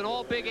is an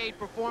all Big 8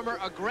 performer,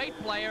 a great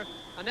player.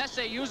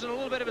 Anese using a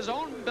little bit of his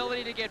own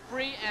ability to get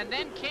free, and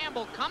then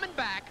Campbell coming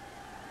back.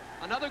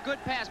 Another good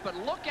pass, but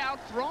look out,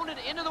 thrown it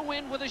into the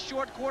wind with a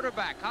short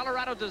quarterback.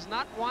 Colorado does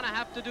not want to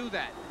have to do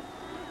that.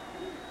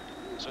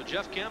 So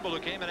Jeff Campbell, who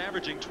came in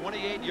averaging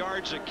 28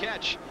 yards a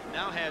catch,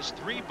 now has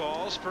 3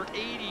 balls for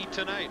 80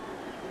 tonight.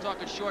 We're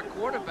talking short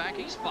quarterback.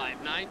 He's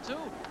 5'9" too.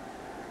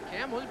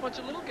 Campbell, there's a bunch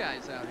of little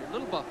guys out here,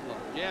 little Buffalo.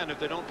 Yeah, and if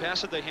they don't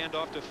pass it, they hand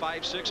off to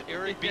 5'6"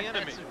 Eric Bieniemy.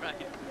 That's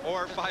right.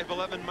 Or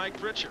 5'11" Mike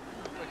Pritchard.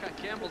 Look how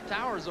Campbell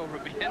towers over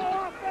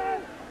Bieniemy.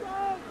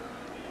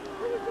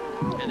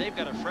 And they've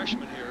got a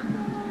freshman here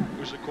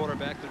who's a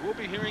quarterback that we'll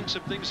be hearing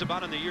some things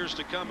about in the years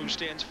to come, who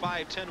stands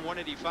 5'10",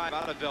 185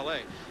 out of LA.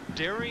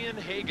 Darian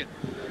Hagan.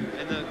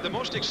 And the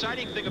most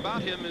exciting thing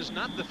about him is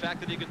not the fact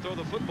that he can throw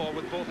the football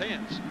with both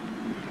hands.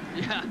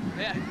 Yeah.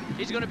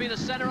 He's going to be the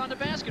center on the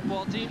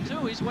basketball team,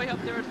 too. He's way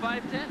up there at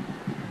 5'10".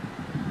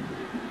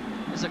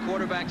 It's a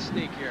quarterback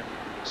sneak here.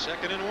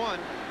 2nd and 1.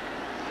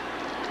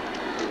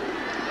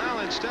 Now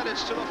instead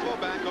it's to the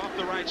fullback off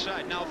the right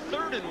side. Now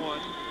 3rd and 1.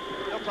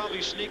 They'll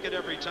probably sneak it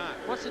every time.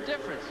 What's the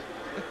difference?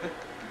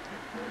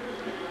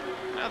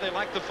 Now they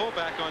like the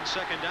fullback on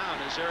 2nd down.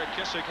 As Eric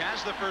Kissick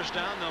has the 1st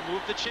down, they'll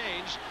move the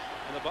chains.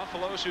 And the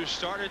Buffaloes, who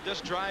started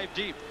this drive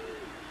deep.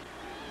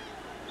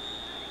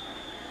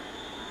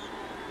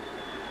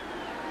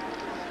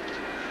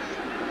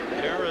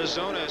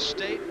 Arizona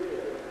State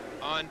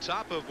on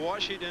top of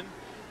Washington,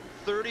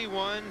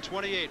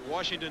 31-28.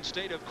 Washington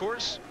State, of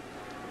course,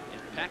 in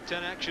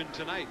Pac-10 action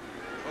tonight.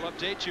 We'll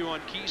update you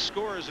on key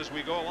scores as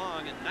we go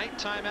along in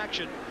nighttime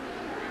action,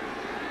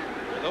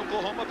 with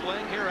Oklahoma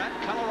playing here at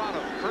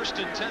Colorado.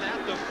 1st and 10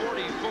 at the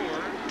 44.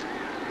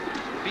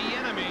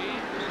 Bieniemy,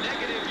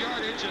 negative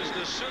yardage as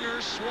the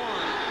Sooners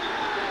swarm.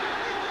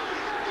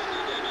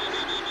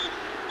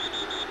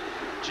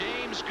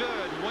 James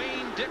Good,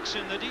 Wayne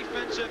Dixon, the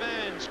defensive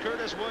ends.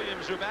 Curtis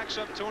Williams, who backs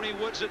up Tony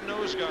Woods at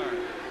nose guard.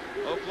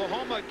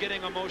 Oklahoma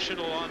getting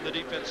emotional on the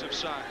defensive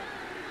side.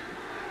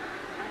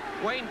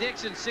 Wayne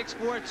Dixon, 6'4",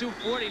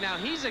 240. Now,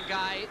 he's a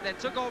guy that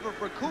took over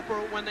for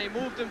Cooper when they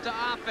moved him to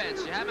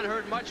offense. You haven't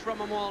heard much from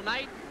him all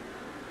night.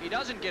 He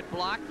doesn't get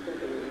blocked,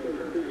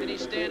 and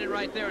he's standing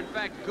right there. In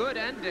fact, Good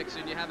and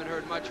Dixon you haven't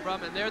heard much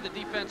from, and they're the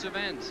defensive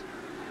ends.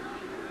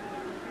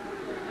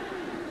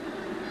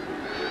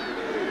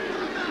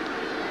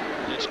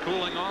 It's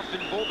cooling off in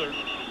Boulder,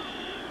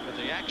 but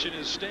the action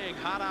is staying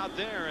hot out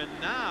there, and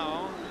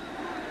now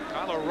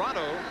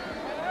Colorado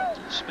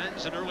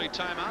spends an early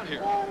timeout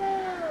here.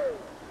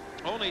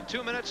 Only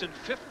 2 minutes and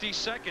 50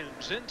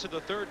 seconds into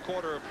the 3rd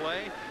quarter of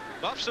play.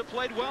 Buffs have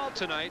played well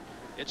tonight.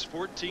 It's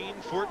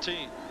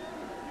 14-14.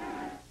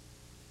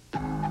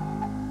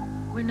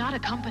 We're not a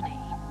company.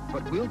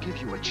 But we'll give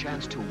you a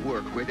chance to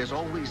work where there's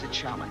always a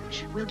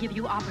challenge. We'll give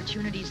you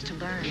opportunities to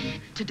learn,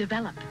 to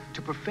develop.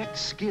 To perfect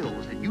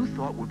skills that you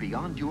thought were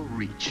beyond your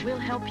reach. We'll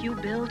help you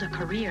build a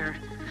career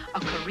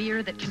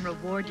that can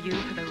reward you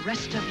for the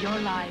rest of your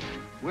life.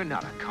 We're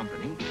not a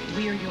company.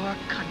 We're your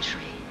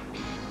country.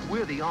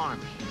 We're the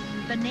Army.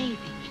 The Navy.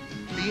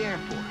 The Air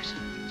Force.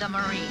 The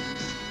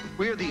Marines.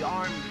 We're the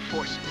Armed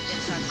Forces.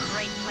 It's a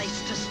great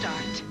place to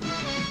start.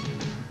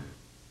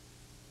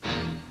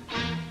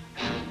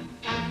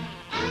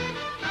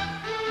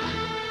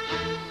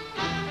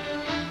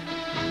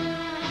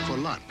 For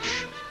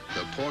lunch,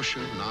 the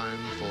Porsche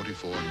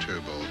 944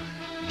 Turbo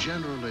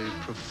generally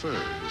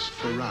prefers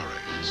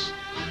Ferraris,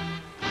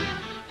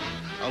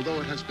 although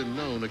it has been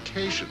known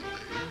occasionally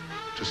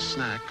to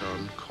snack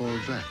on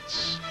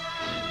Corvettes.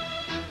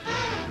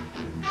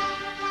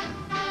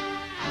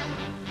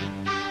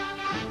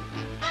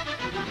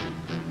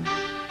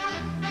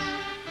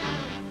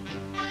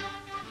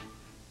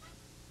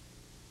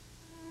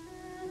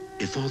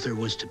 If all there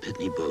was to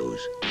Pitney Bowes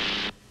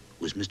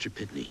was Mr.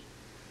 Pitney,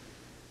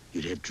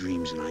 you'd have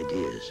dreams and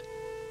ideas,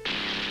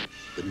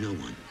 but no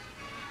one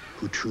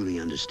who truly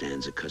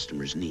understands a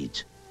customer's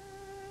needs.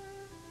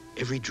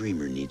 Every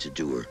dreamer needs a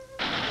doer.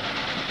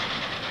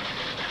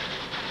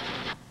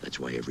 That's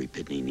why every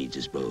Pitney needs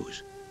his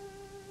Bowes.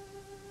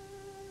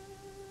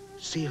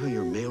 See how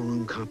your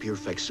mailroom, copier,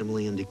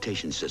 facsimile, and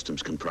dictation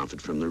systems can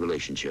profit from the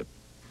relationship.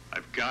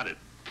 I've got it.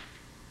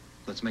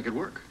 Let's make it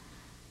work.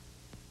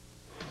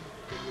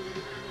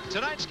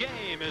 Tonight's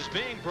game is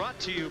being brought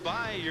to you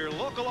by your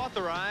local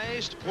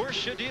authorized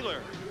Porsche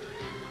dealer.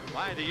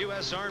 By the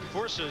U.S. Armed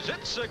Forces,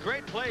 it's a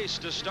great place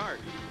to start.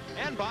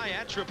 And by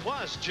Atra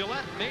Plus,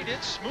 Gillette made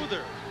it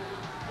smoother.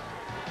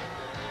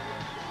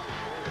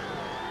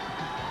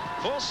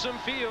 Folsom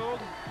Field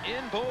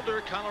in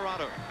Boulder,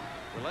 Colorado.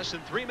 We're less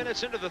than 3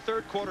 minutes into the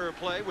third quarter of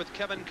play with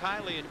Kevin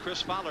Kiley and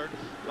Chris Fowler.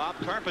 Bob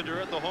Carpenter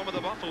at the home of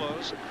the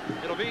Buffaloes.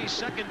 It'll be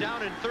 2nd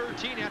down and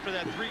 13 after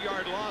that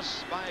 3-yard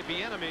loss by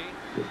Bieniemy.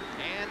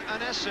 And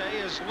Anese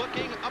is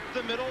looking up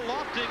the middle,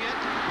 lofting it,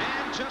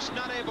 and just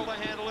not able to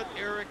handle it.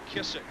 Eric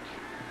Kissick.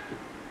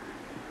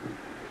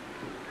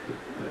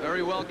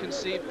 Very well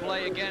conceived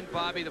play again,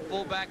 Bobby. The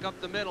fullback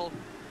up the middle.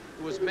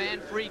 It was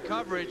man-free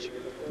coverage.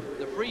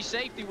 The free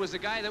safety was the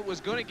guy that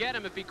was going to get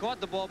him if he caught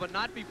the ball, but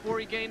not before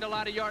he gained a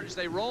lot of yardage.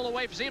 They roll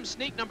away. See him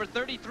sneak, number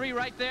 33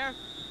 right there.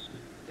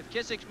 If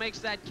Kissick makes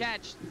that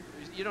catch,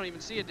 you don't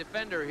even see a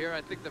defender here.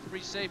 I think the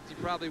free safety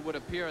probably would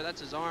appear.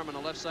 That's his arm on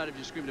the left side of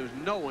your screen. There was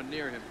no one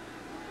near him.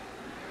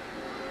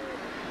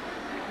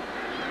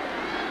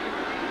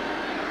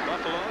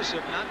 Buffaloes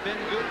have not been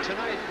good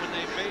tonight when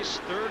they face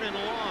 3rd and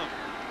long.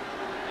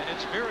 And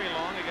it's very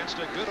long against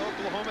a good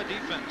Oklahoma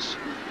defense.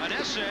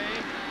 Anese,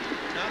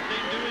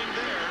 nothing doing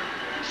there.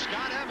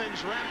 Scott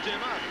Evans wrapped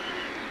him up.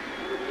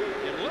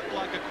 It looked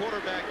like a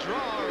quarterback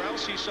draw, or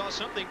else he saw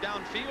something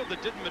downfield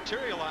that didn't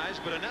materialize.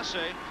 But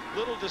Anese,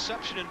 little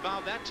deception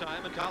involved that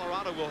time, and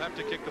Colorado will have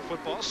to kick the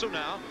football. So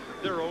now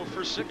they're 0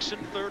 for 6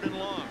 and 3rd and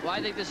long. Well,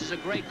 I think this is a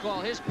great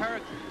call. His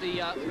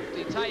the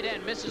tight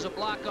end misses a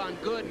block on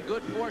Good, and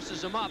Good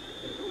forces him up.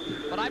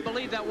 But I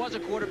believe that was a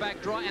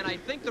quarterback draw, and I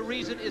think the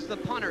reason is the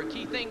punter,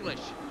 Keith English.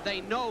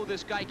 They know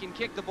this guy can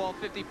kick the ball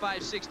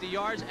 55, 60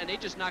 yards, and they're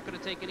just not going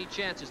to take any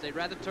chances. They'd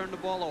rather turn the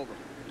ball over.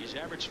 He's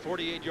averaged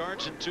 48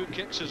 yards and 2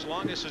 kicks. His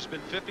longest has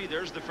been 50.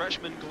 There's the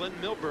freshman Glenn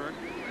Milburn.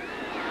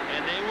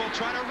 And they will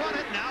try to run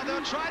it. Now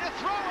they'll try to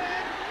throw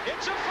it.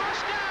 It's a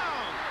first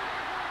down.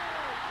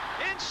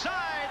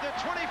 Inside the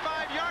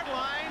 25-yard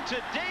line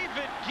to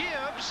David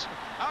Gibbs,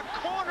 a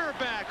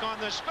cornerback on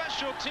the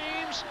special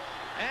teams,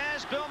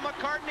 as Bill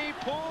McCartney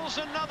pulls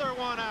another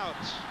one out.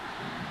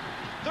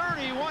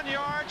 31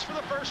 yards for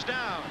the first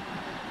down.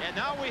 And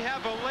now we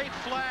have a late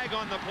flag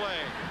on the play.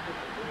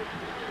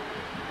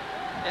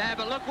 Yeah,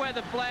 but look where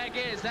the flag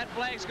is. That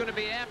flag's going to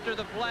be after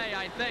the play,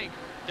 I think.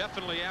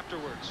 Definitely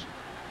afterwards.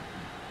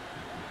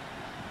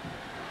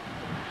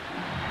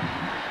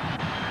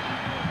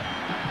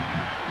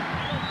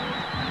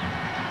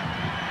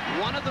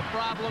 One of the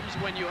problems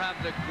when you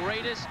have the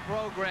greatest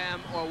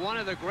program, or one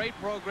of the great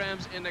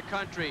programs in the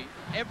country,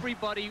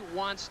 everybody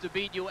wants to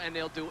beat you, and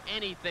they'll do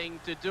anything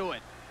to do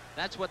it.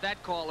 That's what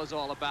that call is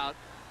all about.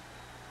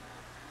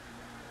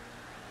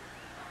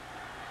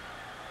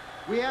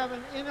 We have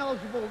an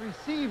ineligible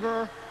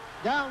receiver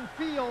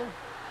downfield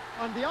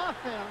on the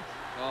offense.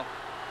 Oh.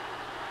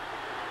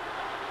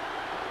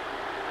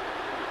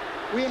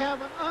 We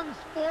have an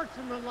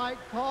unsportsmanlike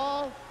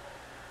call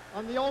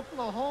on the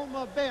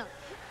Oklahoma bench.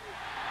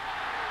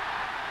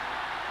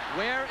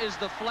 Where is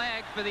the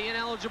flag for the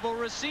ineligible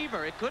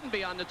receiver? It couldn't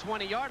be on the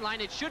 20-yard line.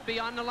 It should be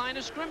on the line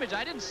of scrimmage.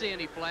 I didn't see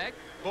any flag.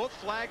 Both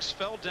flags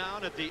fell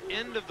down at the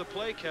end of the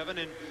play, Kevin,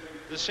 in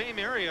the same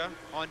area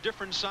on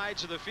different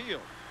sides of the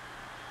field.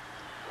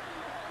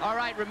 All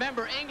right,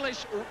 remember,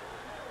 English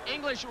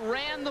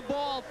ran the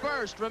ball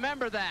first.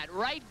 Remember that.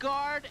 Right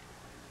guard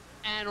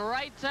and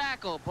right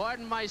tackle.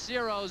 Pardon my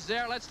zeros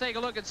there. Let's take a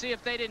look and see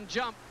if they didn't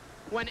jump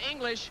when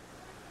English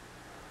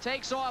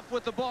takes off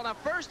with the ball. Now,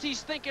 first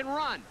he's thinking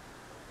run.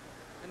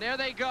 And there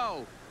they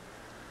go.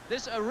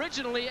 This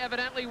originally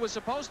evidently was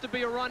supposed to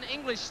be a run.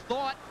 English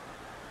thought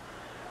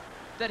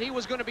that he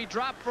was going to be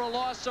dropped for a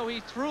loss, so he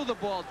threw the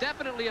ball.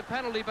 Definitely a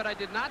penalty, but I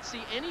did not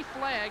see any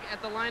flag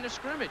at the line of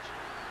scrimmage.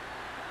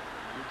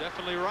 You're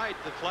definitely right.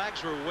 The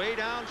flags were way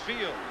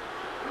downfield.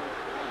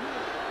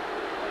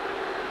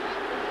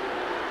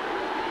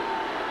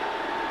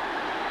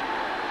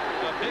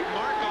 A big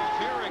mark-off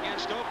here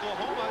against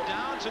Oklahoma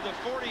down to the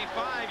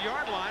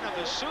 45-yard line of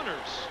the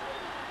Sooners.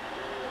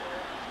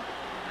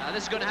 Now,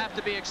 this is going to have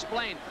to be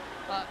explained.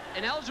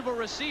 An eligible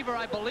receiver,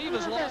 I believe,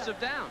 is loss of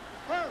down.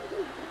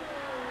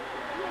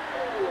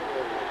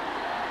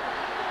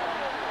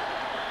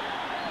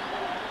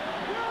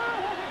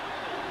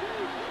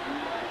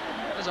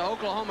 As an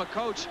Oklahoma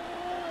coach,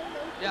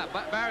 yeah,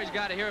 Barry's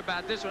got to hear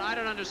about this one. I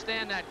don't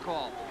understand that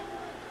call.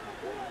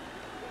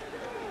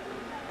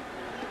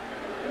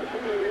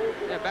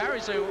 Yeah,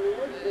 Barry said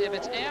if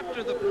it's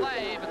after the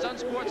play, if it's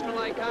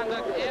unsportsmanlike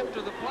conduct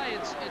after the play,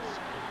 it's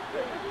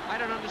I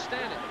don't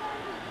understand it.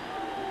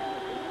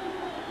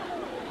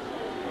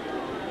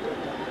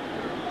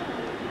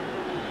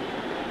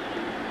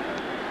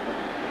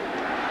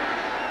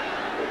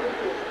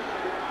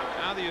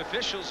 Now the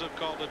officials have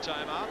called a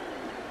timeout.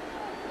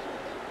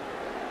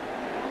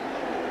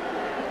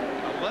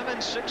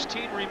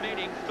 11:16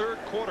 remaining, third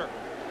quarter.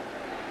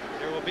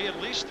 There will be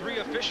at least 3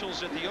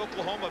 officials at the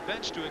Oklahoma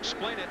bench to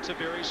explain it to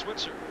Barry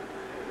Switzer.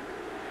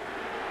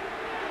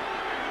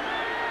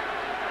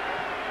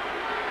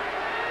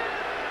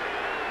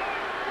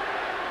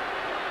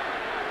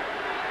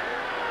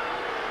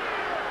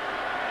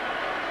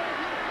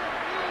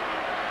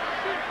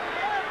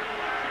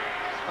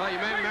 Oh, you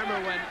may remember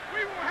when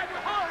We won't have to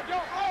hard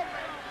don't roll,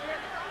 man.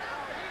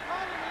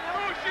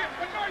 Bullshit,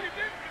 but no, you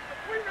didn't.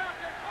 We round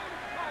that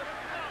corner.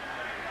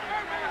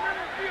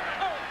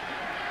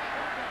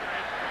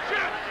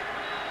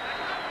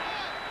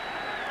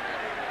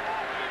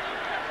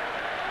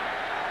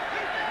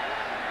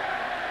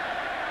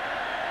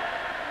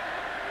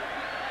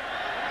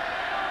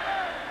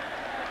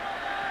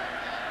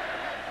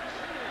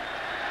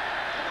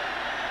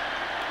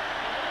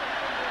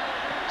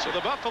 So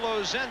the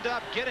Buffaloes end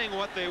up getting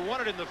what they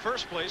wanted in the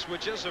first place,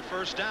 which is a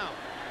first down.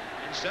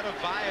 Instead of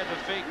via the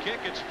fake kick,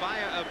 it's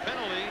via a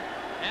penalty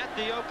at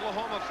the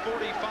Oklahoma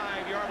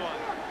 45-yard line.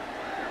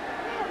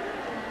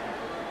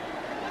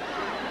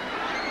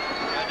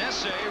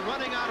 Anese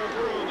running out of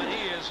room, and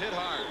he is hit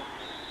hard.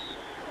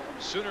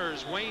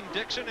 Sooners Wayne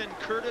Dixon and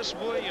Curtis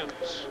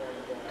Williams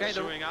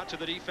pursuing out to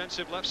the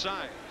defensive left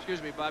side.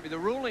 Excuse me, Bobby. The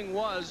ruling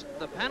was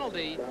the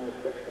penalty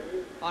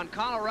on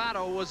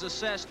Colorado was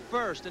assessed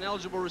first, an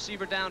eligible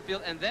receiver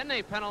downfield, and then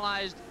they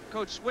penalized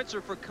Coach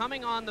Switzer for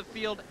coming on the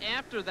field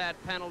after that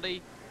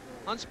penalty.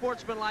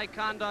 Unsportsmanlike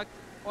conduct,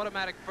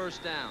 automatic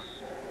first down.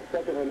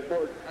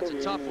 That's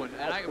a tough one.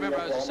 And I remember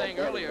I was saying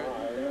earlier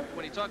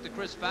when he talked to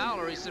Chris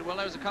Fowler, he said, well,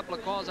 there was a couple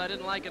of calls I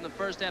didn't like in the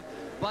first half,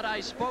 but I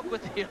spoke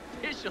with the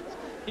officials.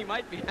 He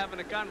might be having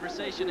a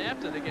conversation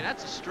after the game.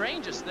 That's the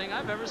strangest thing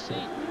I've ever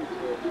seen.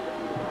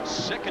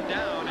 Second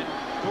down and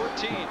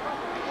 14.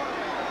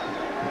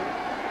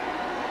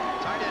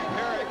 Tight end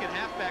Perrick and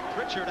halfback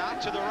Pritchard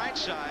out to the right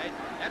side.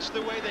 That's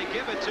the way they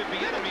give it to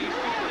Bieniemy,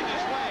 feeling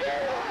his way.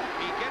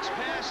 He gets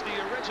past the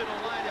original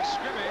line of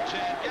scrimmage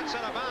and gets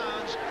out of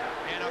bounds.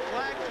 And a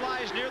flag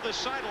flies near the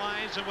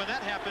sidelines, and when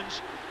that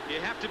happens, you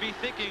have to be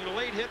thinking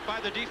late hit by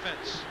the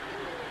defense.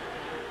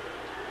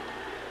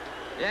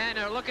 Yeah, and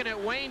they're looking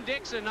at Wayne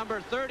Dixon,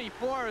 number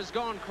 34, is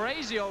going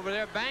crazy over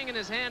there, banging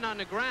his hand on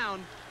the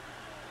ground.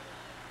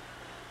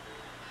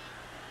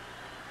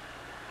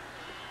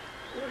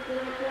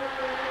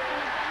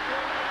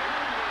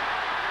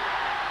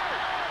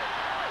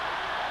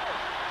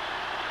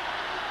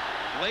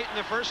 Late in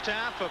the first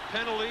half, a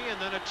penalty and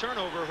then a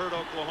turnover hurt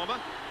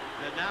Oklahoma.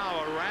 And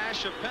now a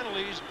rash of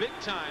penalties big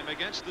time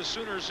against the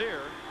Sooners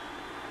here.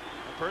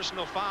 A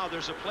personal foul.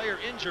 There's a player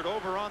injured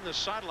over on the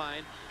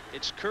sideline.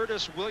 It's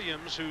Curtis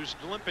Williams who's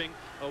limping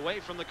away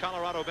from the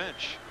Colorado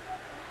bench.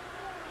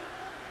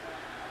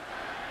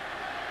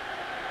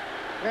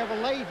 We have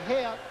a late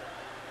hit.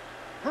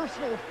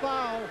 Personal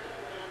foul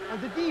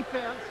on the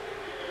defense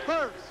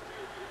first.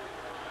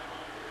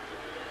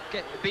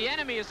 Okay,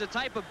 Bieniemy is the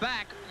type of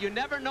back you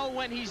never know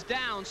when he's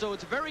down, so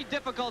it's very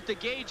difficult to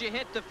gauge a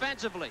hit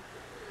defensively.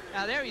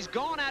 Now there he's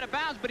going out of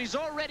bounds, but he's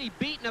already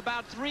beaten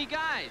about 3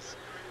 guys.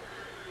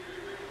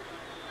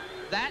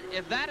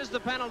 If that is the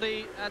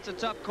penalty, that's a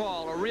tough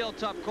call, a real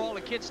tough call.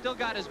 The kid still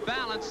got his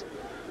balance,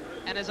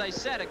 and as I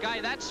said, a guy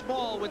that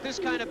small with this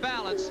kind of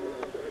balance.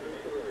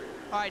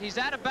 All right, he's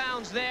out of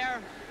bounds there.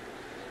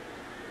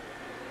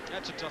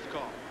 That's a tough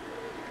call.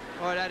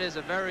 Boy, that is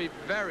a very,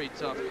 very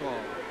tough call.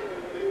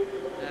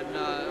 And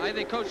I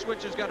think Coach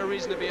Switzer's got a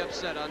reason to be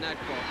upset on that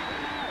call.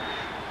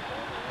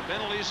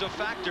 Penalties a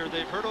factor.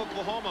 They've hurt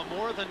Oklahoma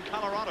more than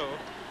Colorado.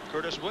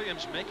 Curtis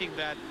Williams making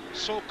that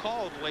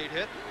so-called late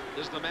hit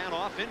is the man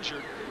off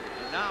injured.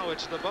 And now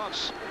it's the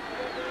Buffs.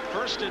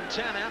 1st and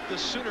 10 at the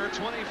Sooner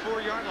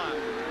 24-yard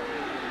line.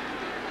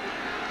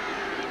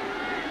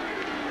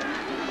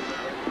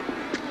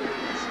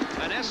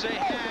 Anese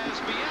has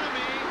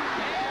Bieniemy,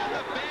 and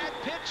a bad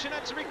pitch, and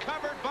it's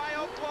recovered by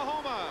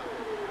Oklahoma.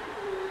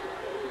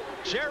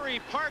 Jerry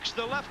Parks,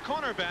 the left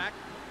cornerback.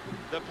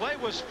 The play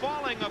was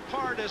falling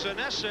apart as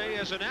Anese,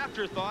 as an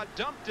afterthought,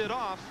 dumped it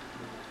off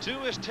to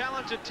his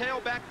talented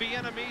tailback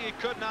Bieniemy. He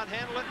could not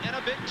handle it, and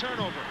a big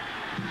turnover.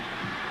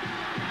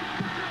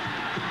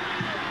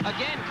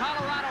 Again,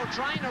 Colorado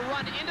trying to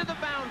run into the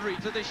boundary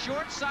to the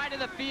short side of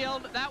the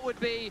field. That would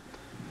be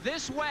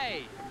this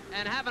way,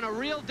 and having a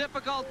real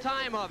difficult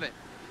time of it.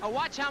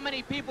 Watch how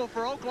many people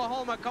for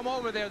Oklahoma come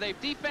over there. They've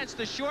defensed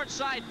the short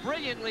side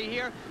brilliantly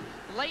here.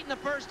 Late in the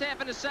first half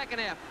and the second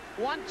half.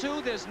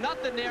 1-2, there's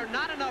nothing there,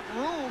 not enough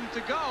room to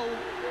go.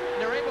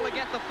 And they're able to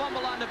get the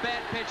fumble on the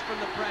bad pitch from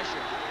the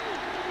pressure.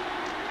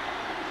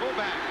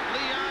 Fullback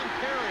Leon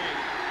Perry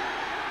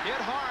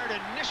hit hard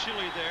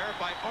initially there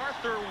by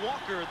Arthur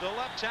Walker, the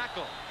left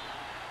tackle.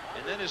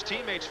 And then his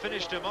teammates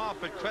finished him off,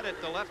 but credit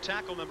the left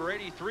tackle, number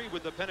 83,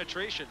 with the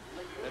penetration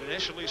that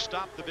initially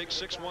stopped the big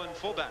 6'1"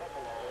 fullback.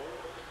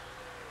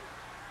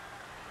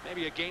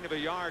 Maybe a gain of a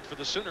yard for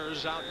the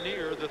Sooners out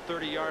near the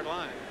 30-yard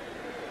line.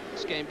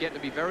 This game getting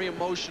to be very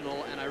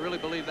emotional, and I really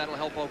believe that'll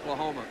help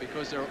Oklahoma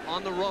because they're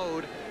on the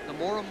road. The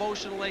more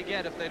emotional they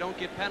get, if they don't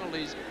get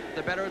penalties,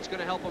 the better it's going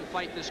to help them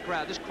fight this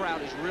crowd. This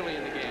crowd is really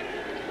in the game.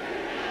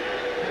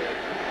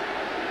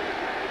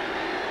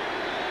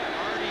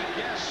 Artie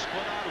Guess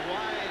split out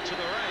wide to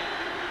the right.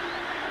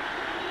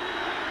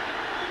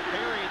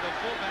 Perry, the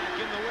fullback,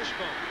 in the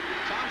wishbone.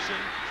 Thompson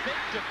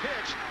faked a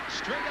pitch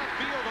straight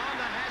upfield on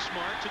the hash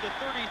mark to the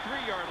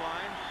 33-yard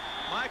line.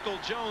 Michael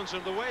Jones,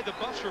 and the way the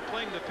Buffs were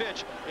playing the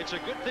pitch, it's a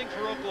good thing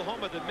for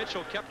Oklahoma that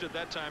Mitchell kept it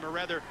that time, or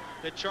rather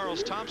that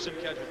Charles Thompson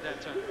kept it that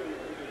time.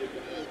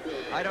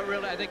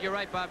 I think you're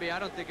right, Bobby. I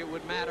don't think it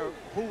would matter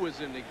who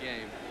was in the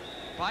game.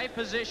 By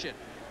position,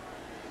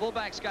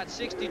 fullback's got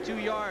 62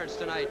 yards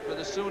tonight for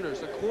the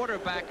Sooners. The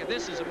quarterback, and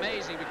this is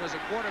amazing because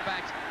the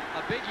quarterback's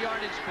a big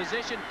yardage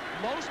position.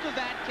 Most of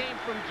that came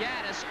from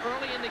Gaddis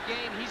early in the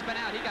game. He's been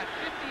out. He got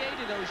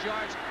 58 of those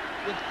yards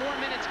with 4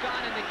 minutes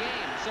gone in the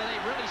game. So they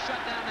really shut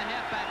down the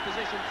halfback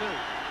position too.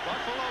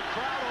 Buffalo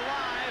crowd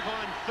alive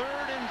on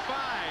 3rd and 5.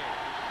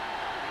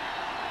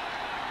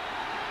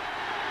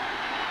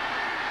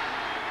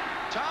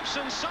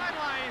 Thompson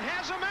sideline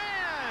has a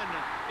man.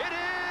 It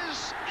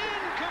is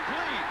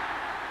incomplete.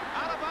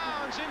 Out of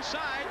bounds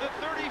inside the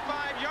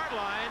 35-yard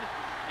line.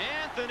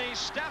 Anthony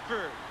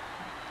Stafford.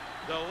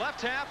 The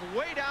left half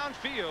way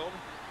downfield.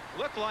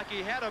 Looked like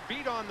he had a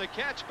beat on the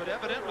catch, but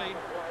evidently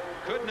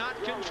could not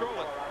control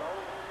it.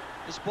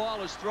 This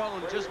ball is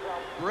thrown just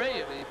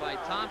brilliantly by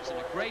Thompson.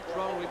 A great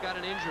throw. We've got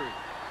an injury.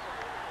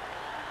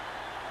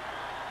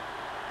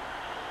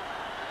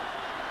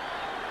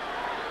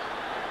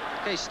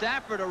 Okay,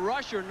 Stafford, a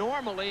rusher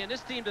normally, and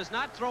this team does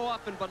not throw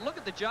often, but look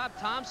at the job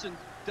Thompson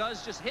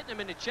does, just hitting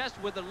him in the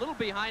chest with a little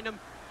behind him.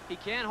 He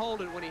can't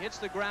hold it. When he hits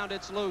the ground,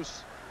 it's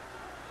loose.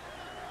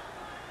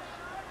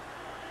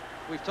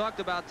 We've talked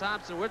about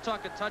Thompson. We're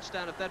talking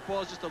touchdown if that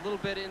ball is just a little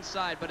bit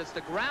inside, but it's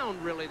the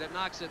ground really that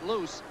knocks it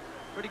loose.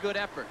 Pretty good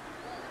effort.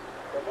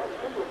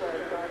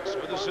 So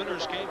the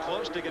Sooners came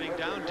close to getting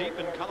down deep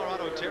in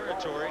Colorado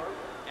territory.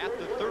 At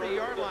the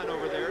 30-yard line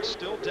over there,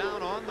 still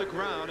down on the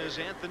ground is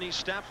Anthony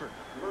Stafford.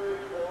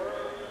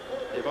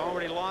 They've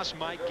already lost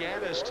Mike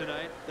Gaddis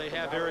tonight. They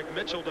have Eric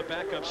Mitchell to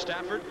back up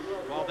Stafford.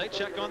 While they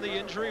check on the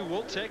injury,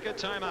 we'll take a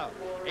timeout.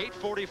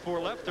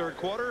 8:44 left, third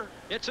quarter.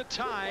 It's a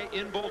tie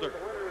in Boulder.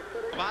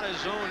 About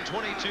his own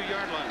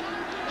 22-yard line.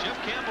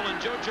 Jeff Campbell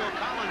and JoJo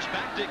Collins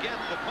back to get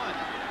the punt.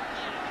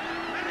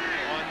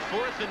 On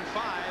 4th and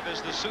 5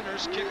 as the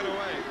Sooners kick it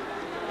away.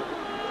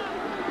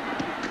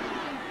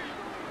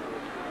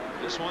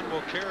 This one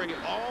will carry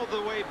all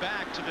the way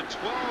back to the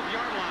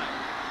 12-yard line.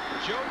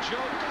 JoJo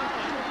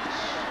Collins.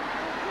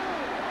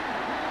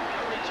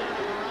 A return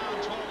of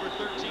around 12 or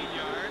 13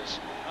 yards.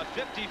 A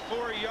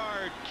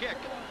 54-yard kick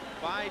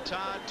by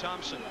Todd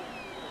Thompson.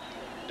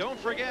 Don't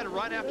forget,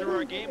 right after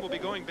our game, we'll be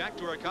going back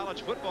to our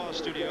college football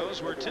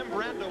studios where Tim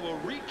Brando will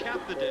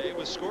recap the day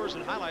with scores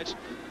and highlights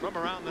from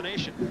around the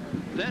nation.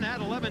 Then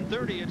at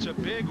 11:30, it's a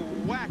big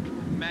whack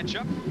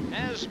matchup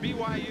as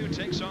BYU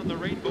takes on the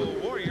Rainbow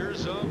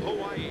Warriors of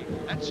Hawaii.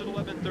 That's at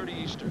 11:30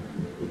 Eastern.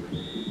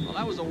 Well,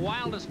 that was the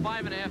wildest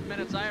 5.5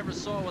 minutes I ever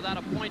saw without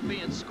a point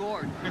being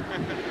scored.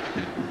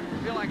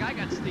 I feel like I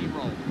got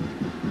steamrolled.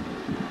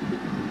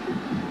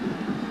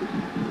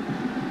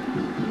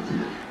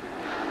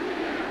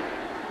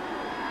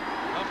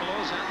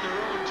 At their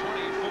own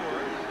 24.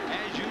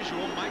 As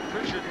usual, Mike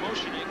Pritchard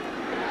motioning.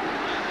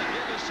 And the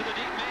give is to the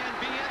deep man,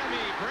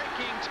 Bieniemy,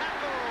 breaking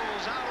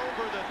tackles out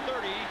over the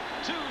 30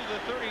 to the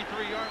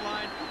 33-yard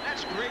line.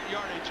 That's great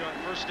yardage on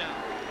first down.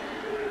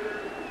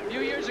 A few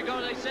years ago,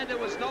 they said there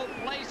was no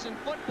place in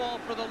football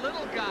for the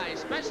little guy,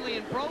 especially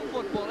in pro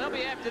football. They'll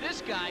be after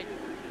this guy.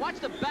 Watch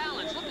the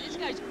balance. Look, this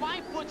guy's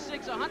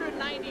 5'6",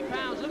 190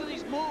 pounds. Look at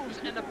these moves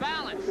and the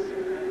balance.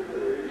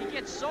 He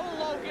gets so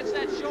low, gets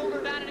that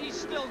shoulder down, and he's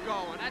still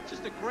going. That's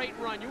just a great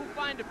run. You won't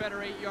find a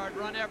better 8-yard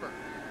run ever.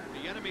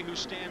 Bieniemy, who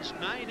stands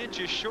 9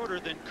 inches shorter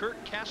than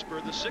Kurt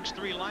Casper, the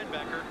 6'3"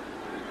 linebacker,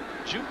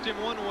 juked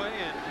him one way,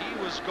 and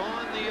he was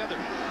gone the other.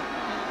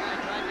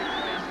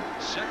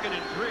 2nd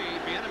and 3.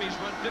 Bieniemy's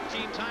run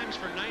 15 times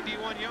for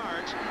 91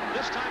 yards.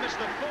 This time it's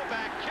the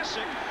fullback,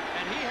 Kissick,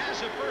 and he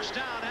has a first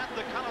down at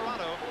the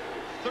Colorado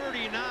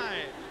 39.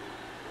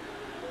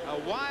 A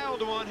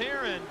wild one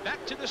here, and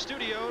back to the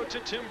studio to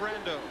Tim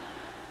Brando.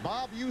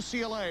 Bob,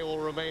 UCLA will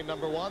remain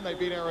 #1. They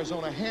beat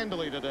Arizona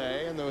handily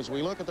today. And as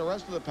we look at the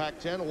rest of the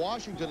Pac-10,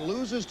 Washington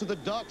loses to the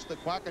Ducks, the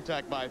Quack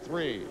Attack, by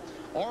 3.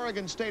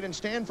 Oregon State and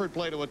Stanford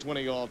play to a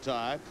 20-all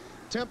tie.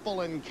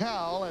 Temple and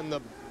Cal and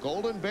the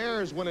Golden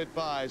Bears win it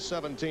by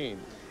 17.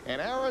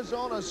 And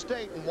Arizona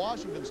State and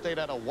Washington State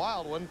had a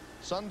wild one.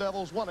 Sun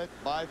Devils won it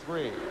by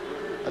 3.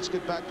 Let's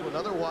get back to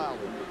another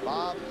wild one.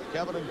 Bob,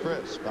 Kevin, and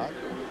Chris. Bob?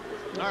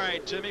 All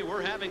right, Timmy,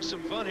 we're having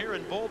some fun here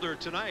in Boulder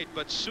tonight,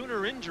 but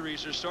Sooner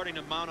injuries are starting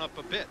to mount up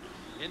a bit.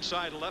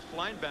 Inside left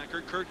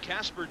linebacker, Kurt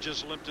Casper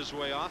just limped his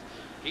way off.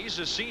 He's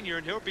a senior,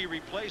 and he'll be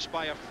replaced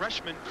by a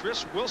freshman,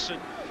 Chris Wilson,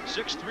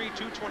 6'3",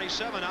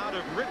 227, out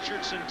of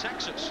Richardson,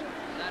 Texas.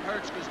 That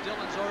hurts because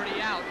Dillon's already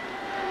out.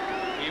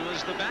 He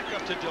was the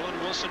backup to Dillon.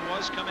 Wilson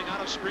was coming out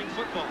of spring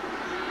football.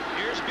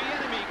 Here's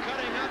Bieniemy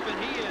cutting up,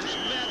 and he is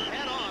met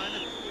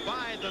head-on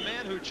by the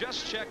man who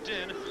just checked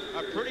in.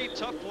 A pretty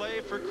tough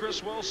play for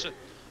Chris Wilson.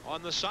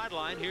 On the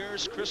sideline,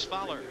 here's Chris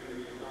Fowler.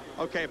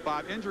 Okay,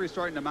 Bob, injury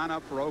starting to mount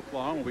up for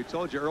Oklahoma. We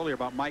told you earlier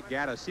about Mike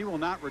Gaddis. He will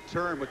not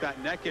return with that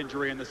neck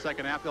injury in the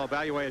second half. They'll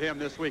evaluate him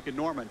this week in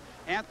Norman.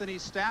 Anthony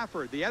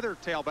Stafford, the other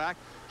tailback,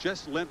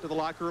 just limped to the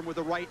locker room with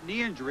a right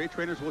knee injury.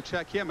 Trainers will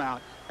check him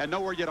out. And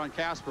no word yet on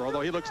Casper,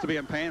 although he looks to be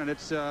in pain, and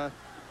it's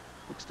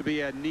looks to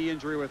be a knee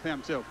injury with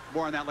him, too.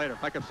 More on that later.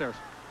 Back upstairs.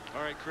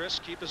 All right, Chris,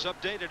 keep us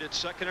updated.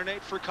 It's 2nd and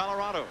 8 for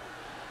Colorado.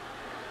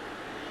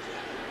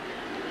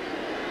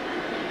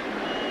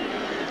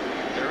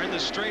 They're in the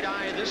straight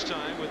eye this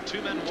time with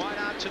 2 men wide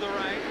out to the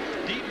right.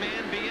 Deep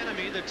man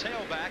Bieniemy, the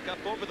tailback,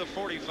 up over the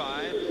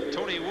 45.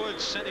 Tony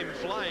Woods sent him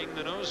flying,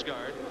 the nose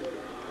guard.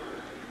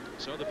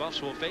 So the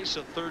Buffs will face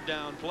a 3rd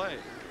down play.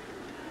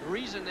 The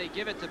reason they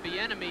give it to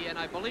Bieniemy, and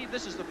I believe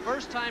this is the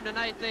first time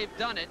tonight they've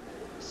done it,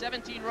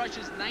 17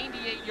 rushes,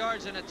 98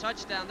 yards, and a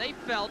touchdown. They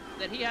felt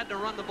that he had to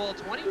run the ball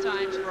 20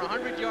 times for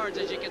 100 yards.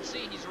 As you can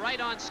see, he's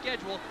right on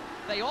schedule.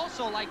 They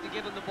also like to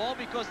give him the ball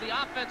because the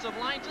offensive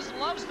line just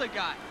loves the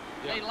guy.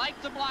 Yeah. They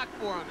like to block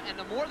for him, and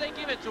the more they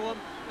give it to him,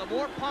 the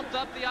more pumped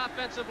up the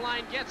offensive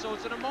line gets, so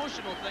it's an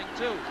emotional thing,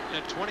 too.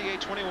 A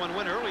 28-21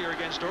 win earlier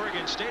against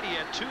Oregon State. He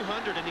had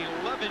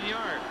 211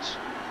 yards.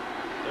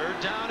 They're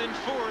down in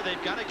 4.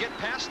 They've got to get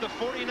past the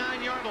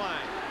 49-yard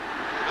line.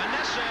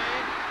 Anese.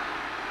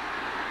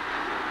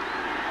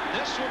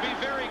 This will be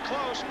very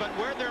close, but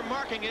where they're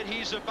marking it,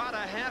 he's about a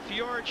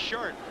half-yard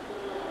short.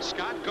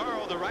 Scott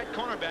Garl, the right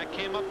cornerback,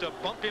 came up to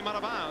bump him out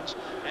of bounds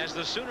as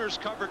the Sooners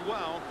covered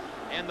well,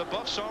 and the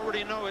Buffs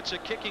already know it's a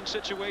kicking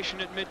situation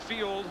at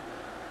midfield,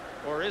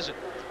 or is it?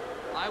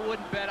 I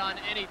wouldn't bet on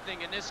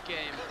anything in this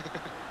game.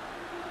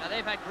 Now,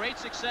 they've had great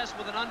success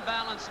with an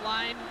unbalanced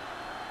line.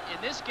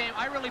 In this game,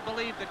 I really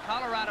believe that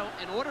Colorado,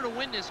 in order to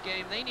win this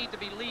game, they need to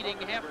be leading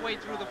halfway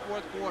through the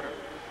 4th quarter.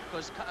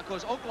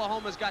 Because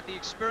Oklahoma's got the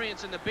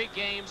experience in the big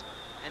games,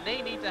 and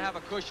they need to have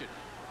a cushion.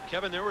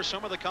 Kevin, there were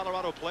some of the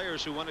Colorado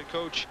players who wanted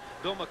Coach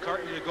Bill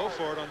McCartney to go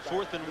for it on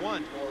 4th and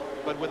 1.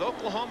 But with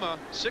Oklahoma,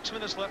 6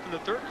 minutes left in the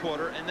 3rd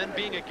quarter, and then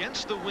being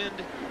against the wind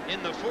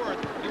in the 4th,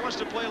 he wants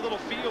to play a little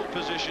field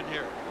position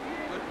here.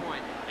 Good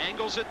point.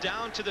 Angles it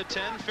down to the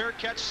 10. Fair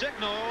catch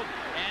signaled,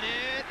 and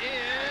it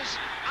is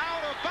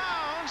out of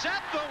bounds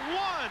at the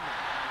 1.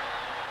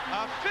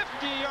 A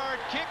 50-yard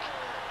kick.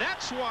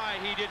 That's why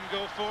he didn't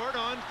go for it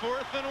on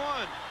 4th and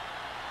 1.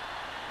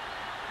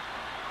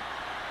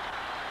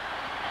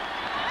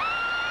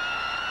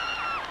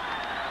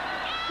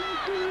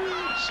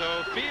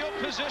 So field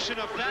position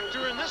a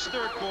factor in this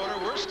 3rd quarter.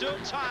 We're still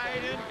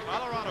tied in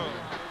Colorado.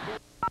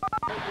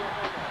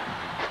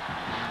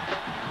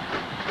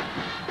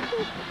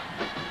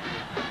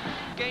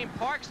 Game,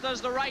 Parks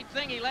does the right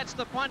thing. He lets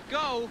the punt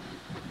go.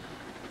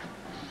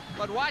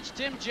 But watch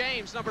Tim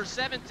James, number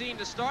 17,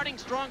 the starting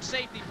strong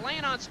safety,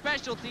 playing on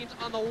special teams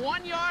on the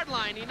 1-yard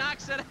line. He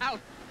knocks it out.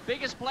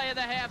 Biggest play of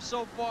the half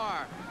so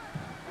far.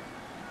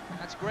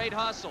 That's great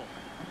hustle.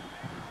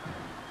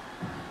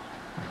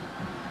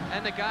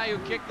 And the guy who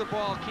kicked the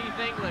ball, Keith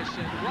English,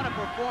 and what a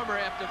performer.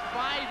 After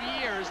 5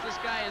 years, this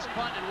guy is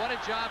punting. What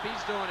a job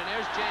he's doing. And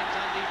there's James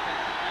on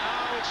defense.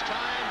 Now it's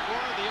time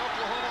for the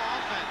Oklahoma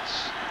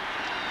offense.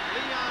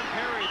 Leon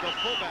Perry, the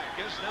fullback,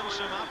 gives them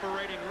some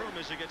operating room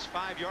as he gets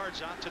 5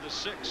 yards out to the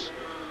 6.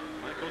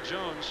 Michael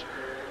Jones,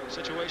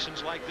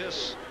 situations like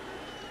this,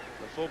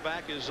 the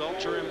fullback is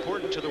ultra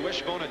important to the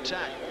wishbone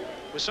attack.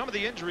 With some of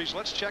the injuries,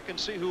 let's check and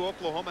see who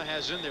Oklahoma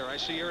has in there. I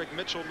see Eric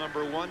Mitchell,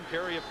 number 1.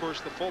 Perry, of course,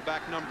 the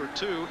fullback, number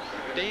 2.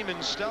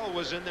 Damon Stell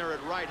was in there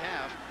at right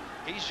half.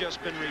 He's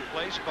just been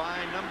replaced by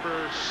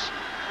numbers.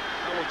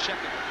 I will check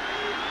it.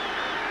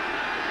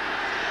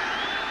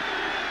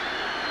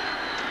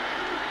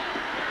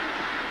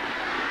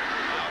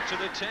 Out to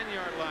the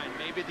 10-yard line,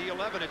 maybe the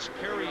 11. It's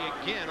Perry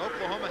again.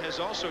 Oklahoma has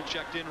also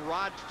checked in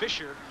Rod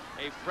Fisher,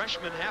 a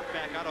freshman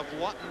halfback out of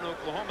Lawton,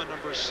 Oklahoma,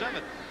 number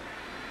 7.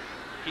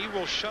 He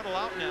will shuttle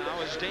out now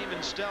as Damon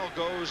Stell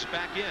goes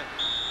back in.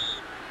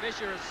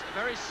 Fisher is a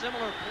very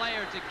similar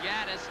player to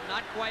Gaddis,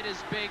 not quite as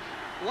big.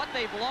 What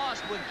they've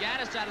lost with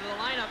Gaddis out of the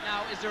lineup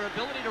now is their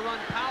ability to run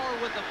power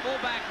with the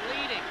fullback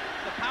leading.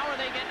 The power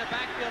they get in the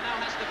backfield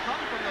now has to come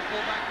from the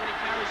fullback when he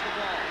carries the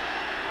ball.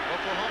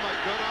 Oklahoma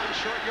good on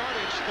short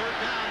yardage. 3rd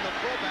down. The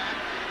fullback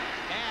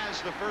has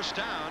the 1st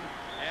down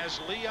as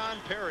Leon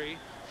Perry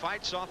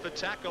fights off the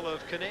tackle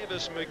of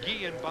Kanavis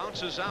McGee and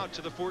bounces out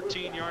to the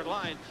 14-yard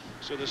line.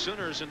 So the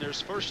Sooners in their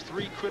first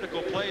 3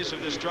 critical plays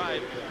of this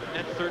drive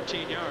net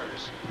 13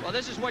 yards. Well,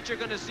 this is what you're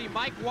going to see.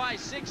 Mike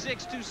Wise, 6'6",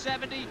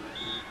 270.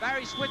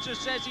 Barry Switzer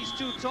says he's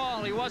too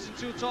tall. He wasn't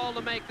too tall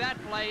to make that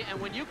play.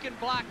 And when you can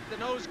block the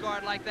nose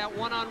guard like that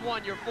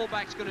one-on-one, your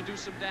fullback's going to do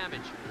some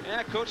damage.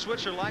 Yeah, Coach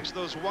Switzer likes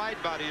those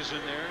wide bodies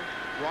in there.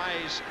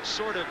 Wise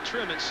sort of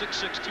trim at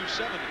 6'6",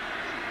 270.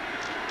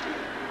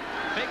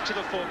 Fake to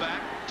the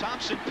fullback.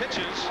 Thompson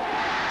pitches.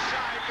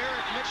 Inside,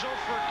 Eric Mitchell,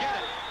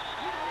 forget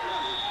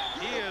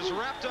it. He is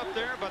wrapped up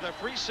there by the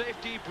free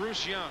safety,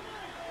 Bruce Young.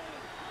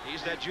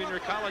 He's that junior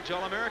college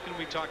All-American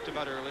we talked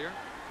about earlier.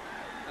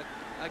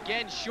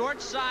 Again,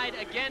 short side,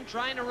 again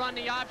trying to run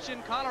the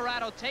option.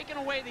 Colorado taking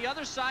away the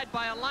other side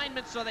by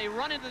alignment, so they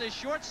run into the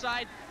short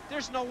side.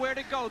 There's nowhere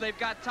to go. They've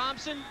got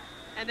Thompson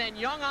and then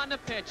Young on the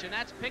pitch, and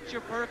that's picture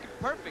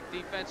perfect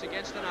defense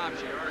against an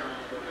option.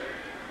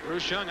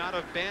 Bruce Young out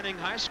of Banning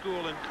High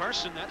School in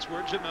Carson. That's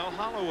where Jamel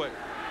Holloway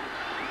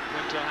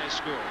went to high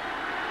school.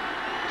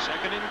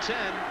 2nd and 10.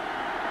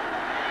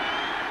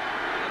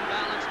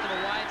 Imbalance to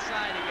the wide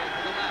side again,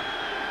 to the left.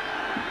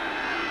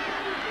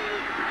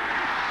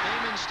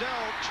 Damon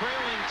Stell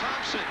trailing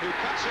Thompson, who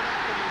cuts it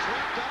up, and he's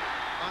wrapped up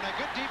on a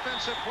good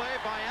defensive play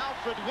by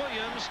Alfred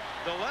Williams,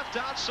 the left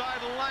outside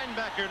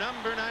linebacker,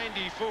 number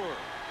 94.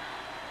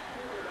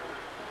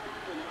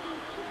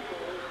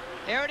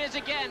 Here it is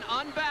again,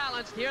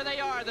 unbalanced. Here they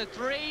are, the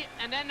three,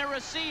 and then the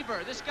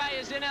receiver. This guy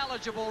is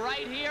ineligible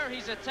right here.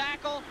 He's a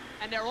tackle,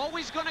 and they're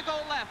always going to go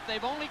left.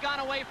 They've only gone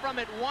away from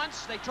it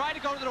once. They try to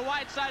go to the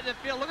wide side of the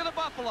field. Look at the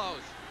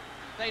Buffaloes.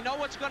 They know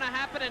what's going to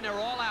happen, and they're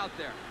all out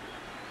there.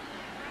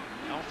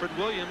 Alfred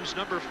Williams,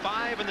 number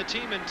 5 in the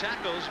team in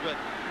tackles, but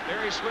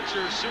Barry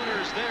Switzer's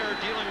Sooners there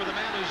dealing with a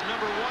man who's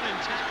number 1 in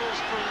tackles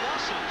for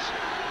losses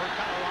for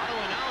Colorado,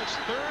 and now it's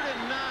 3rd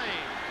and 9.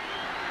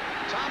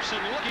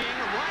 Thompson looking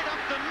right up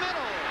the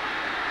middle.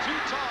 Too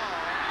tall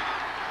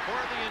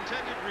for the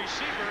intended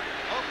receiver.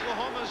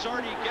 Oklahoma's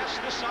already guessed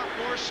the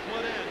sophomore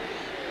split in.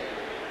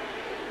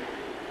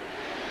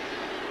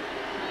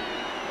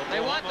 They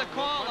want the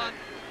call on,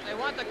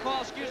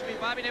 excuse me,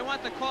 Bobby, they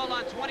want the call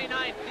on 29,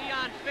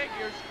 Theon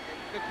Figures.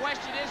 The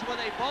question is, were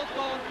they both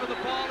going for the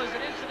ball? Is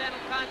it incidental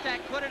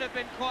contact? Could it have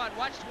been caught?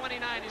 Watch 29,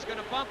 he's going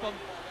to bump him.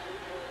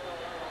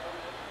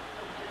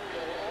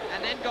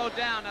 And then go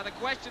down. Now the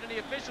question in the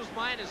official's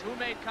mind is who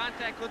made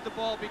contact, could the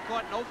ball be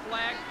caught? No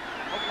flag,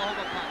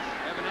 Oklahoma punts.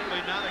 Evidently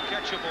not a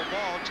catchable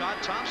ball. Todd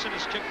Thompson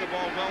has kicked the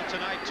ball well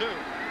tonight too.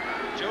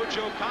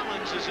 JoJo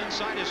Collins is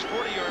inside his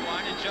 40-yard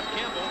line, and Jeff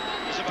Campbell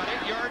is about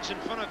 8 yards in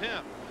front of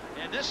him.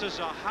 And this is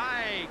a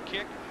high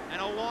kick and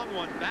a long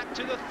one back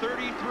to the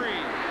 33.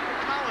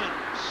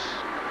 Collins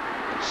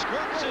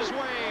squirts his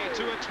way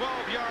to a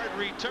 12-yard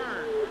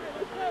return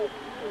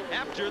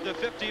after the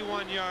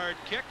 51-yard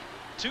kick.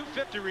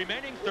 2:50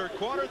 remaining, third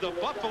quarter. The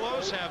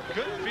Buffaloes have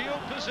good field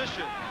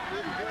position.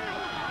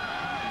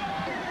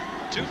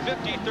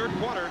 2:50 third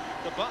quarter.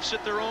 The Buffs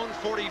at their own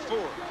 44.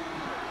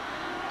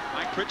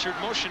 Mike Pritchard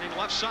motioning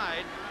left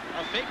side.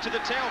 A fake to the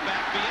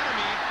tailback. The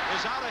enemy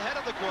is out ahead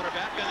of the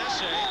quarterback,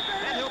 Ganese,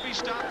 and he'll be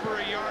stopped for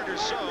a yard or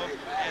so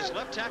as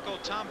left tackle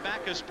Tom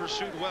Backus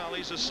pursued well.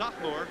 He's a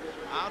sophomore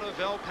out of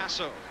El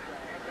Paso.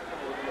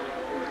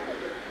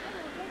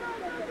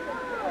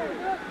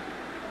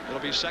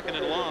 It'll be 2nd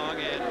and long,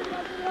 and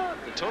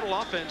the total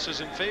offense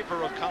is in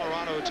favor of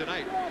Colorado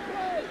tonight.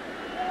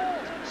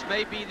 This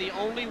may be the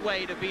only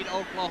way to beat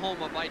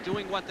Oklahoma, by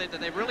doing what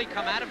they've really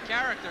come out of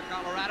character,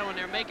 Colorado, and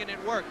they're making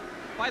it work.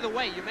 By the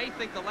way, you may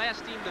think the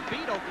last team to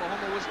beat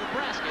Oklahoma was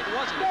Nebraska. It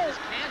wasn't. It was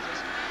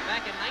Kansas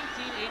back in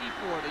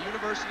 1984, the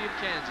University of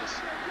Kansas.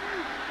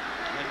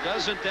 And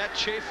doesn't that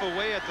chafe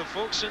away at the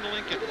folks in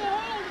Lincoln?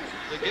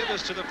 The give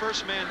us to the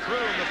first man through,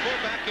 and the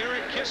fullback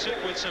Eric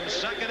Kissick with some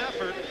second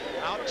effort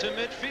out to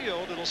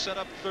midfield. It'll set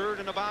up 3rd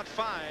and about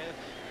 5.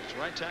 It's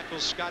right tackle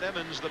Scott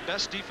Emmons, the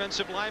best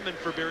defensive lineman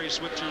for Barry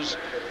Switzer's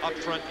up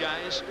front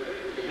guys,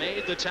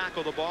 made the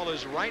tackle. The ball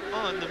is right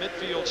on the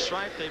midfield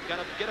stripe. They've got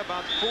to get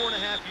about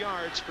 4.5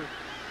 yards for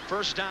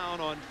first down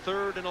on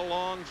 3rd and a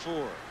long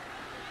 4.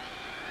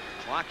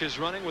 Clock is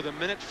running with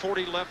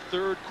 1:40 left,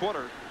 third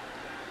quarter.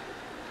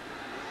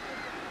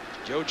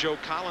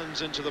 JoJo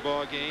Collins into the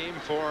ball game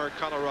for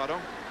Colorado.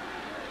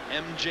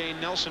 MJ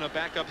Nelson, a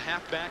backup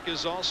halfback,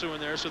 is also in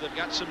there, so they've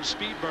got some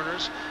speed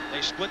burners.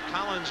 They split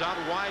Collins out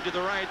wide to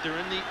the right. They're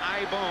in the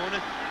eye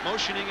bone.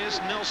 Motioning is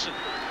Nelson.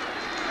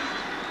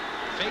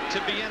 Fake to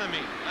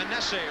Bieniemy.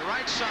 Anese,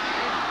 right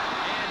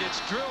side, and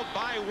it's drilled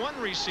by one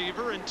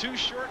receiver and too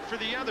short for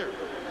the other.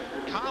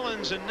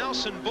 Collins and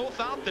Nelson both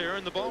out there,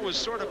 and the ball was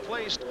sort of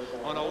placed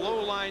on a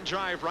low line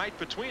drive right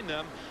between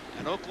them.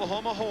 And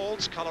Oklahoma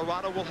holds.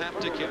 Colorado will have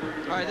to kick.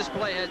 All right,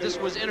 this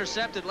was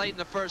intercepted late in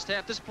the first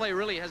half. This play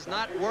really has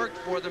not worked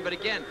for them, but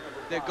again,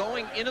 they're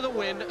going into the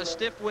wind, a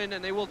stiff wind,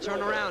 and they will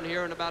turn around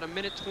here in about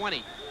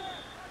 1:20.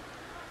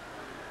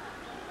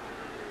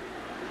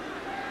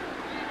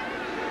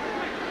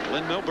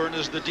 Glenn Milburn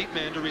is the deep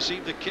man to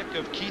receive the kick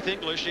of Keith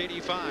English,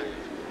 85.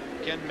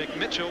 Ken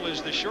McMitchell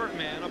is the short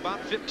man,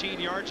 about 15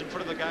 yards in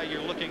front of the guy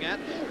you're looking at.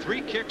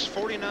 3 kicks,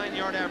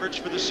 49-yard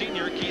average for the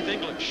senior Keith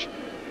English.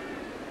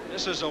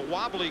 This is a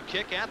wobbly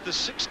kick at the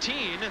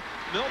 16.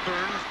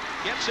 Milburn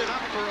gets it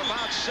up for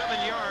about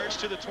 7 yards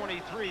to the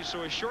 23,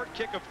 so a short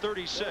kick of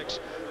 36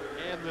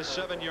 and the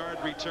 7-yard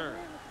return.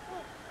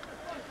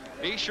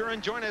 Be sure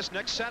and join us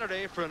next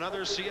Saturday for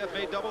another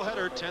CFA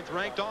doubleheader. 10th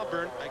ranked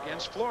Auburn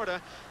against Florida.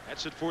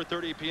 That's at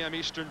 4:30 p.m.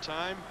 Eastern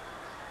time.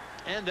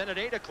 And then at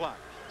 8 o'clock,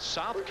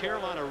 South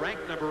Carolina,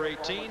 ranked number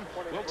 18,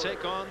 will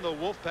take on the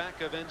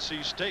Wolfpack of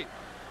NC State.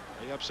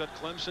 They upset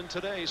Clemson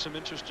today. Some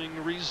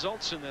interesting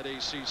results in that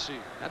ACC.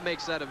 That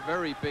makes that a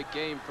very big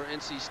game for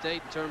NC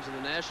State in terms of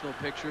the national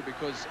picture,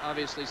 because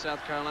obviously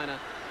South Carolina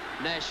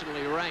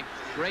nationally ranked.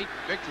 Great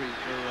victory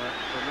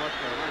for North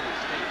Carolina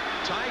State.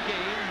 Tie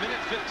game,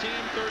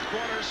 1:15, third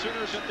quarter.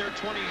 Sooners at their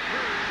 23.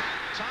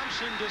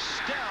 Thompson to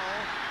Stell,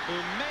 who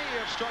may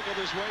have struggled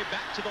his way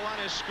back to the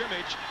line of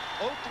scrimmage.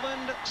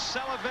 Oakland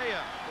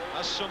Salavea,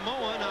 a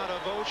Samoan out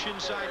of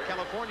Oceanside,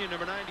 California,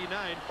 number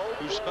 99,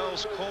 who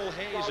spells Cole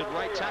Hayes at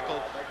right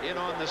tackle, in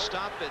on the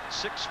stop at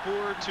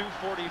 6'4",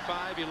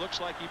 245. He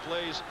looks like he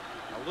plays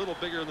a little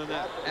bigger than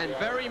that. And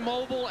very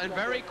mobile and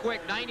very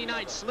quick.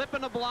 99,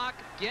 slipping a block,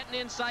 getting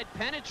inside,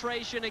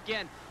 penetration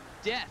again.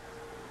 Death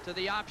to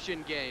the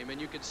option game,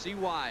 and you can see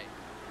why.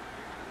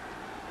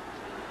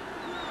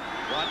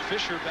 Rod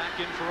Fisher back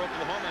in for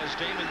Oklahoma as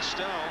Damon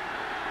Stell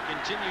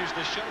continues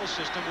the shuttle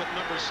system with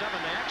number 7.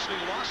 They actually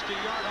lost a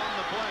yard on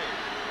the play.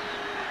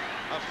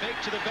 A fake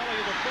to the belly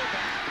of the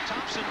fullback.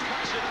 Thompson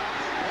cuts it up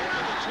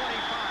over the 25.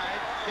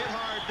 Hit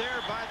hard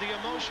there by the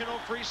emotional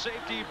free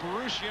safety,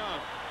 Bruce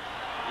Young.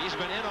 He's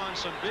been in on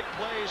some big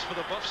plays for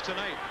the Buffs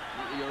tonight.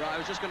 You're right. I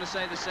was just going to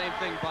say the same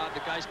thing, Bob.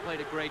 The guys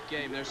played a great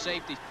game. Their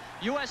safeties.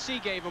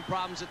 USC gave them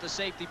problems at the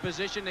safety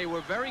position. They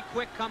were very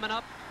quick coming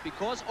up.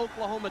 Because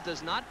Oklahoma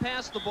does not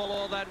pass the ball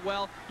all that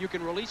well, you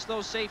can release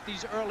those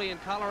safeties early,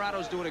 and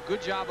Colorado's doing a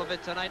good job of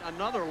it tonight.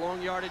 Another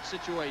long yardage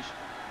situation.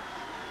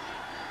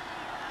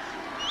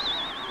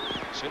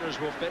 Sooners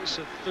will face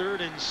a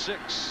 3rd and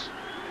 6.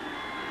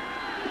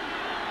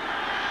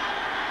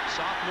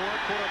 Sophomore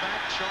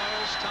quarterback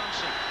Charles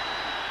Thompson.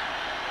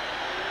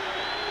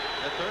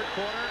 The third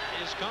quarter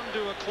has come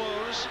to a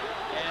close,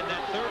 and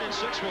that 3rd and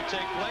 6 will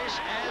take place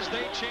as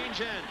they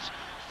change ends.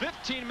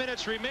 15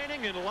 minutes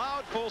remaining in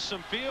loud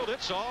Folsom Field.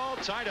 It's all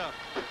tied up.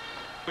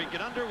 We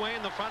get underway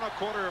in the final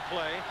quarter of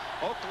play.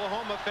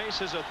 Oklahoma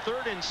faces a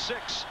 3rd and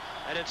 6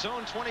 at its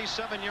own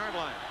 27-yard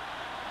line.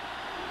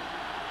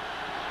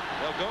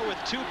 They'll go with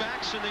 2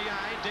 backs in the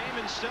eye.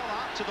 Damon still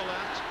out to the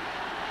left.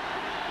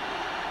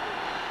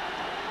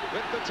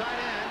 With the tight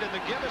end, and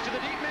the give is to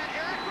the deep man,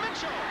 Eric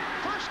Mitchell.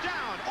 First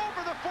down,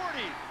 over the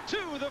 40,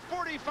 to the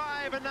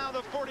 45, and now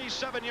the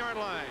 47-yard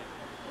line.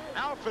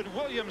 Alfred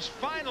Williams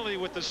finally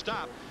with the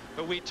stop.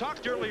 But we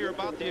talked earlier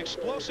about the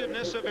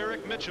explosiveness of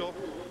Eric Mitchell,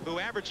 who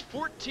averaged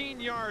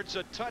 14 yards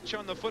a touch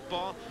on the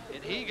football,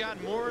 and he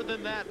got more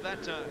than that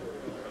time.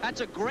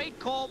 That's a great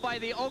call by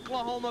the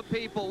Oklahoma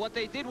people. What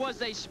they did was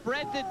they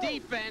spread the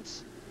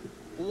defense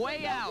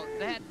way out.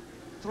 They had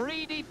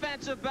 3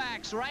 defensive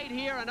backs right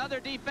here, another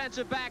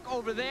defensive back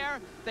over there.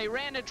 They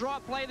ran a draw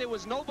play. There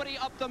was nobody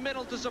up the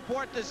middle to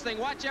support this thing.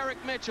 Watch Eric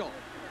Mitchell.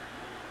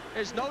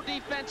 There's no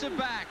defensive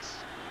backs.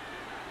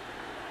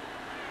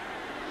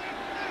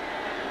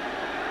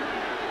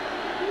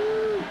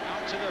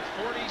 Out to the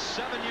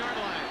 47-yard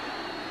line.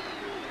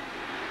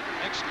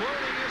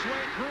 Exploding his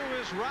way through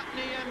is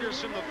Rodney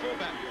Anderson, the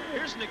fullback.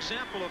 Here's an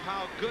example of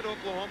how good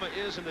Oklahoma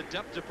is in the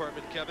depth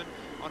department, Kevin.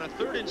 On a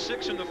 3rd and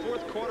 6 in the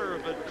 4th quarter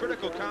of a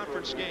critical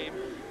conference game,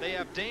 they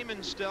have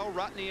Damon Stell,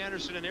 Rodney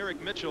Anderson, and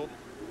Eric Mitchell.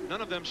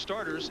 None of them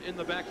starters in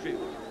the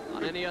backfield.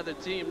 On any other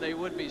team, they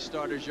would be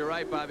starters. You're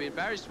right, Bobby. And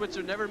Barry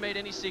Switzer never made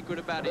any secret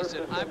about it. He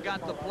said, I've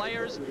got the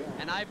players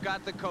and I've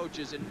got the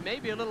coaches. And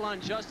maybe a little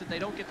unjust that they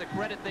don't get the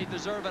credit they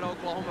deserve at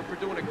Oklahoma for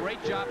doing a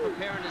great job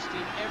preparing this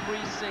team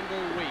every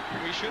single week.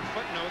 We should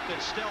footnote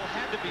that Stell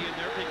had to be in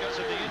there because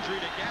of the injury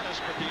to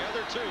Gaddis, but the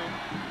other 2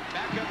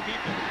 backup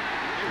people.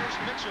 Here's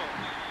Mitchell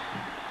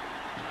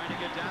trying to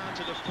get down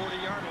to the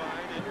 40-yard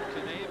line, and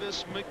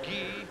Canavis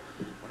McGee,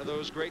 one of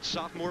those great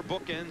sophomore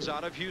bookends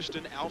out of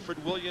Houston.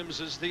 Alfred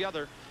Williams is the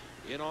other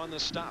in on the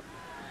stop.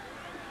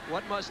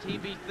 What must he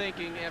be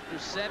thinking after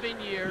 7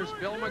 years?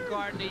 Bill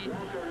McCartney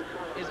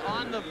is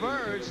on the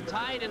verge,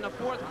 tied in the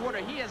 4th quarter.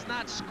 He has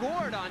not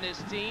scored on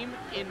this team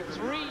in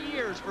 3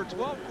 years for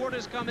 12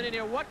 quarters coming in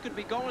here. What could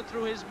be going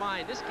through his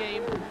mind? This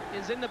game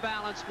is in the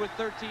balance with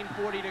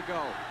 13:40 to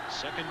go.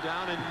 2nd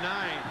down and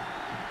 9.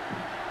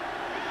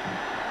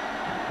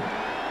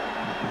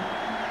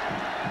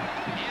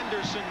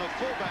 Anderson, the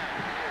fullback,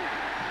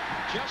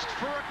 just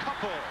for a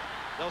couple.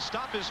 They'll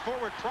stop his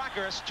forward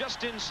progress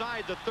just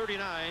inside the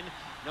 39.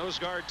 Nose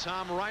guard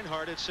Tom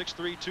Reinhardt at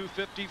 6'3",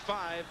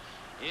 255.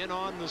 In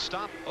on the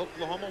stop.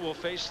 Oklahoma will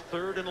face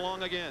 3rd and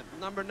long again.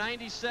 Number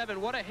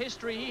 97, what a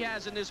history he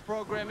has in this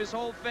program. His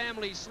whole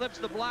family slips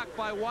the block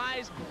by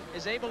Wise,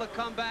 is able to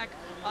come back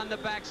on the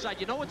backside.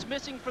 You know what's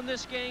missing from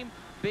this game?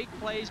 Big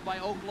plays by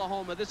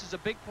Oklahoma. This is a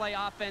big play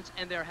offense,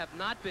 and there have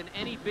not been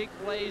any big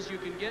plays. You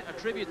can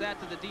attribute that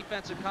to the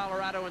defense of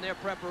Colorado and their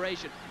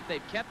preparation.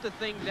 They've kept the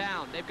thing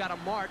down. They've got to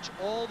march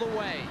all the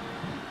way.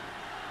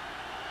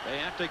 They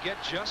have to get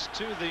just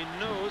to the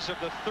nose of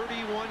the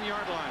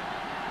 31-yard line.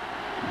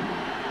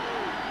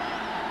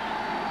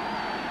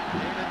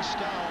 Damon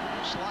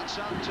Stell slots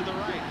out to the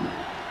right.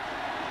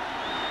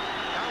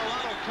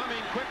 Colorado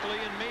coming quickly,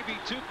 and maybe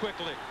too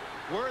quickly.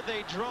 Were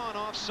they drawn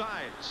off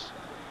sides?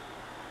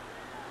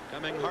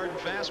 Coming hard and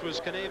fast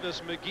was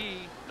Canavis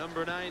McGee,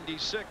 number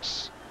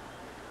 96.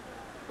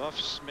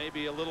 Buffs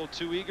maybe a little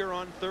too eager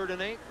on 3rd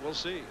and 8. We'll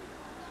see.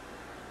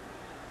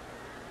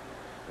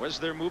 Was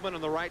there movement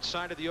on the right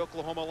side of the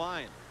Oklahoma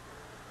line?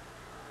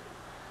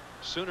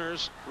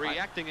 Sooners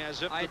reacting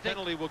as if the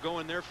penalty will go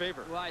in their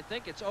favor. Well, I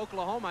think it's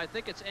Oklahoma. I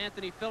think it's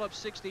Anthony Phillips,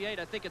 68.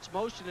 I think it's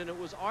motion, and it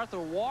was Arthur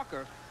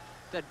Walker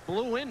that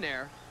blew in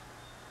there.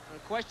 The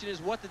question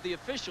is, what did the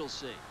officials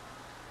see?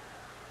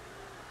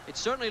 It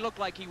certainly looked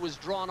like he was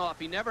drawn off.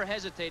 He never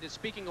hesitated,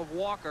 speaking of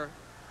Walker,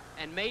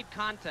 and made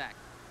contact.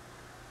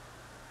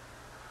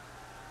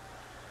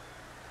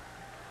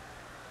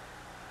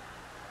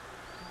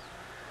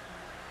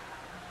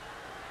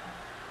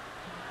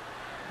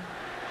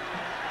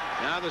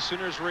 Now the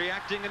Sooners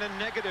reacting in a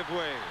negative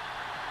way.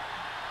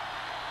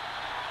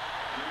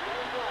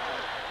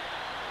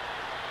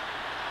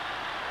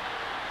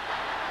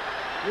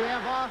 We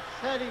have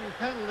offsetting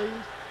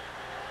penalties.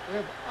 We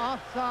have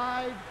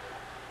offside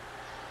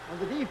On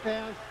the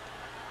defense,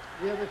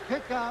 we have a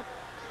pickup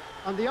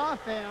on the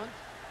offense,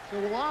 so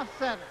we'll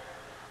offset it.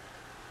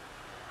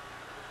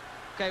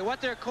 Okay,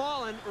 what they're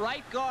calling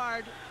right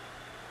guard,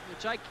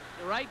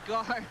 right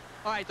guard.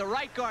 All right, the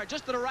right guard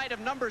just to the right of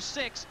number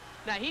 6.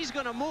 Now he's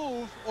going to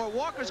move, or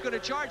Walker's going to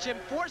charge him,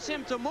 force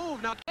him to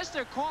move. Now I guess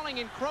they're calling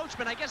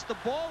encroachment. I guess the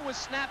ball was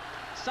snapped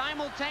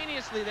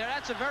simultaneously there.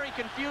 That's a very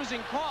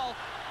confusing call.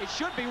 It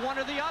should be one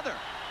or the other.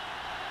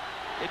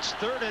 It's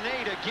 3rd and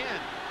 8 again.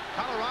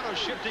 Colorado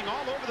shifting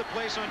all over the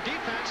place on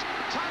defense.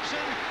 Thompson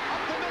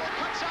up the middle,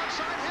 cuts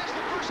outside, has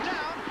the first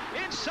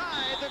down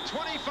inside the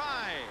 25.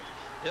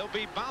 He'll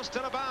be bounced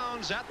out of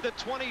bounds at the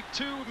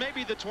 22,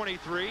 maybe the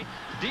 23.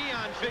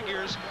 Dion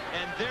figures,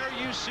 and there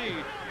you see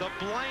the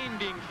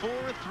blinding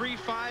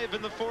 4.35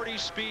 in the 40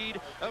 speed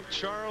of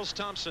Charles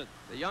Thompson.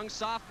 The young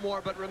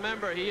sophomore, but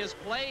remember, he has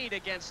played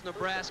against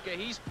Nebraska.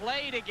 He's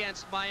played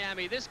against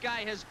Miami. This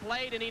guy has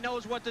played, and he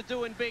knows what to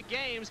do in big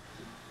games.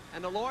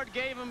 And the Lord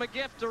gave him a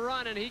gift to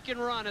run, and he can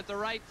run at the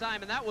right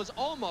time. And that was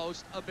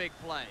almost a big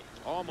play.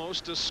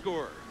 Almost a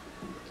score.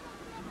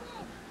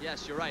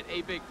 Yes, you're right.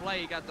 A big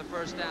play. He got the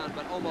first down,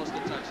 but almost a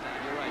touchdown.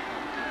 You're right.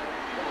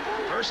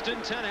 1st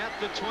and 10 at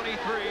the 23.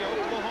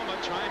 Oklahoma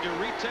trying to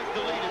retake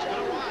the lead. It's been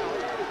a while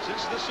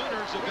since the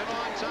Sooners have been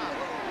on top.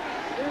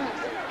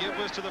 Give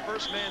was to the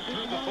first man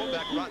through the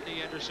fullback,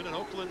 Rodney Anderson, and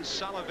Oakland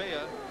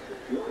Salavea,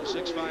 the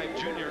 6'5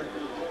 junior,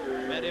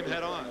 met him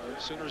head on.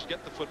 Sooners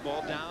get the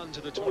football down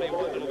to the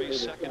 21. It'll be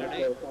 2nd and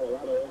 8.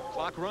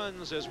 Clock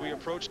runs as we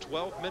approach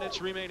 12 minutes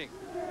remaining.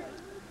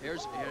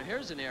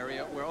 Here's an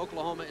area where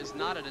Oklahoma is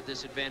not at a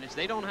disadvantage.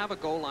 They don't have a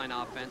goal line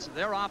offense.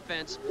 Their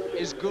offense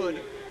is good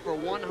for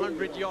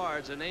 100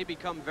 yards, and they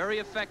become very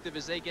effective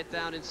as they get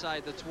down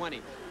inside the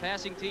 20.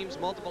 Passing teams,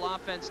 multiple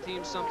offense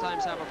teams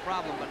sometimes have a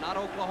problem, but not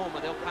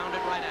Oklahoma. They'll pound it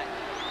right at you.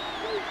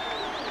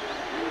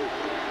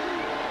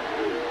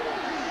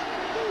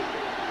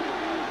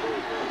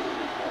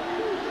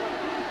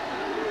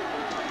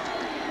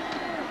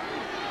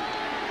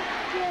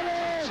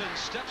 Thompson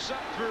steps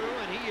up through,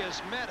 and he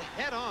is met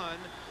head on.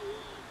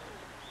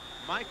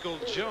 Michael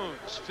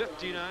Jones,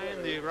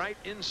 59, the right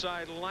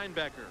inside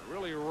linebacker,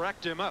 really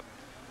wrecked him up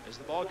as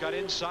the ball got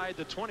inside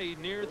the 20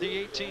 near the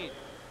 18.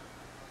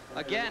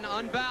 Again,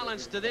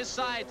 unbalanced to this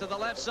side, to the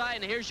left side,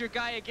 and here's your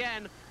guy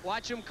again.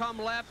 Watch him come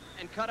left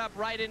and cut up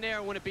right in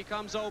there when it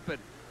becomes open.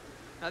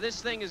 Now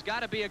this thing has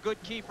got to be a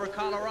good key for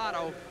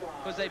Colorado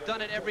because they've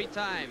done it every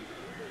time.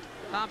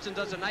 Thompson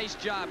does a nice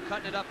job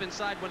cutting it up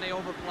inside when they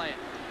overplay it.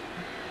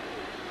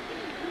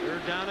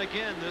 3rd down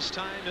again. This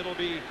time it'll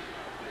be,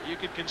 you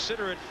could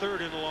consider it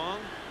 3rd and long.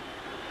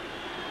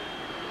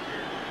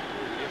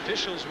 The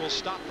officials will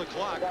stop the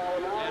clock,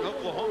 and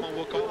Oklahoma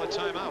will call a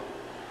timeout.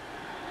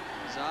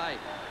 Zai.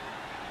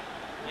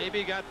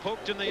 Maybe got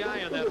poked in the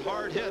eye on that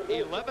hard hit.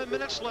 11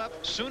 minutes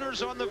left.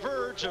 Sooners on the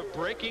verge of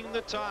breaking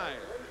the tie.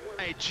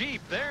 A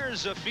Jeep,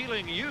 there's a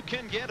feeling you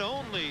can get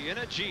only in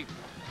a Jeep.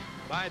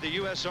 By the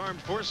U.S.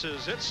 Armed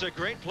Forces, it's a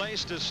great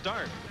place to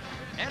start.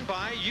 And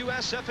by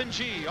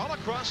USF&G, all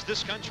across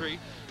this country,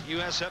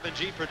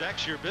 USF&G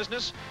protects your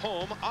business,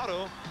 home,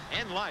 auto,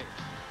 and life.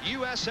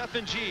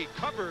 USF&G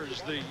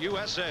covers the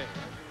USA.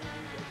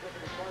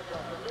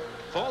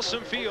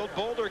 Folsom Field,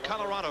 Boulder,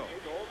 Colorado.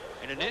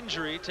 And an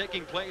injury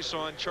taking place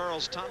on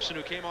Charles Thompson,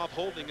 who came off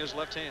holding his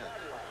left hand.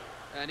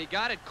 And he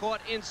got it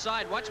caught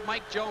inside. Watch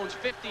Mike Jones,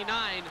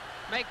 59,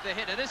 make the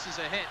hit. And this is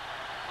a hit.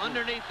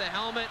 Underneath the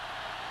helmet,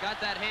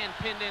 got that hand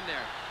pinned in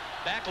there.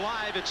 Back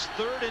live, it's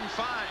 3rd and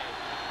 5.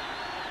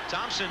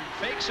 Thompson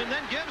fakes and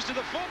then gives to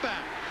the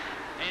fullback.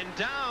 And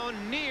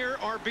down near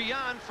or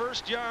beyond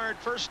first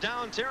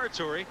down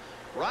territory,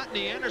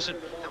 Rodney Anderson.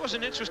 That was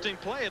an interesting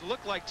play. It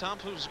looked like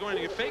Thompson was going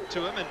to get faked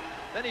to him, and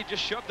then he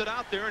just shoved it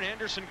out there, and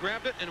Anderson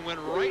grabbed it and went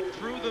right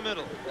through the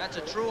middle. That's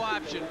a true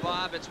option,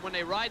 Bob. It's when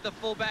they ride the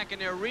fullback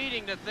and they're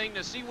reading the thing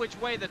to see which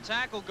way the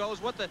tackle goes,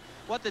 what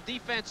the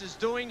defense is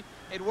doing.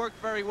 It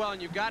worked very well,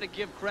 and you've got to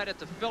give credit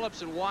to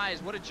Phillips and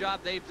Wise. What a job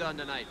they've done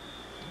tonight.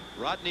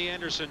 Rodney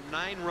Anderson,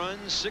 9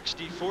 runs,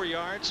 64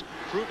 yards,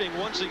 proving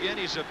once again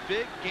he's a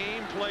big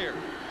game player.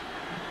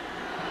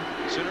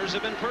 Sooners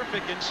have been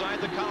perfect inside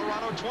the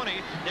Colorado 20.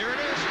 There it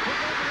is. Quick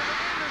opening to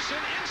Anderson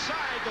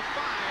inside the 5.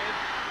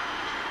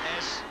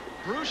 As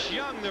Bruce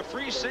Young, the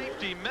free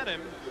safety, met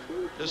him.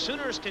 The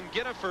Sooners can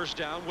get a first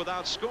down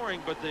without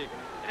scoring, but they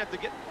have to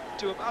get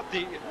to about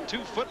the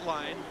 2-foot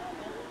line.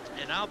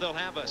 And now they'll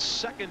have a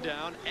 2nd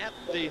down at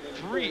the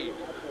 3.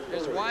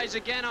 There's Wise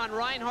again on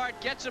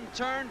Reinhardt, gets him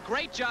turned.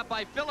 Great job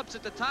by Phillips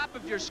at the top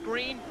of your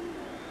screen.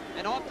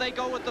 And off they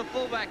go with the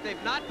fullback.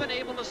 They've not been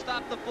able to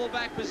stop the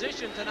fullback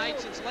position tonight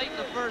since late in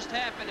the first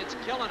half, and it's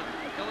killing them,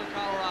 killing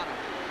Colorado.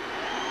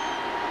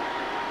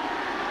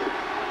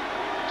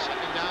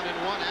 2nd down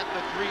and 1 at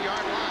the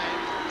 3-yard line.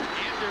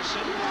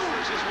 Anderson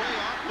powers his way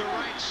off the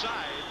right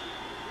side.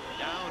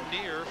 Down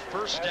near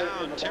first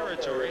down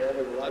territory.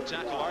 Left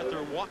tackle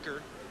Arthur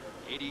Walker,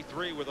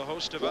 83, with a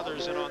host of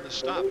others in on the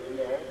stop.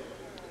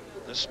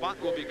 The spot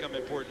will become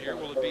important here.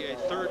 Will it be a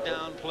 3rd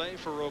down play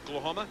for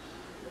Oklahoma?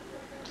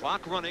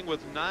 Clock running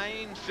with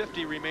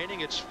 9:50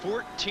 remaining. It's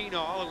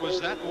 14-all. It was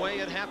that way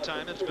at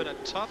halftime. It's been a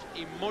tough,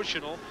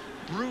 emotional,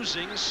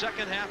 bruising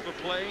second half of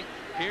play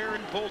here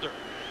in Boulder.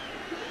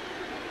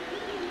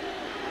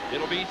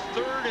 It'll be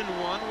 3rd and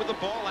 1 with the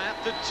ball at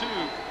the 2.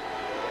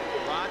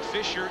 Rod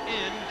Fisher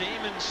in,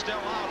 Damon Stell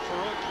out for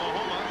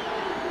Oklahoma.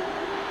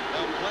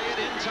 They'll play it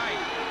in tight.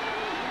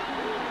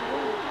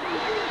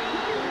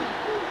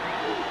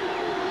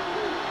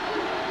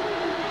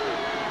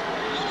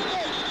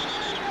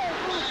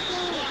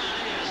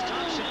 As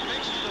Thompson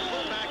makes to the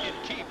fullback and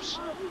keeps.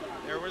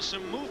 There was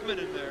some movement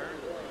in there.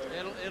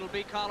 It'll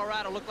be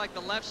Colorado. Look like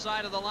the left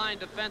side of the line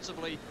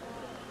defensively.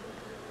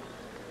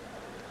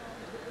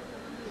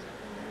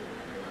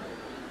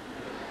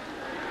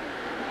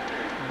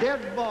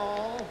 Dead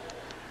ball.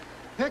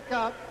 Pick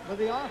up for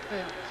the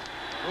offense.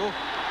 Oh.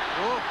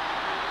 Oh.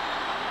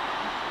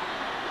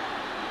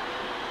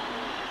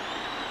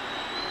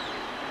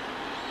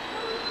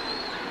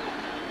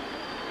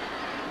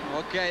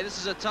 Okay, this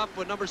is a tough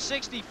one. Number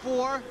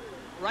 64,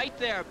 right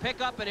there.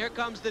 Pick up, and here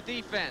comes the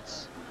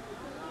defense.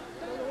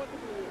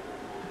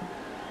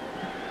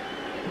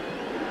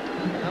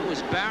 That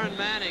was Baron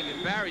Manning,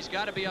 and Barry's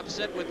got to be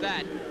upset with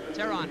that.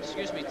 Teron,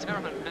 excuse me,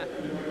 Teron.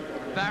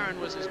 Baron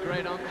was his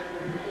great uncle.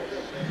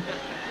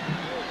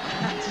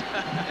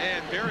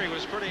 And Barry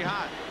was pretty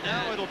hot.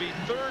 Now it'll be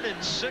 3rd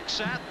and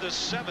 6 at the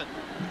 7.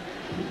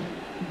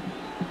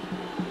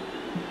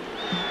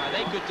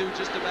 They could do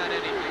just about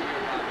anything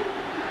here, Bobby.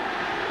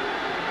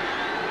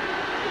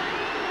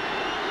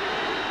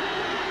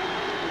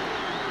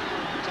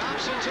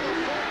 Thompson to the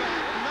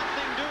fullback,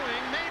 nothing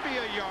doing, maybe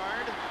a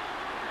yard.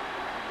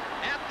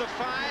 At the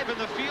 5, and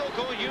the field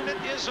goal unit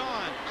is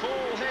on.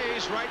 Cole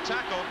Hayes, right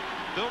tackle.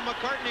 Bill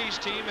McCartney's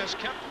team has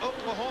kept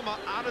Oklahoma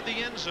out of the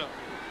end zone.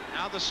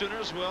 Now the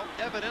Sooners will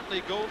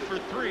evidently go for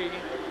 3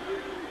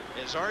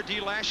 as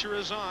R.D. Lasher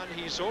is on.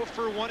 He's 0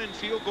 for 1 in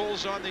field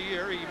goals on the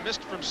year. He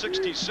missed from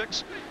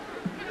 66.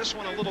 This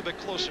one a little bit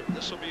closer.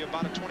 This will be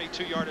about a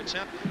 22-yard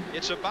attempt.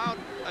 It's about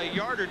a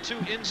yard or 2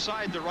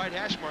 inside the right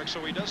hash mark,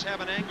 so he does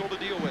have an angle to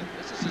deal with.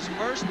 This is his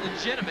first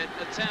legitimate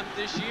attempt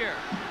this year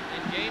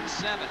in Game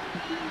 7.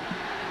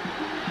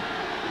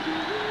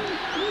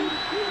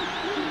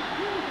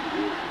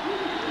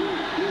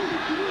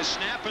 The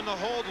snap and the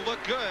hold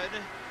look good.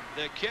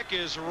 The kick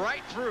is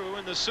right through,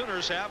 and the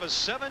Sooners have a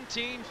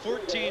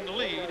 17-14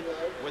 lead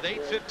with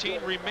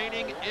 8:15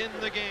 remaining in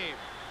the game.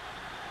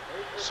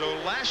 So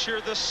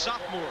Lasher, the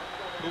sophomore,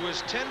 who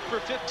was 10 for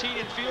 15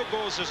 in field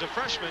goals as a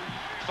freshman,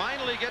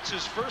 finally gets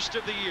his first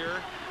of the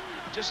year.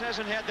 Just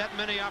hasn't had that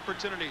many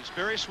opportunities.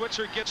 Barry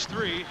Switzer gets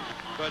 3,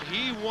 but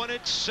he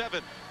wanted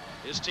 7.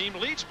 His team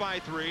leads by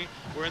 3.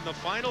 We're in the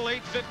final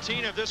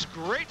 8:15 of this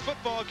great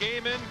football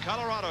game in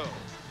Colorado.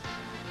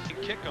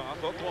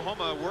 Kickoff,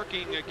 Oklahoma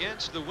working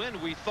against the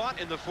wind, we thought,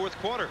 in the 4th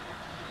quarter.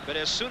 But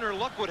as Sooner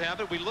luck would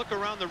have it, we look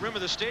around the rim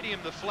of the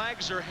stadium, the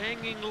flags are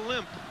hanging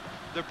limp.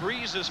 The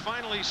breeze has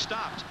finally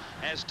stopped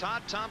as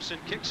Todd Thompson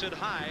kicks it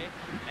high,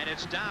 and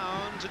it's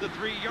down to the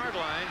 3-yard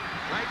line.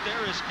 Right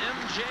there is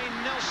M.J.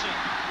 Nelson.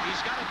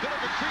 He's got a bit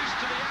of a crease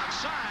to the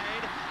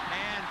outside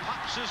and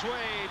pops his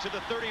way to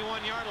the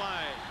 31-yard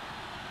line.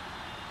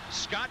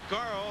 Scott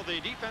Garl,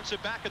 the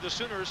defensive back of the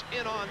Sooners,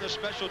 in on the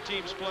special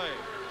teams play.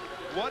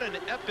 What an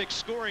epic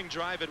scoring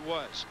drive it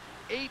was.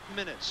 8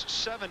 minutes,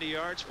 70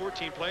 yards,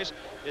 14 plays.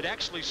 It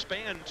actually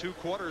spanned 2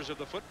 quarters of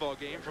the football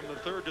game from the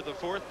 3rd to the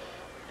 4th.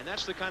 And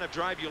that's the kind of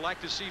drive you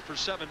like to see for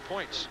 7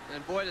 points.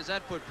 And boy, does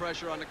that put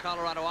pressure on the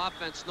Colorado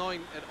offense,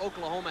 knowing that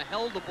Oklahoma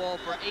held the ball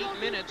for 8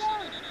 minutes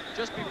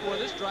just before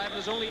this drive.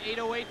 There's only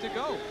 8:08 to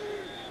go.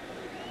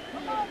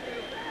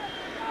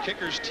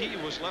 Kicker's tee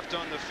was left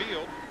on the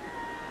field.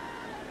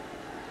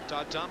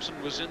 Todd Thompson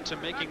was into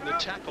making the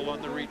tackle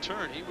on the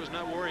return. He was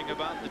not worrying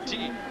about the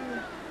tee.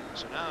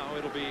 So now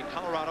it'll be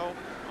Colorado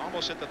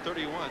almost at the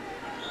 31.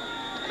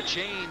 A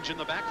change in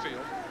the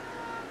backfield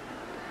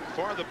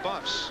for the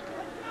Buffs.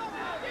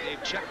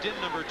 They've checked in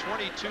number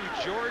 22,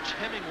 George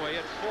Hemingway,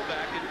 at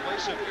fullback in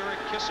place of Eric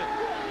Kissick.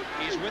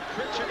 He's with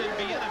Pritchard and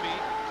Bieniemy.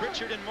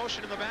 Pritchard in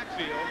motion in the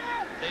backfield.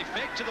 They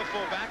fake to the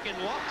fullback and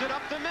loft it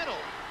up the middle.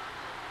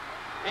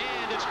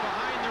 And it's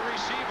behind the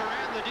receiver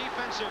and the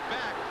defensive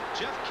back.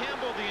 Jeff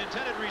Campbell, the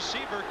intended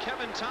receiver.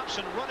 Kevin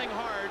Thompson running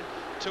hard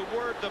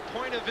toward the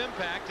point of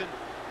impact. And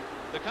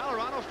the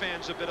Colorado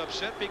fans a bit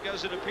upset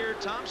because it appeared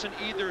Thompson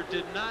either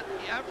did not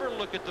ever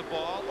look at the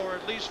ball or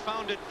at least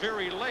found it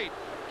very late.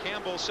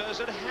 Campbell says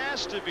it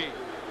has to be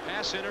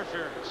pass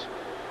interference.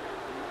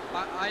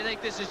 I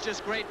think this is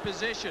just great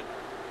position.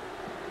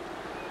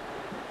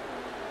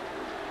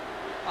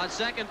 On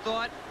second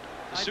thought,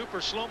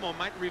 super slow-mo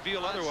might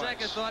reveal otherwise. On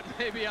second thought,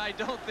 maybe I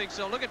don't think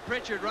so. Look at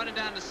Pritchard running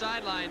down the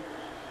sideline.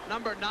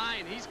 Number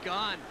 9, he's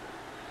gone.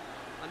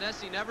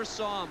 Unless he never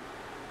saw him.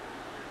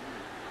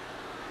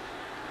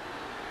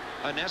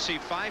 Anesi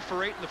 5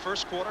 for 8 in the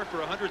first quarter for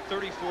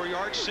 134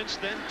 yards. Since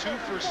then, 2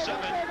 for 7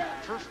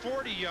 for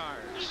 40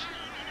 yards.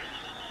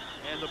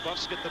 And the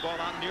Buffs get the ball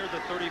out near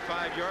the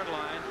 35-yard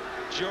line.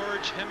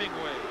 George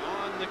Hemingway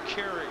on the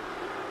carry.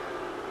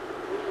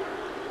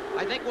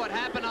 I think what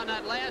happened on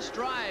that last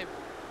drive,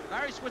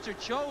 Barry Switzer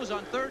chose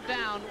on 3rd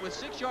down with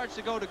 6 yards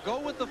to go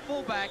with the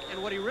fullback,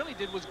 and what he really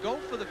did was go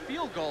for the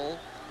field goal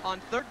on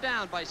 3rd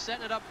down by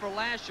setting it up for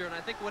Lasher. And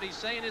I think what he's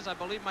saying is, I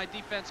believe my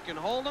defense can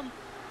hold him,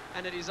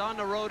 and that he's on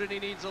the road and he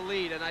needs a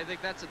lead. And I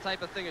think that's the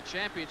type of thing a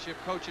championship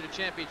coach and a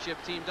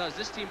championship team does.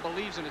 This team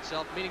believes in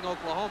itself, meaning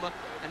Oklahoma,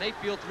 and they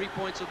feel 3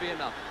 points will be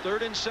enough.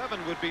 3rd and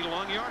 7 would be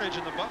long yardage,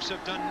 and the Buffs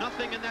have done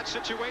nothing in that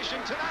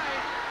situation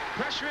tonight.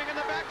 Pressuring in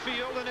the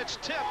backfield, and it's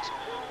tipped.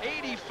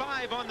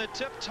 85 on the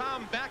tip,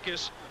 Tom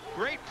Backus.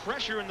 Great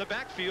pressure in the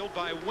backfield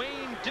by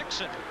Wayne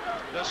Dixon.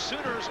 The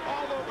Sooners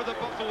all over the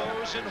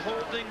Buffaloes in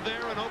holding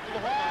there in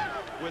Oklahoma.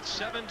 With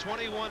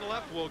 7:21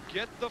 left, will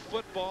get the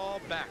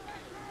football back.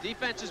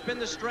 Defense has been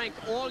the strength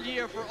all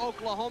year for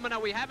Oklahoma. Now,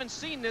 we haven't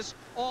seen this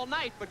all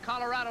night, but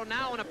Colorado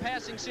now in a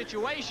passing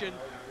situation.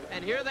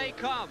 And here they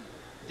come.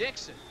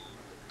 Dixon,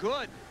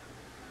 good.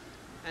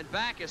 And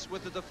Backus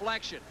with the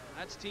deflection.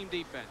 That's team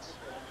defense.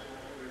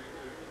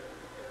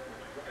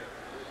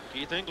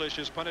 Keith English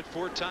has punted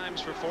 4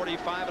 times for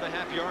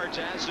 45.5 yards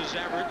as his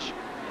average.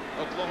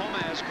 Oklahoma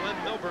has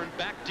Glenn Milburn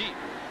back deep.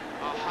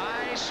 A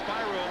high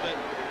spiral that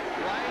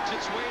rides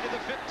its way to the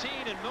 15,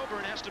 and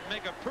Milburn has to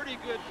make a pretty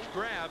good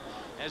grab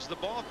as the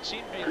ball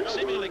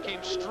seemingly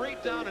came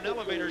straight down an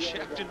elevator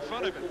shaft in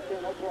front of him.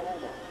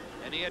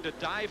 And he had to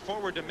dive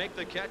forward to make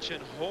the catch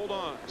and hold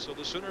on. So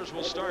the Sooners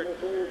will start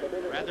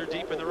rather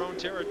deep in their own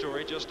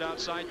territory, just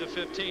outside the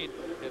 15.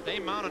 If they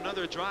mount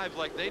another drive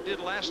like they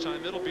did last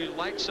time, it'll be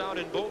lights out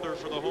in Boulder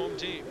for the home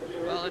team.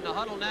 Well, in the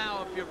huddle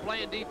now, if you're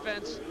playing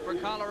defense for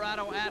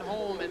Colorado at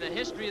home in the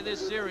history of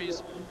this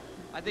series,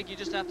 I think you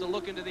just have to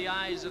look into the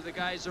eyes of the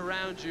guys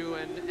around you,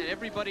 and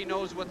everybody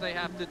knows what they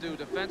have to do.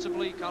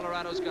 Defensively,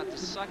 Colorado's got to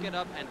suck it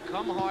up and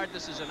come hard.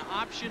 This is an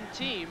option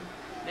team.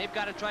 They've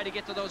got to try to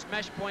get to those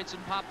mesh points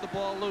and pop the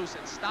ball loose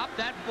and stop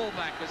that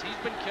fullback, because he's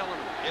been killing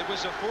them. It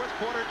was a 4th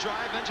quarter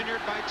drive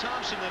engineered by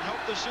Thompson that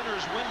helped the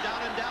Sooners win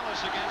down in Dallas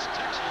against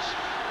Texas.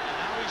 And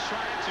now he's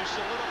trying to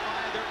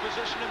solidify their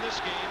position in this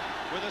game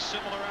with a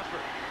similar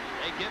effort.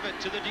 They give it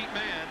to the deep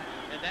man,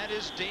 and that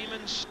is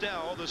Damon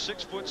Stell, the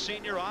 6-foot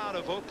senior out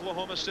of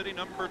Oklahoma City,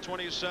 number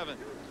 27.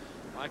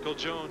 Michael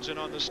Jones in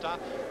on the stop.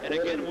 And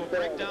again, we'll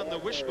break down the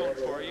wishbone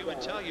for you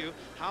and tell you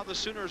how the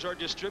Sooners are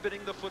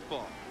distributing the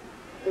football.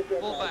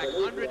 Fullback,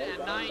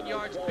 109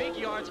 yards, big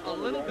yards, a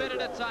little bit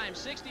at a time.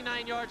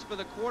 69 yards for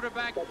the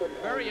quarterback,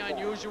 very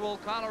unusual.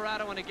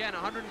 Colorado, and again,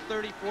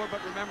 134,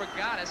 but remember,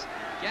 Gaddis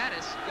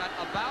got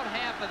about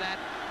half of that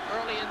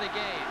early in the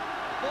game.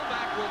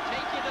 Fullback will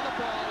take you to the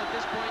ball at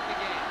this point in the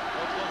game.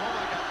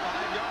 Oklahoma got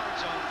 5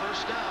 yards on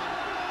 1st down.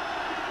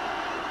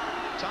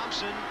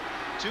 Thompson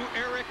to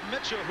Eric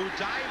Mitchell, who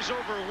dives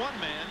over one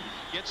man,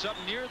 gets up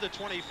near the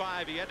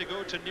 25. He had to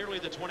go to nearly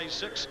the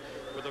 26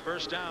 for the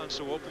first down,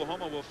 so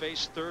Oklahoma will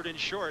face 3rd and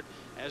short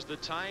as the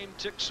time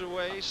ticks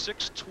away.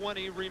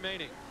 6:20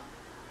 remaining.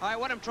 All right,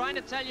 what I'm trying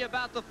to tell you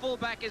about the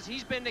fullback is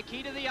he's been the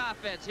key to the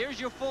offense. Here's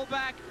your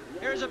fullback,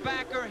 here's a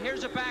backer,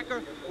 here's a backer.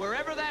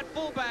 Wherever that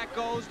fullback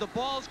goes, the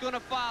ball's going to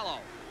follow.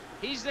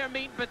 He's their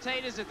meat and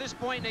potatoes at this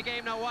point in the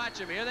game. Now watch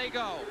him. Here they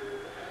go.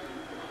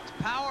 It's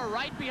power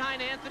right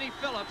behind Anthony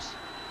Phillips.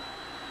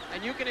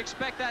 And you can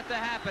expect that to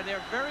happen.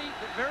 They're very,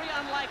 very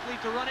unlikely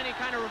to run any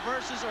kind of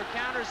reverses or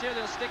counters here.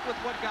 They'll stick with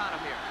what got them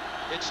here.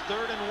 It's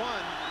 3rd and 1.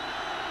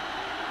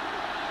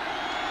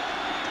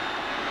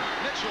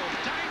 Mitchell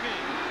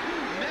diving,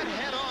 met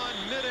head on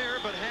midair,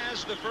 but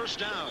has the first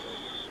down.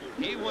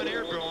 He went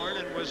airborne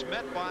and was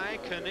met by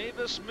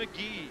Canavis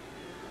McGee.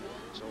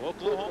 So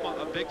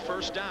Oklahoma, a big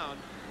first down.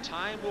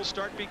 Time will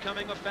start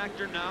becoming a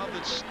factor now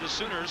that the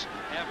Sooners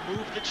have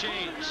moved the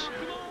chains.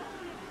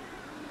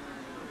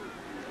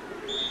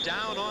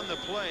 Down on the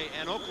play,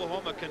 and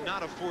Oklahoma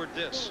cannot afford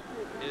this,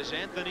 is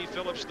Anthony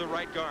Phillips, the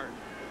right guard.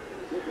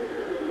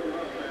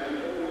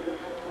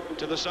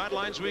 To the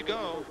sidelines we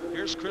go.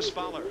 Here's Chris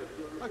Fowler.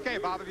 Okay,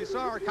 Bob, if you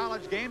saw our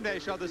College Game Day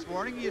show this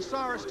morning, you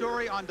saw our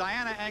story on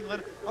Diana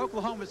Anglin,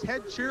 Oklahoma's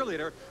head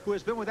cheerleader, who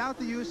has been without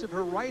the use of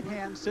her right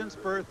hand since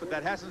birth, but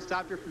that hasn't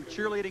stopped her from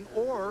cheerleading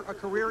or a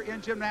career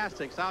in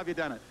gymnastics. How have you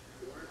done it?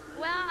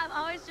 Well, I've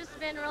always just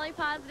been really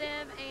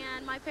positive,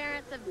 and my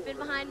parents have been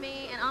behind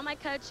me, and all my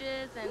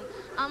coaches and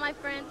all my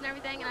friends and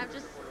everything, and I've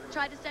just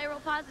tried to stay real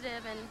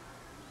positive and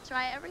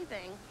try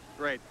everything.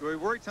 Great. Were we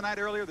worried tonight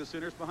earlier the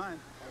Sooners behind?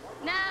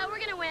 No, we're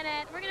going to win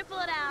it. We're going to pull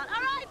it out.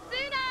 All right,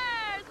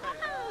 Sooners!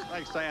 Woo-hoo!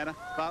 Thanks, Diana.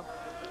 Bob?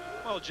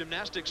 Well,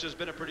 gymnastics has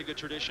been a pretty good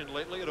tradition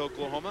lately at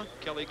Oklahoma.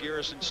 Kelly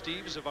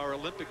Garrison-Steeves of our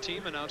Olympic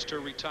team announced her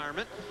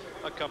retirement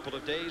a couple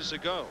of days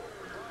ago.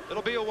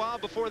 It'll be a while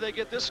before they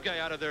get this guy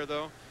out of there,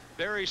 though.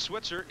 Barry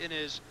Switzer, in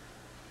his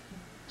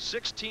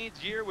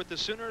 16th year with the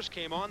Sooners,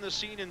 came on the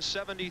scene in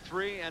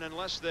 '73, and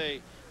unless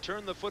they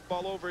turn the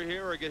football over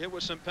here or get hit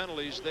with some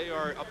penalties, they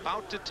are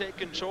about to take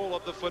control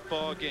of the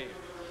football game.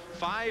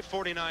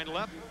 5:49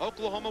 left.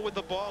 Oklahoma with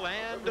the ball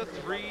and a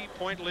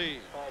 3-point lead.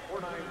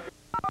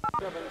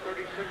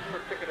 736 for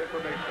ticket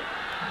information.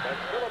 That's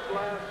Philip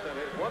Glass and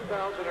his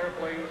 1,000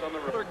 airplanes on the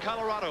road.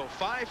 Colorado,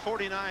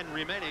 5:49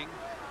 remaining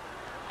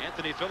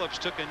Anthony Phillips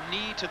took a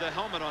knee to the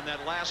helmet on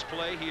that last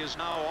play. He is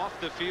now off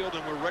the field,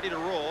 and we're ready to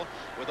roll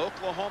with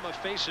Oklahoma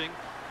facing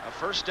a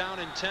first down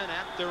and 10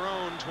 at their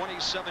own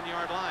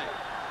 27-yard line.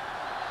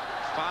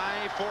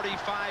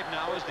 5:45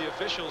 now as the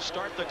officials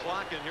start the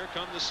clock, and here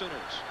come the Sooners.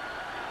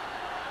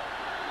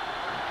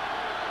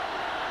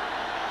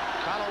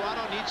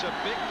 Colorado needs a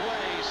big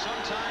play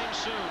sometime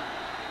soon.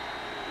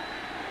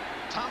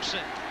 Thompson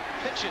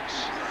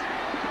pitches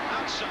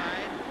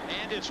outside,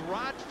 and it's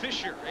Rod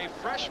Fisher, a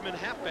freshman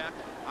halfback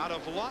out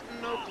of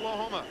Lawton,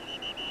 Oklahoma.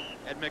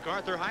 At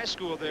MacArthur High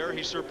School there,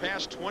 he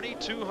surpassed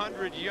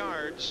 2,200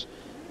 yards,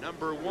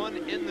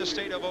 #1 in the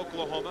state of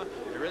Oklahoma.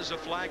 There is a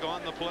flag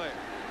on the play.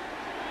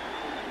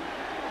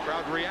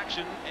 Crowd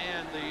reaction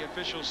and the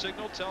official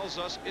signal tells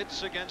us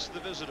it's against the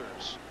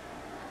visitors.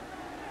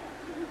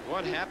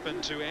 What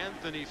happened to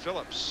Anthony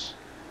Phillips?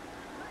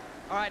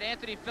 All right,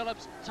 Anthony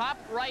Phillips, top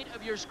right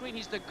of your screen.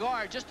 He's the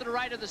guard just to the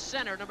right of the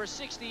center, number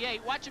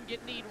 68. Watch him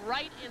get kneed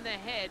right in the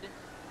head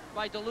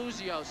by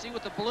DeLuzio. See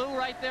with the blue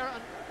right there,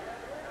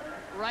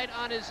 right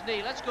on his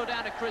knee. Let's go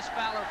down to Chris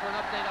Fowler for an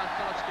update on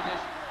Phillips'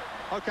 condition.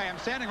 Okay, I'm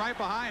standing right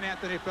behind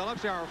Anthony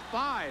Phillips. There are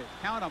 5,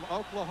 count them,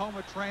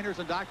 Oklahoma trainers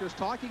and doctors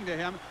talking to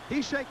him.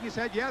 He's shaking his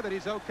head, yeah, that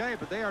he's okay,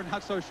 but they are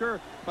not so sure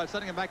about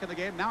setting him back in the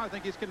game. Now I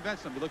think he's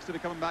convinced them. He looks to be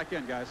coming back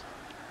in, guys.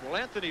 Well,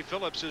 Anthony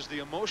Phillips is the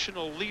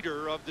emotional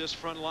leader of this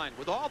front line.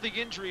 With all the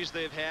injuries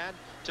they've had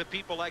to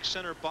people like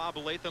center Bob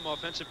Latham,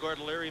 offensive guard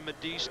Larry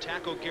Medice,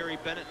 tackle Gary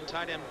Bennett, and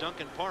tight end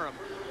Duncan Parham,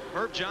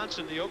 Herb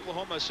Johnson, the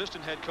Oklahoma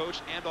assistant head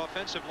coach and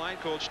offensive line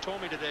coach,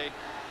 told me today,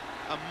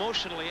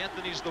 emotionally,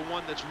 Anthony's the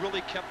one that's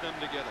really kept them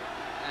together.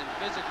 And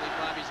physically,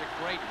 Bobby's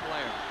a great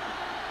player.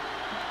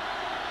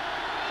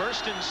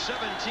 1st and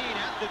 17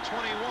 at the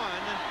 21.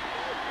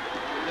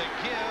 The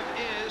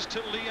give is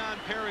to Leon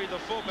Perry, the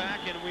fullback,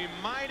 and we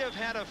might have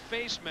had a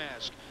face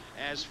mask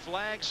as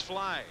flags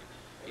fly.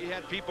 He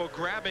had people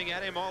grabbing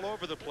at him all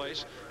over the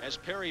place as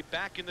Perry,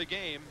 back in the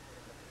game,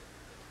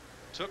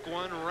 took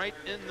one right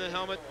in the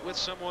helmet with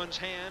someone's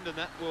hand, and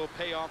that will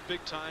pay off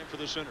big time for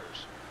the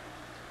Sooners.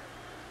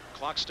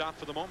 Clock stopped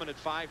for the moment at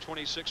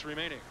 5:26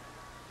 remaining.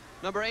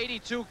 Number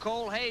 82,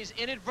 Cole Hayes,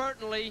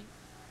 inadvertently,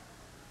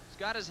 he's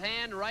got his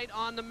hand right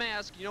on the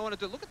mask. You know what to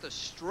do? Look at the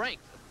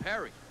strength of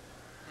Perry.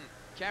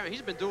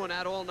 He's been doing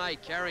that all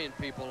night, carrying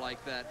people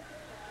like that.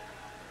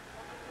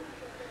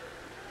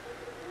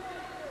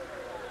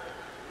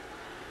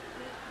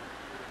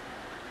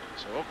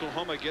 So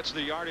Oklahoma gets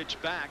the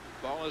yardage back.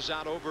 Ball is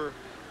out over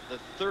the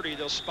 30.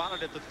 They'll spot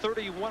it at the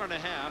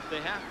 31.5. They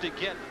have to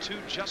get to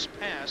just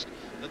past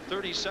the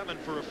 37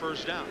 for a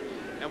first down.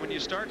 And when you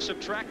start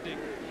subtracting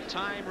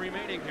time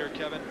remaining here,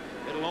 Kevin,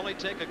 it'll only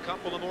take a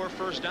couple of more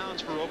first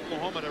downs for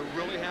Oklahoma to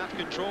really have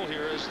control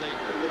here as they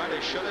try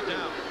to shut it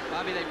down.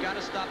 Bobby, they've got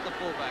to stop the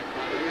fullback.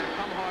 Bobby. They're going to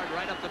come hard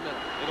right up the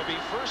middle. It'll be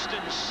 1st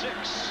and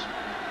 6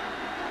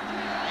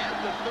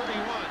 at the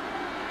 31.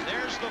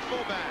 There's the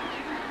fullback.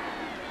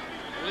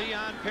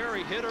 Leon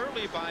Perry hit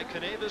early by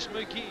Kanavis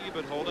McGee,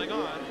 but holding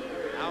on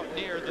out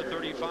near the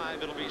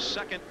 35. It'll be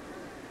 2nd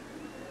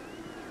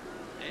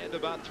and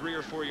about 3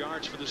 or 4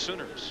 yards for the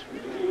Sooners.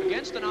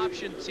 Against an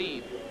option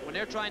team, when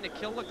they're trying to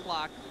kill the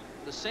clock,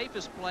 the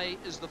safest play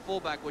is the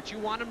fullback. What you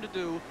want them to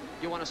do,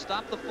 you want to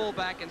stop the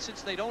fullback, and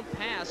since they don't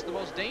pass, the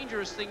most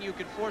dangerous thing you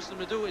can force them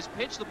to do is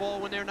pitch the ball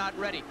when they're not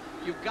ready.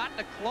 You've got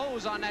to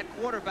close on that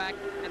quarterback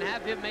and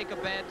have him make a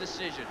bad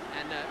decision.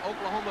 And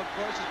Oklahoma, of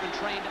course, has been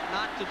trained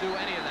not to do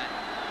any of that.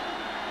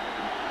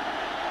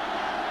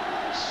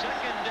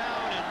 2nd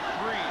down and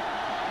 3.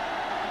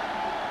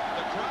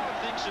 The crowd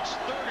thinks it's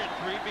 3rd and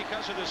 3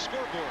 because of the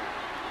scoreboard.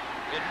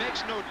 It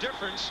makes no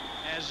difference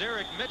as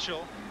Eric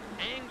Mitchell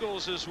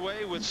angles his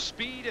way with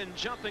speed and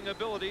jumping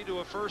ability to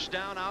a first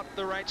down out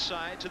the right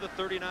side to the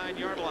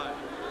 39-yard line.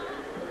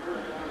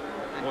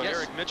 Boy,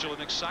 Eric Mitchell,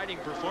 an exciting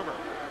performer.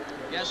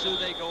 Guess who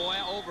they go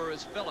over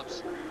is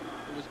Phillips,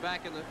 who was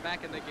back in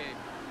the game.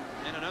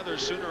 And another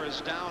Sooner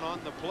is down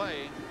on the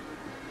play.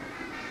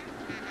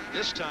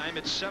 This time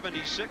it's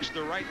 76,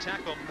 the right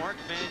tackle, Mark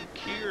Van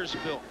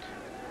Kiersbilk.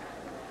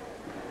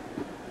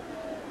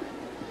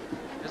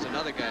 There's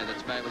another guy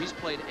that's valuable. He's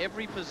played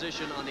every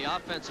position on the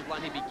offensive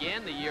line. He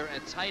began the year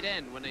at tight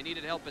end when they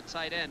needed help at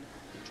tight end.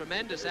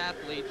 Tremendous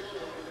athlete,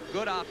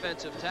 good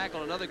offensive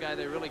tackle. Another guy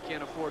they really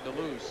can't afford to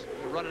lose.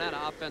 They're running out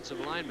of offensive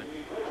linemen.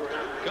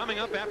 Coming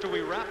up after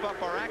we wrap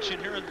up our action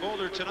here in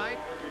Boulder tonight,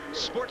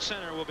 Sports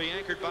Center will be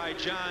anchored by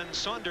John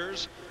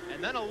Saunders.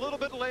 And then a little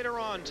bit later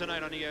on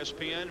tonight on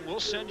ESPN, we'll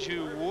send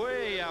you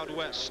way out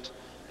west.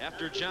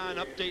 After John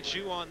updates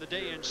you on the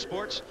day in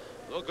sports,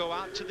 we'll go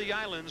out to the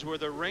islands where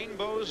the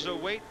Rainbows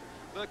await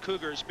the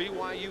Cougars.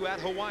 BYU at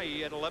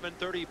Hawaii at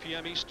 11:30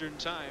 p.m. Eastern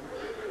Time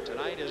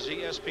tonight as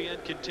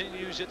ESPN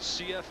continues its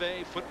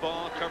CFA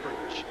football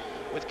coverage.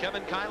 With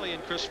Kevin Kiley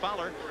and Chris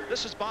Fowler,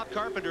 this is Bob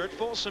Carpenter at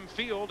Folsom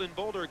Field in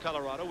Boulder,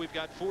 Colorado. We've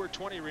got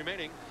 4:20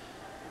 remaining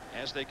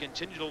as they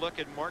continue to look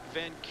at Mark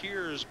Van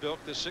Kiersbilk,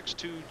 the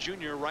 6'2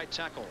 junior right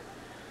tackle.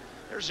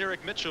 There's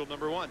Eric Mitchell,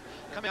 number 1,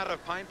 coming out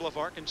of Pine Bluff,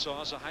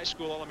 Arkansas as a high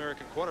school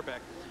All-American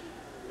quarterback.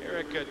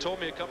 Eric told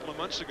me a couple of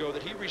months ago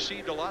that he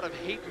received a lot of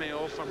hate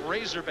mail from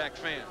Razorback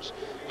fans.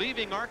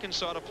 Leaving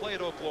Arkansas to play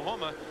at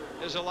Oklahoma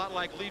is a lot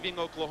like leaving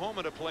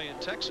Oklahoma to play in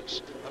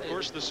Texas. Of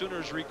course, the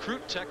Sooners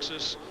recruit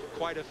Texas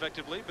quite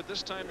effectively, but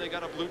this time they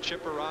got a blue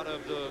chipper out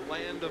of the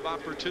land of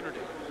opportunity.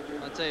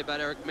 I'll tell you about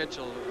Eric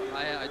Mitchell.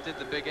 I did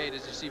the Big 8,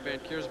 as you see Van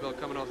Kiersveld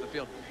coming off the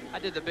field. I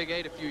did the Big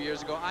 8 a few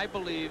years ago. I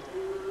believe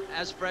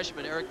as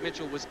freshman, Eric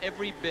Mitchell was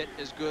every bit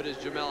as good as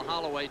Jamel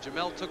Holloway.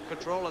 Jamel took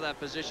control of that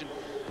position,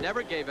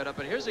 never gave it up.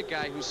 And here's a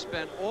guy who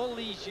spent all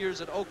these years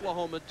at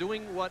Oklahoma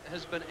doing what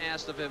has been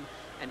asked of him,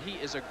 and he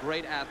is a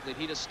great athlete.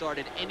 He'd have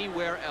started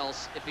anywhere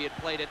else if he had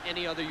played at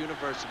any other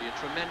university. A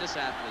tremendous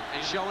athlete,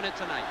 and showing it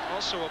tonight.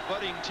 Also a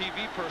budding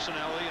TV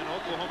personality in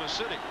Oklahoma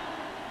City.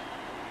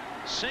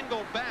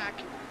 Single back,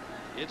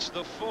 it's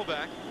the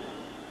fullback.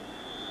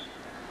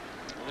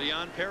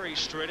 Leon Perry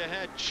straight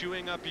ahead,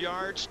 chewing up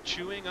yards,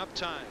 chewing up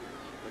time.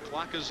 The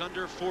clock is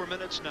under 4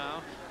 minutes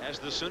now as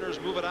the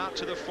Sooners move it out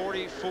to the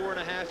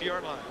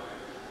 44.5-yard line.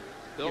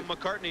 Bill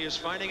McCartney is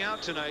finding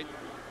out tonight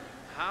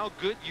how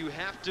good you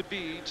have to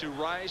be to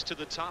rise to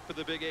the top of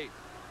the Big 8.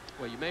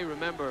 Well, you may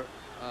remember,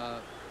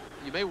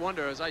 you may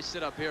wonder as I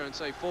sit up here and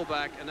say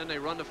fullback, and then they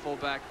run the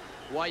fullback,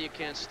 why you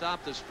can't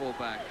stop this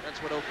fullback.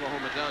 That's what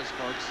Oklahoma does,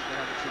 folks. They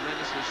have a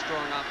tremendously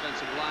strong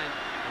offensive line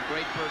and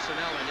great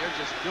personnel, and they're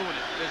just doing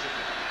it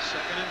physically.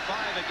 2nd and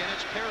 5. Again,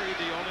 it's Perry,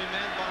 the only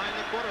man behind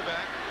the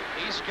quarterback.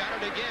 He's got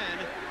it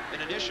again.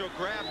 An initial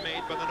grab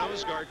made by the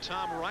nose guard,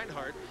 Tom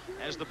Reinhardt,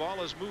 as the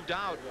ball is moved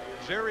out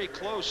very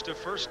close to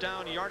first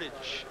down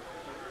yardage.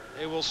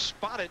 They will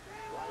spot it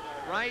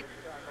right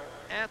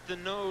at the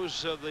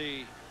nose of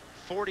the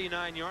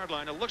 49-yard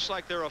line. It looks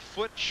like they're a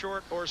foot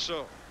short or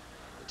so.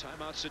 The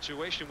timeout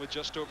situation with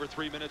just over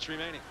 3 minutes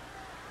remaining.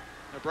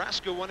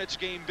 Nebraska won its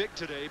game big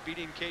today,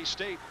 beating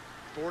K-State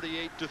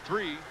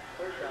 48-3.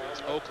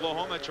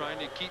 Oklahoma trying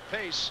to keep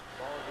pace.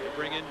 They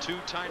bring in 2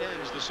 tight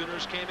ends. The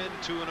Sooners came in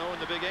 2-0 in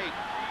the Big 8.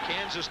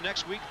 Kansas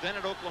next week, then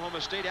at Oklahoma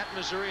State, at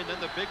Missouri, and then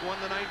the big one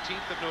the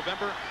 19th of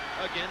November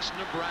against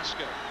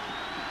Nebraska.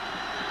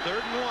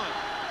 3rd and 1.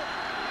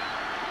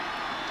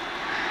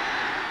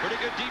 Pretty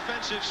good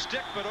defensive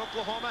stick, but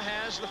Oklahoma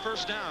has the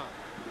first down.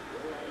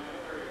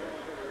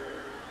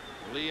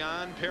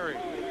 Leon Perry.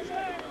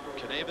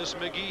 Kanavis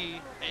McGee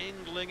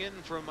angling in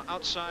from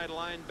outside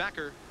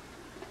linebacker.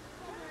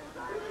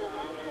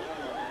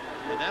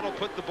 And that'll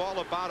put the ball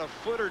about a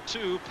foot or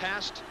two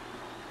past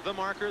the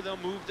marker. They'll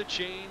move the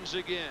chains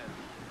again.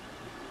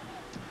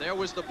 There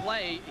was the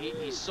play.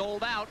 He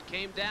sold out,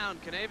 came down.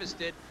 Kanavis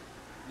did.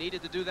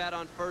 Needed to do that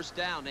on first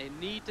down. They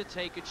need to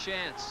take a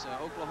chance.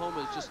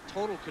 Oklahoma is just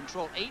total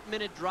control.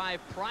 8-minute drive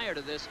prior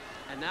to this,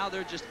 and now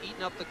they're just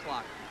eating up the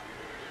clock.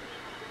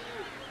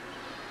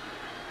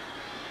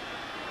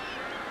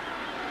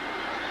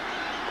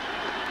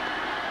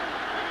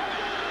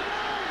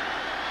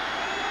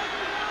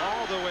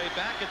 All the way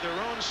back at their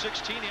own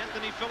 16.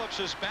 Anthony Phillips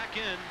is back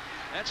in.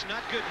 That's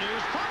not good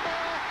news.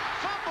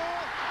 Fumble,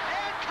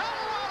 and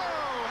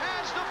Colorado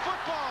has the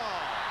football.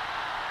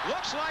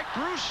 Looks like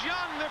Bruce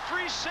Young, the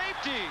free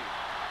safety,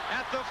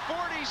 at the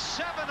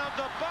 47 of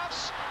the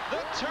Buffs. The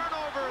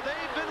turnover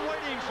they've been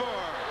waiting for.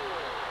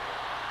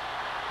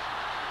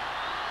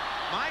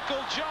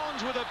 Michael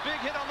Jones with a big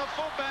hit on the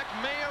fullback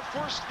may have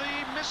forced the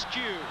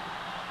miscue.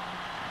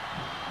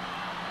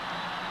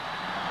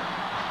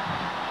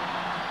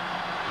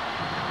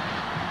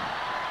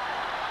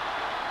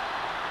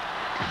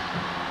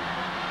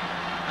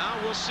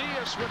 We'll see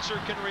if Switzer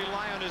can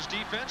rely on his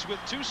defense with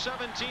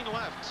 2:17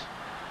 left.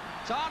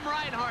 Tom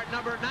Reinhardt,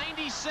 number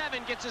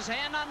 97, gets his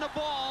hand on the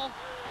ball.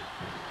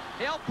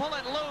 He'll pull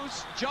it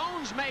loose.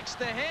 Jones makes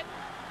the hit.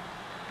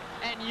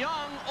 And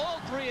Young,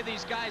 all 3 of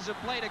these guys have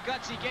played a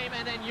gutsy game,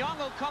 and then Young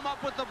will come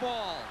up with the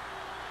ball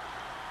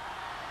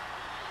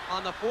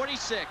on the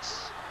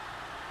 46.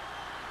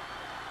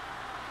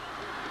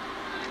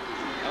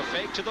 A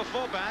fake to the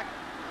fullback.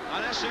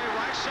 On SA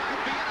right side,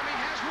 Bieniemy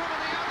has room on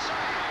the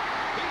outside.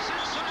 He's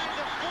inside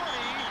the 40,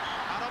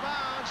 out of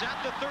bounds at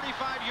the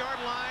 35-yard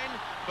line,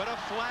 but a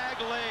flag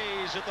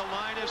lays at the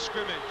line of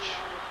scrimmage.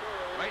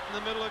 Right in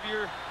the middle of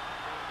your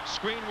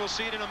screen, we'll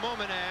see it in a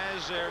moment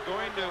as they're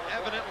going to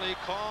evidently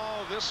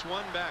call this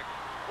one back.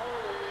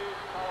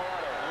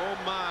 Oh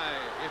my,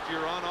 if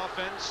you're on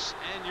offense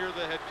and you're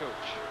the head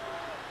coach.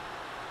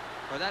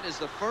 Well, that is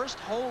the first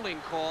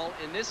holding call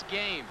in this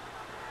game.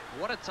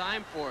 What a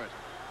time for it.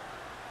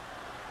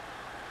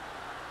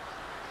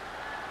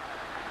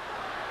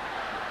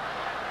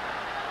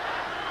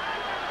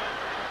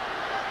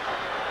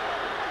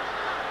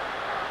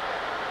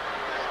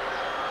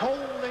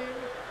 Holding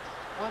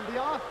on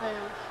the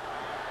offense.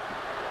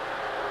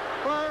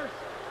 First.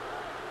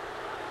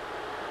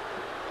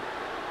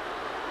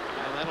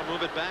 And that'll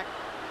move it back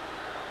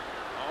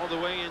all the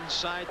way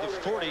inside the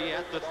 40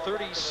 at the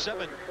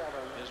 37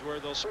 is where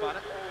they'll spot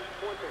it.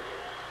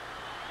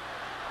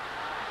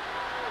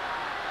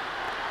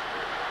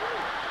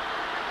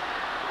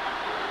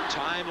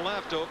 Time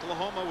left.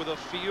 Oklahoma with a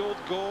field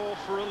goal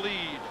for a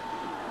lead.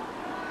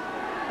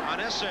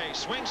 On SA,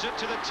 swings it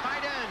to the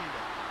tight end,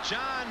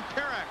 John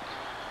Perrick.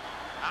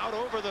 out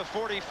over the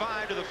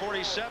 45 to the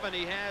 47.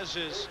 He has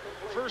his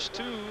first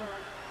 2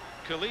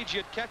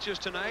 collegiate catches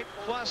tonight,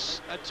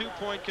 plus a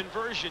 2-point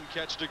conversion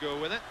catch to go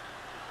with it.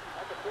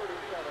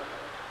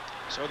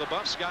 So the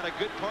Buffs got a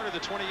good part of the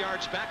 20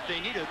 yards back they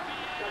needed.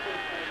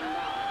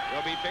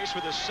 They'll be faced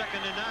with a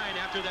 2nd and 9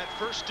 after that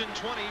 1st and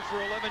 20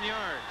 for 11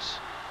 yards.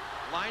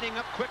 Lining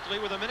up quickly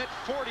with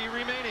 1:40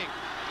 remaining.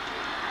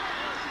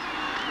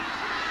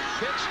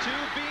 Pitch to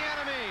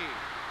Bieniemy.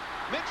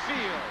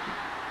 Midfield.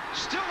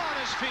 Still on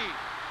his feet.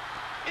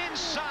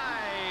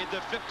 Inside the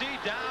 50,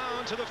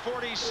 down to the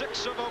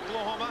 46 of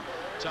Oklahoma.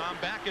 Tom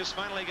Backus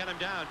finally got him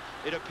down.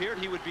 It appeared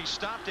he would be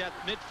stopped at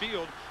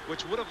midfield,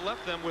 which would have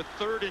left them with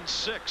 3rd and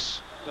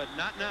 6, but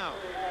not now.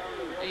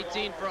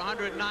 18 for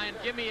 109.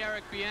 Give me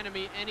Eric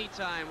Bieniemy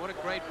anytime. What a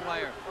great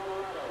player.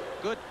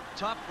 Good,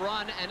 tough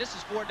run, and this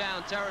is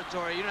 4-down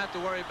territory. You don't have to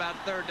worry about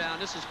 3rd down.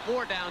 This is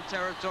 4-down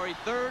territory,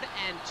 3rd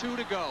and 2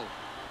 to go.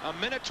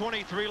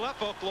 1:23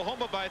 left.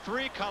 Oklahoma by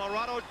 3.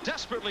 Colorado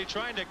desperately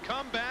trying to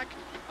come back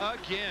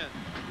again.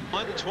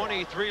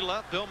 1:23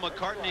 left. Bill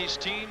McCartney's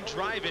team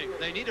driving.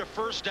 They need a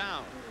 1st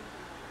down.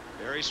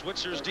 Barry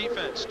Switzer's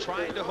defense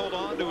trying to hold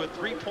on to a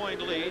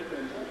 3-point lead.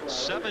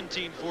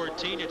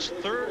 17-14. It's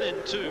 3rd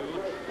and 2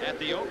 at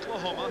the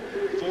Oklahoma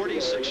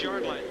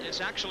 46-yard line.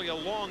 It's actually a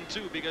long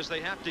 2 because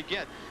they have to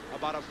get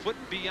about a foot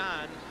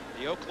beyond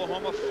the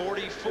Oklahoma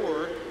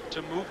 44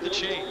 to move the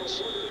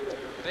chains.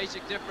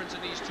 Basic difference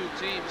in these 2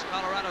 teams.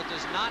 Colorado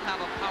does not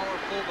have a power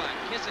fullback.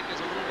 Kissick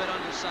is a little bit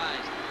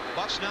undersized.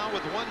 Buffs now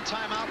with 1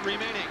 timeout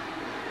remaining.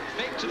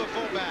 Fake to the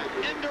fullback.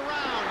 End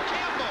around.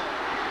 Campbell.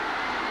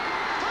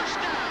 1st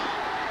down.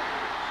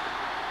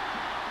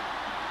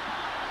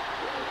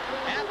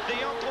 At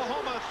the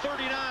Oklahoma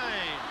 39.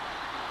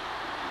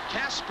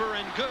 Casper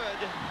and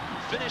Good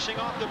finishing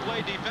off the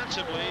play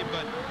defensively,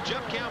 but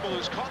Jeff Campbell,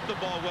 who's caught the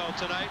ball well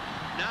tonight,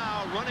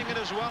 now running it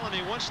as well, and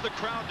he wants the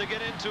crowd to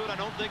get into it. I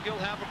don't think he'll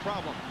have a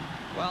problem.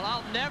 Well,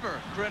 I'll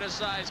never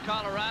criticize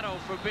Colorado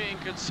for being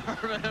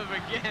conservative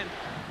again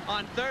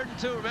on 3rd and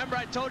 2. Remember,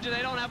 I told you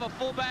they don't have a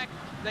fullback.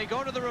 They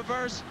go to the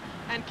reverse,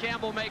 and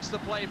Campbell makes the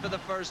play for the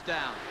 1st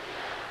down.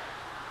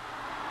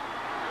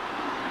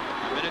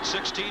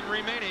 1:16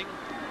 remaining.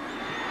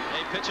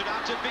 They pitch it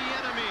out to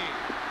Bieniemy.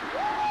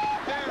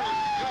 Very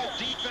good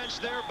defense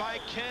there by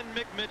Ken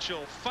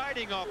McMitchell,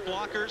 fighting off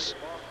blockers,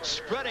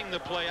 spreading the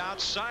play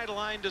out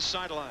sideline to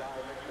sideline.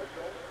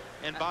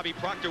 And Bobby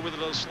Proctor with a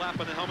little slap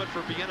on the helmet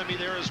for Bieniemy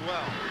there as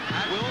well.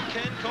 Will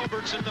Ken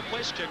Culbertson, the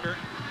place kicker,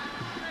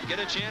 get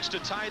a chance to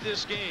tie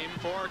this game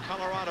for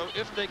Colorado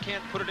if they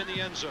can't put it in the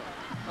end zone?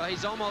 Well,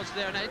 he's almost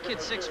there. Now, that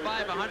kid's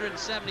 6'5",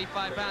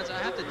 175 pounds. I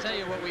have to tell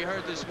you what we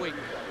heard this week.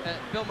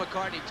 Bill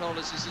McCartney told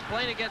us, he says,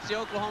 playing against the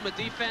Oklahoma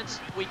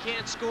defense, we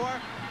can't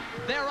score.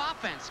 Their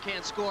offense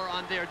can't score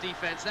on their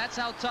defense. That's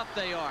how tough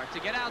they are. To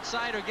get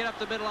outside or get up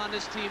the middle on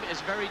this team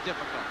is very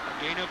difficult.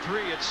 A gain of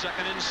 3 at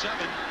 2nd and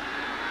 7.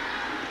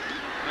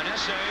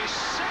 Manesse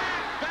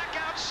sack back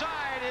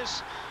outside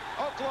is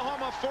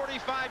Oklahoma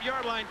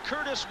 45-yard line.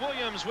 Curtis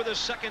Williams with his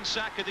 2nd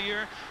sack of the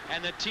year,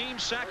 and the team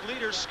sack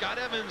leader Scott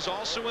Evans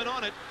also in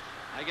on it.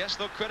 I guess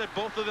they'll credit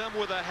both of them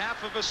with a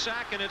half of a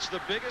sack, and it's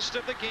the biggest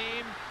of the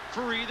game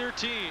for either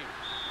team.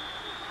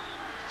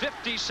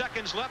 50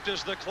 seconds left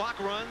as the clock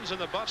runs and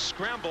the Buffs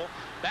scramble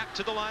back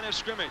to the line of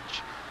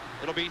scrimmage.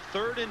 It'll be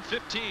 3rd and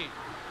 15.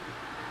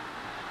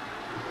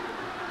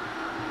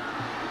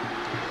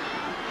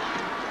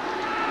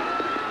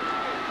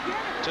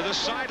 To the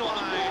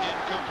sideline,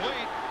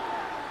 incomplete.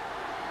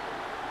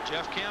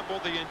 Jeff Campbell,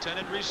 the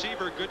intended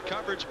receiver. Good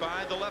coverage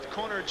by the left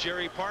corner,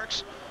 Jerry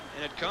Parks.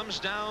 And it comes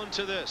down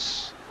to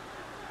this.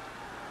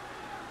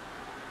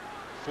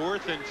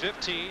 4th and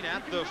 15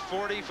 at the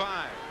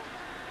 45.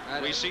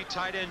 We see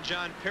tight end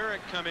John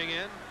Parrott coming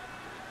in.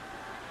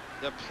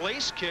 The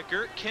place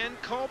kicker, Ken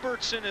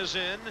Culbertson, is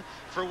in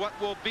for what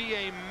will be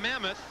a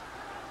mammoth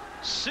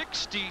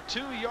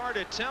 62-yard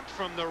attempt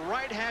from the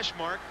right hash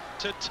mark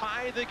to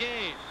tie the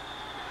game.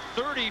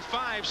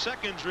 35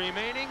 seconds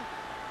remaining.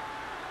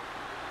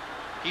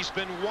 He's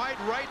been wide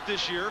right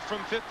this year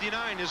from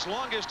 59. His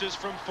longest is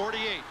from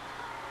 48.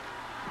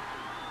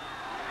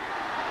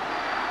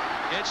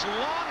 It's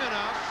long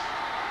enough,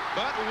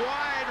 but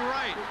wide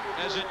right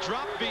as it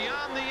dropped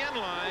beyond the end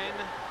line,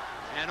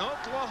 and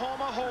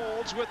Oklahoma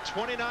holds with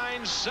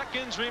 29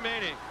 seconds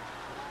remaining.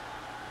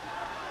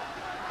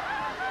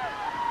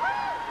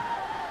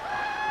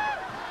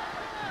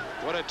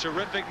 What a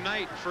terrific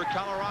night for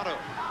Colorado,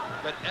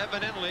 but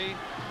evidently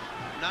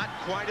not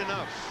quite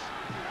enough.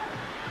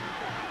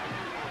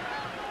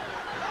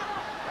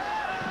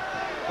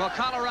 Well,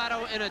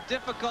 Colorado in a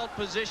difficult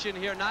position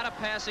here, not a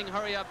passing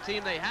hurry-up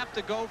team. They have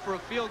to go for a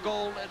field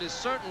goal. It is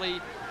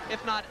certainly,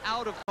 if not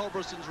out of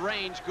Culbertson's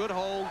range. Good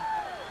hold.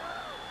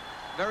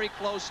 Very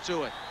close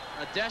to it.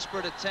 A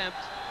desperate attempt.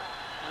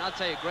 And I'll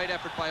tell you, great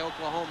effort by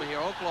Oklahoma here.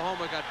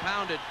 Oklahoma got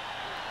pounded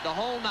the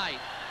whole night.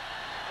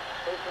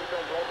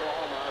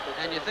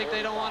 And you think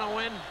they don't want to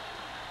win?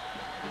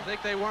 You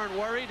think they weren't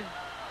worried?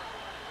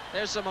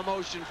 There's some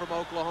emotion from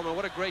Oklahoma.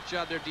 What a great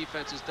job their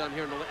defense has done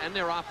here and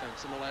their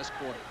offense in the last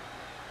quarter.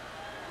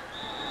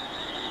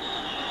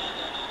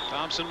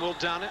 Thompson will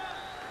down it.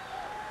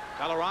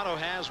 Colorado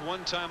has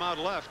one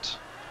timeout left,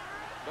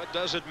 but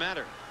does it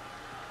matter?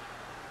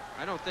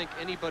 I don't think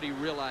anybody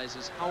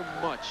realizes how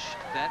much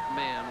that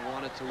man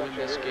wanted to win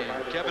this game.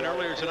 Kevin,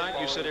 earlier tonight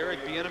you said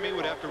Eric Bieniemy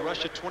would have to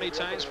rush it 20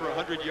 times for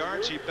 100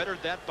 yards. He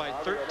bettered that by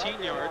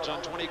 13 yards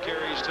on 20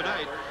 carries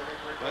tonight.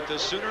 But the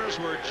Sooners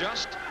were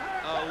just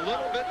a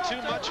little bit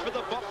too much for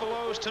the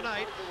Buffaloes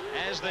tonight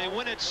as they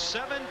win it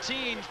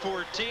 17-14.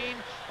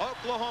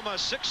 Oklahoma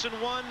 6-1,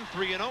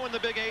 3-0 in the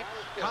Big 8.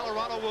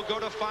 Colorado will go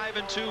to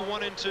 5-2,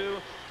 1-2.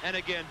 And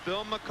again,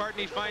 Bill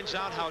McCartney finds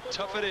out how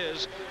tough it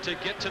is to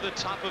get to the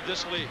top of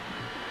this league.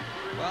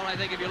 Well, I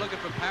think if you're looking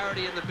for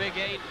parity in the Big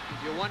 8, if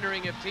you're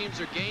wondering if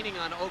teams are gaining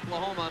on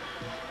Oklahoma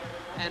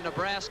and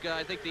Nebraska,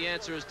 I think the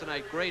answer is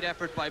tonight. Great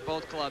effort by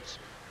both clubs.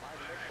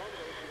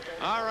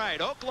 All right,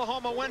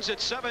 Oklahoma wins it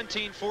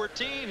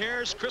 17-14.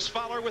 Here's Chris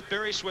Fowler with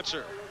Barry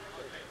Switzer.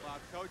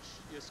 Coach,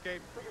 you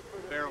escaped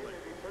barely.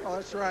 Oh,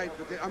 that's right,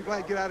 but I'm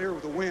glad to get out of here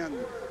with a win.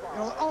 You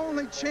know, the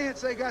only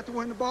chance they got to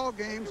win the ball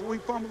games when we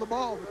fumble the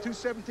ball with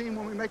 2:17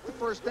 when we make the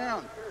first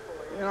down.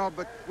 You know,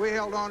 but we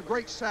held on.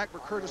 Great sack for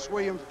Curtis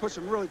Williams, puts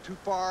them really too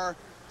far.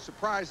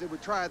 Surprised they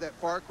would try that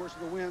far. Of course,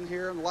 the wind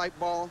here and the light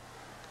ball.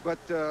 But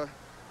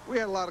we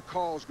had a lot of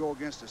calls go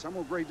against us. I'm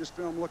going to grade this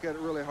film, look at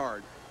it really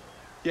hard.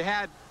 You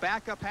had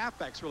backup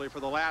halfbacks, really, for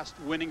the last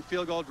winning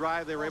field goal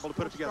drive. They were able to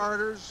put it together.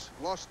 Starters,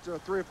 lost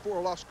 3 or 4,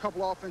 lost a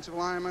couple offensive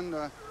linemen.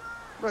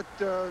 But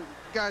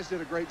guys did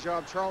a great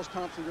job. Charles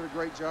Thompson did a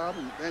great job.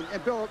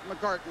 And Bill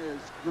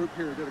McCartney's group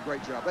here did a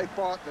great job. They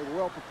fought. They were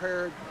well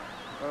prepared.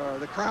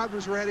 The crowd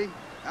was ready.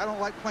 I don't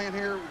like playing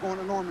here. We're going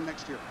to Norman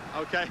next year.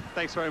 Okay.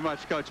 Thanks very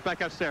much, Coach. Back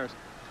upstairs.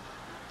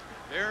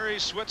 Barry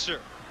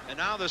Switzer. And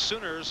now the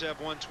Sooners have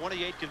won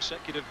 28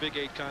 consecutive Big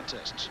 8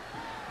 contests.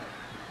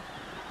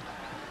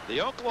 The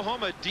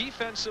Oklahoma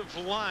offensive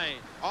line,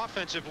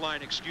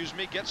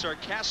 gets our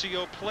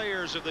Casio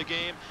players of the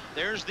game.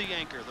 There's the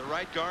anchor, the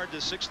right guard, the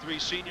 6'3"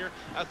 senior,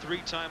 a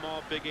 3-time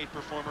All Big 8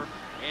 performer,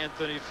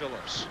 Anthony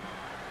Phillips.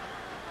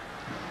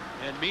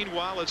 And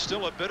meanwhile, it's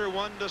still a bitter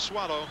one to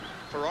swallow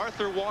for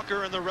Arthur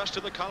Walker and the rest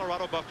of the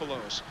Colorado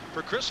Buffaloes.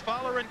 For Chris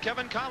Fowler and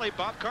Kevin Colley,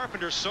 Bob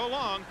Carpenter, so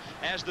long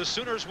as the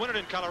Sooners win it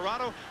in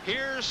Colorado.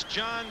 Here's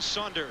John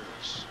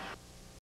Saunders.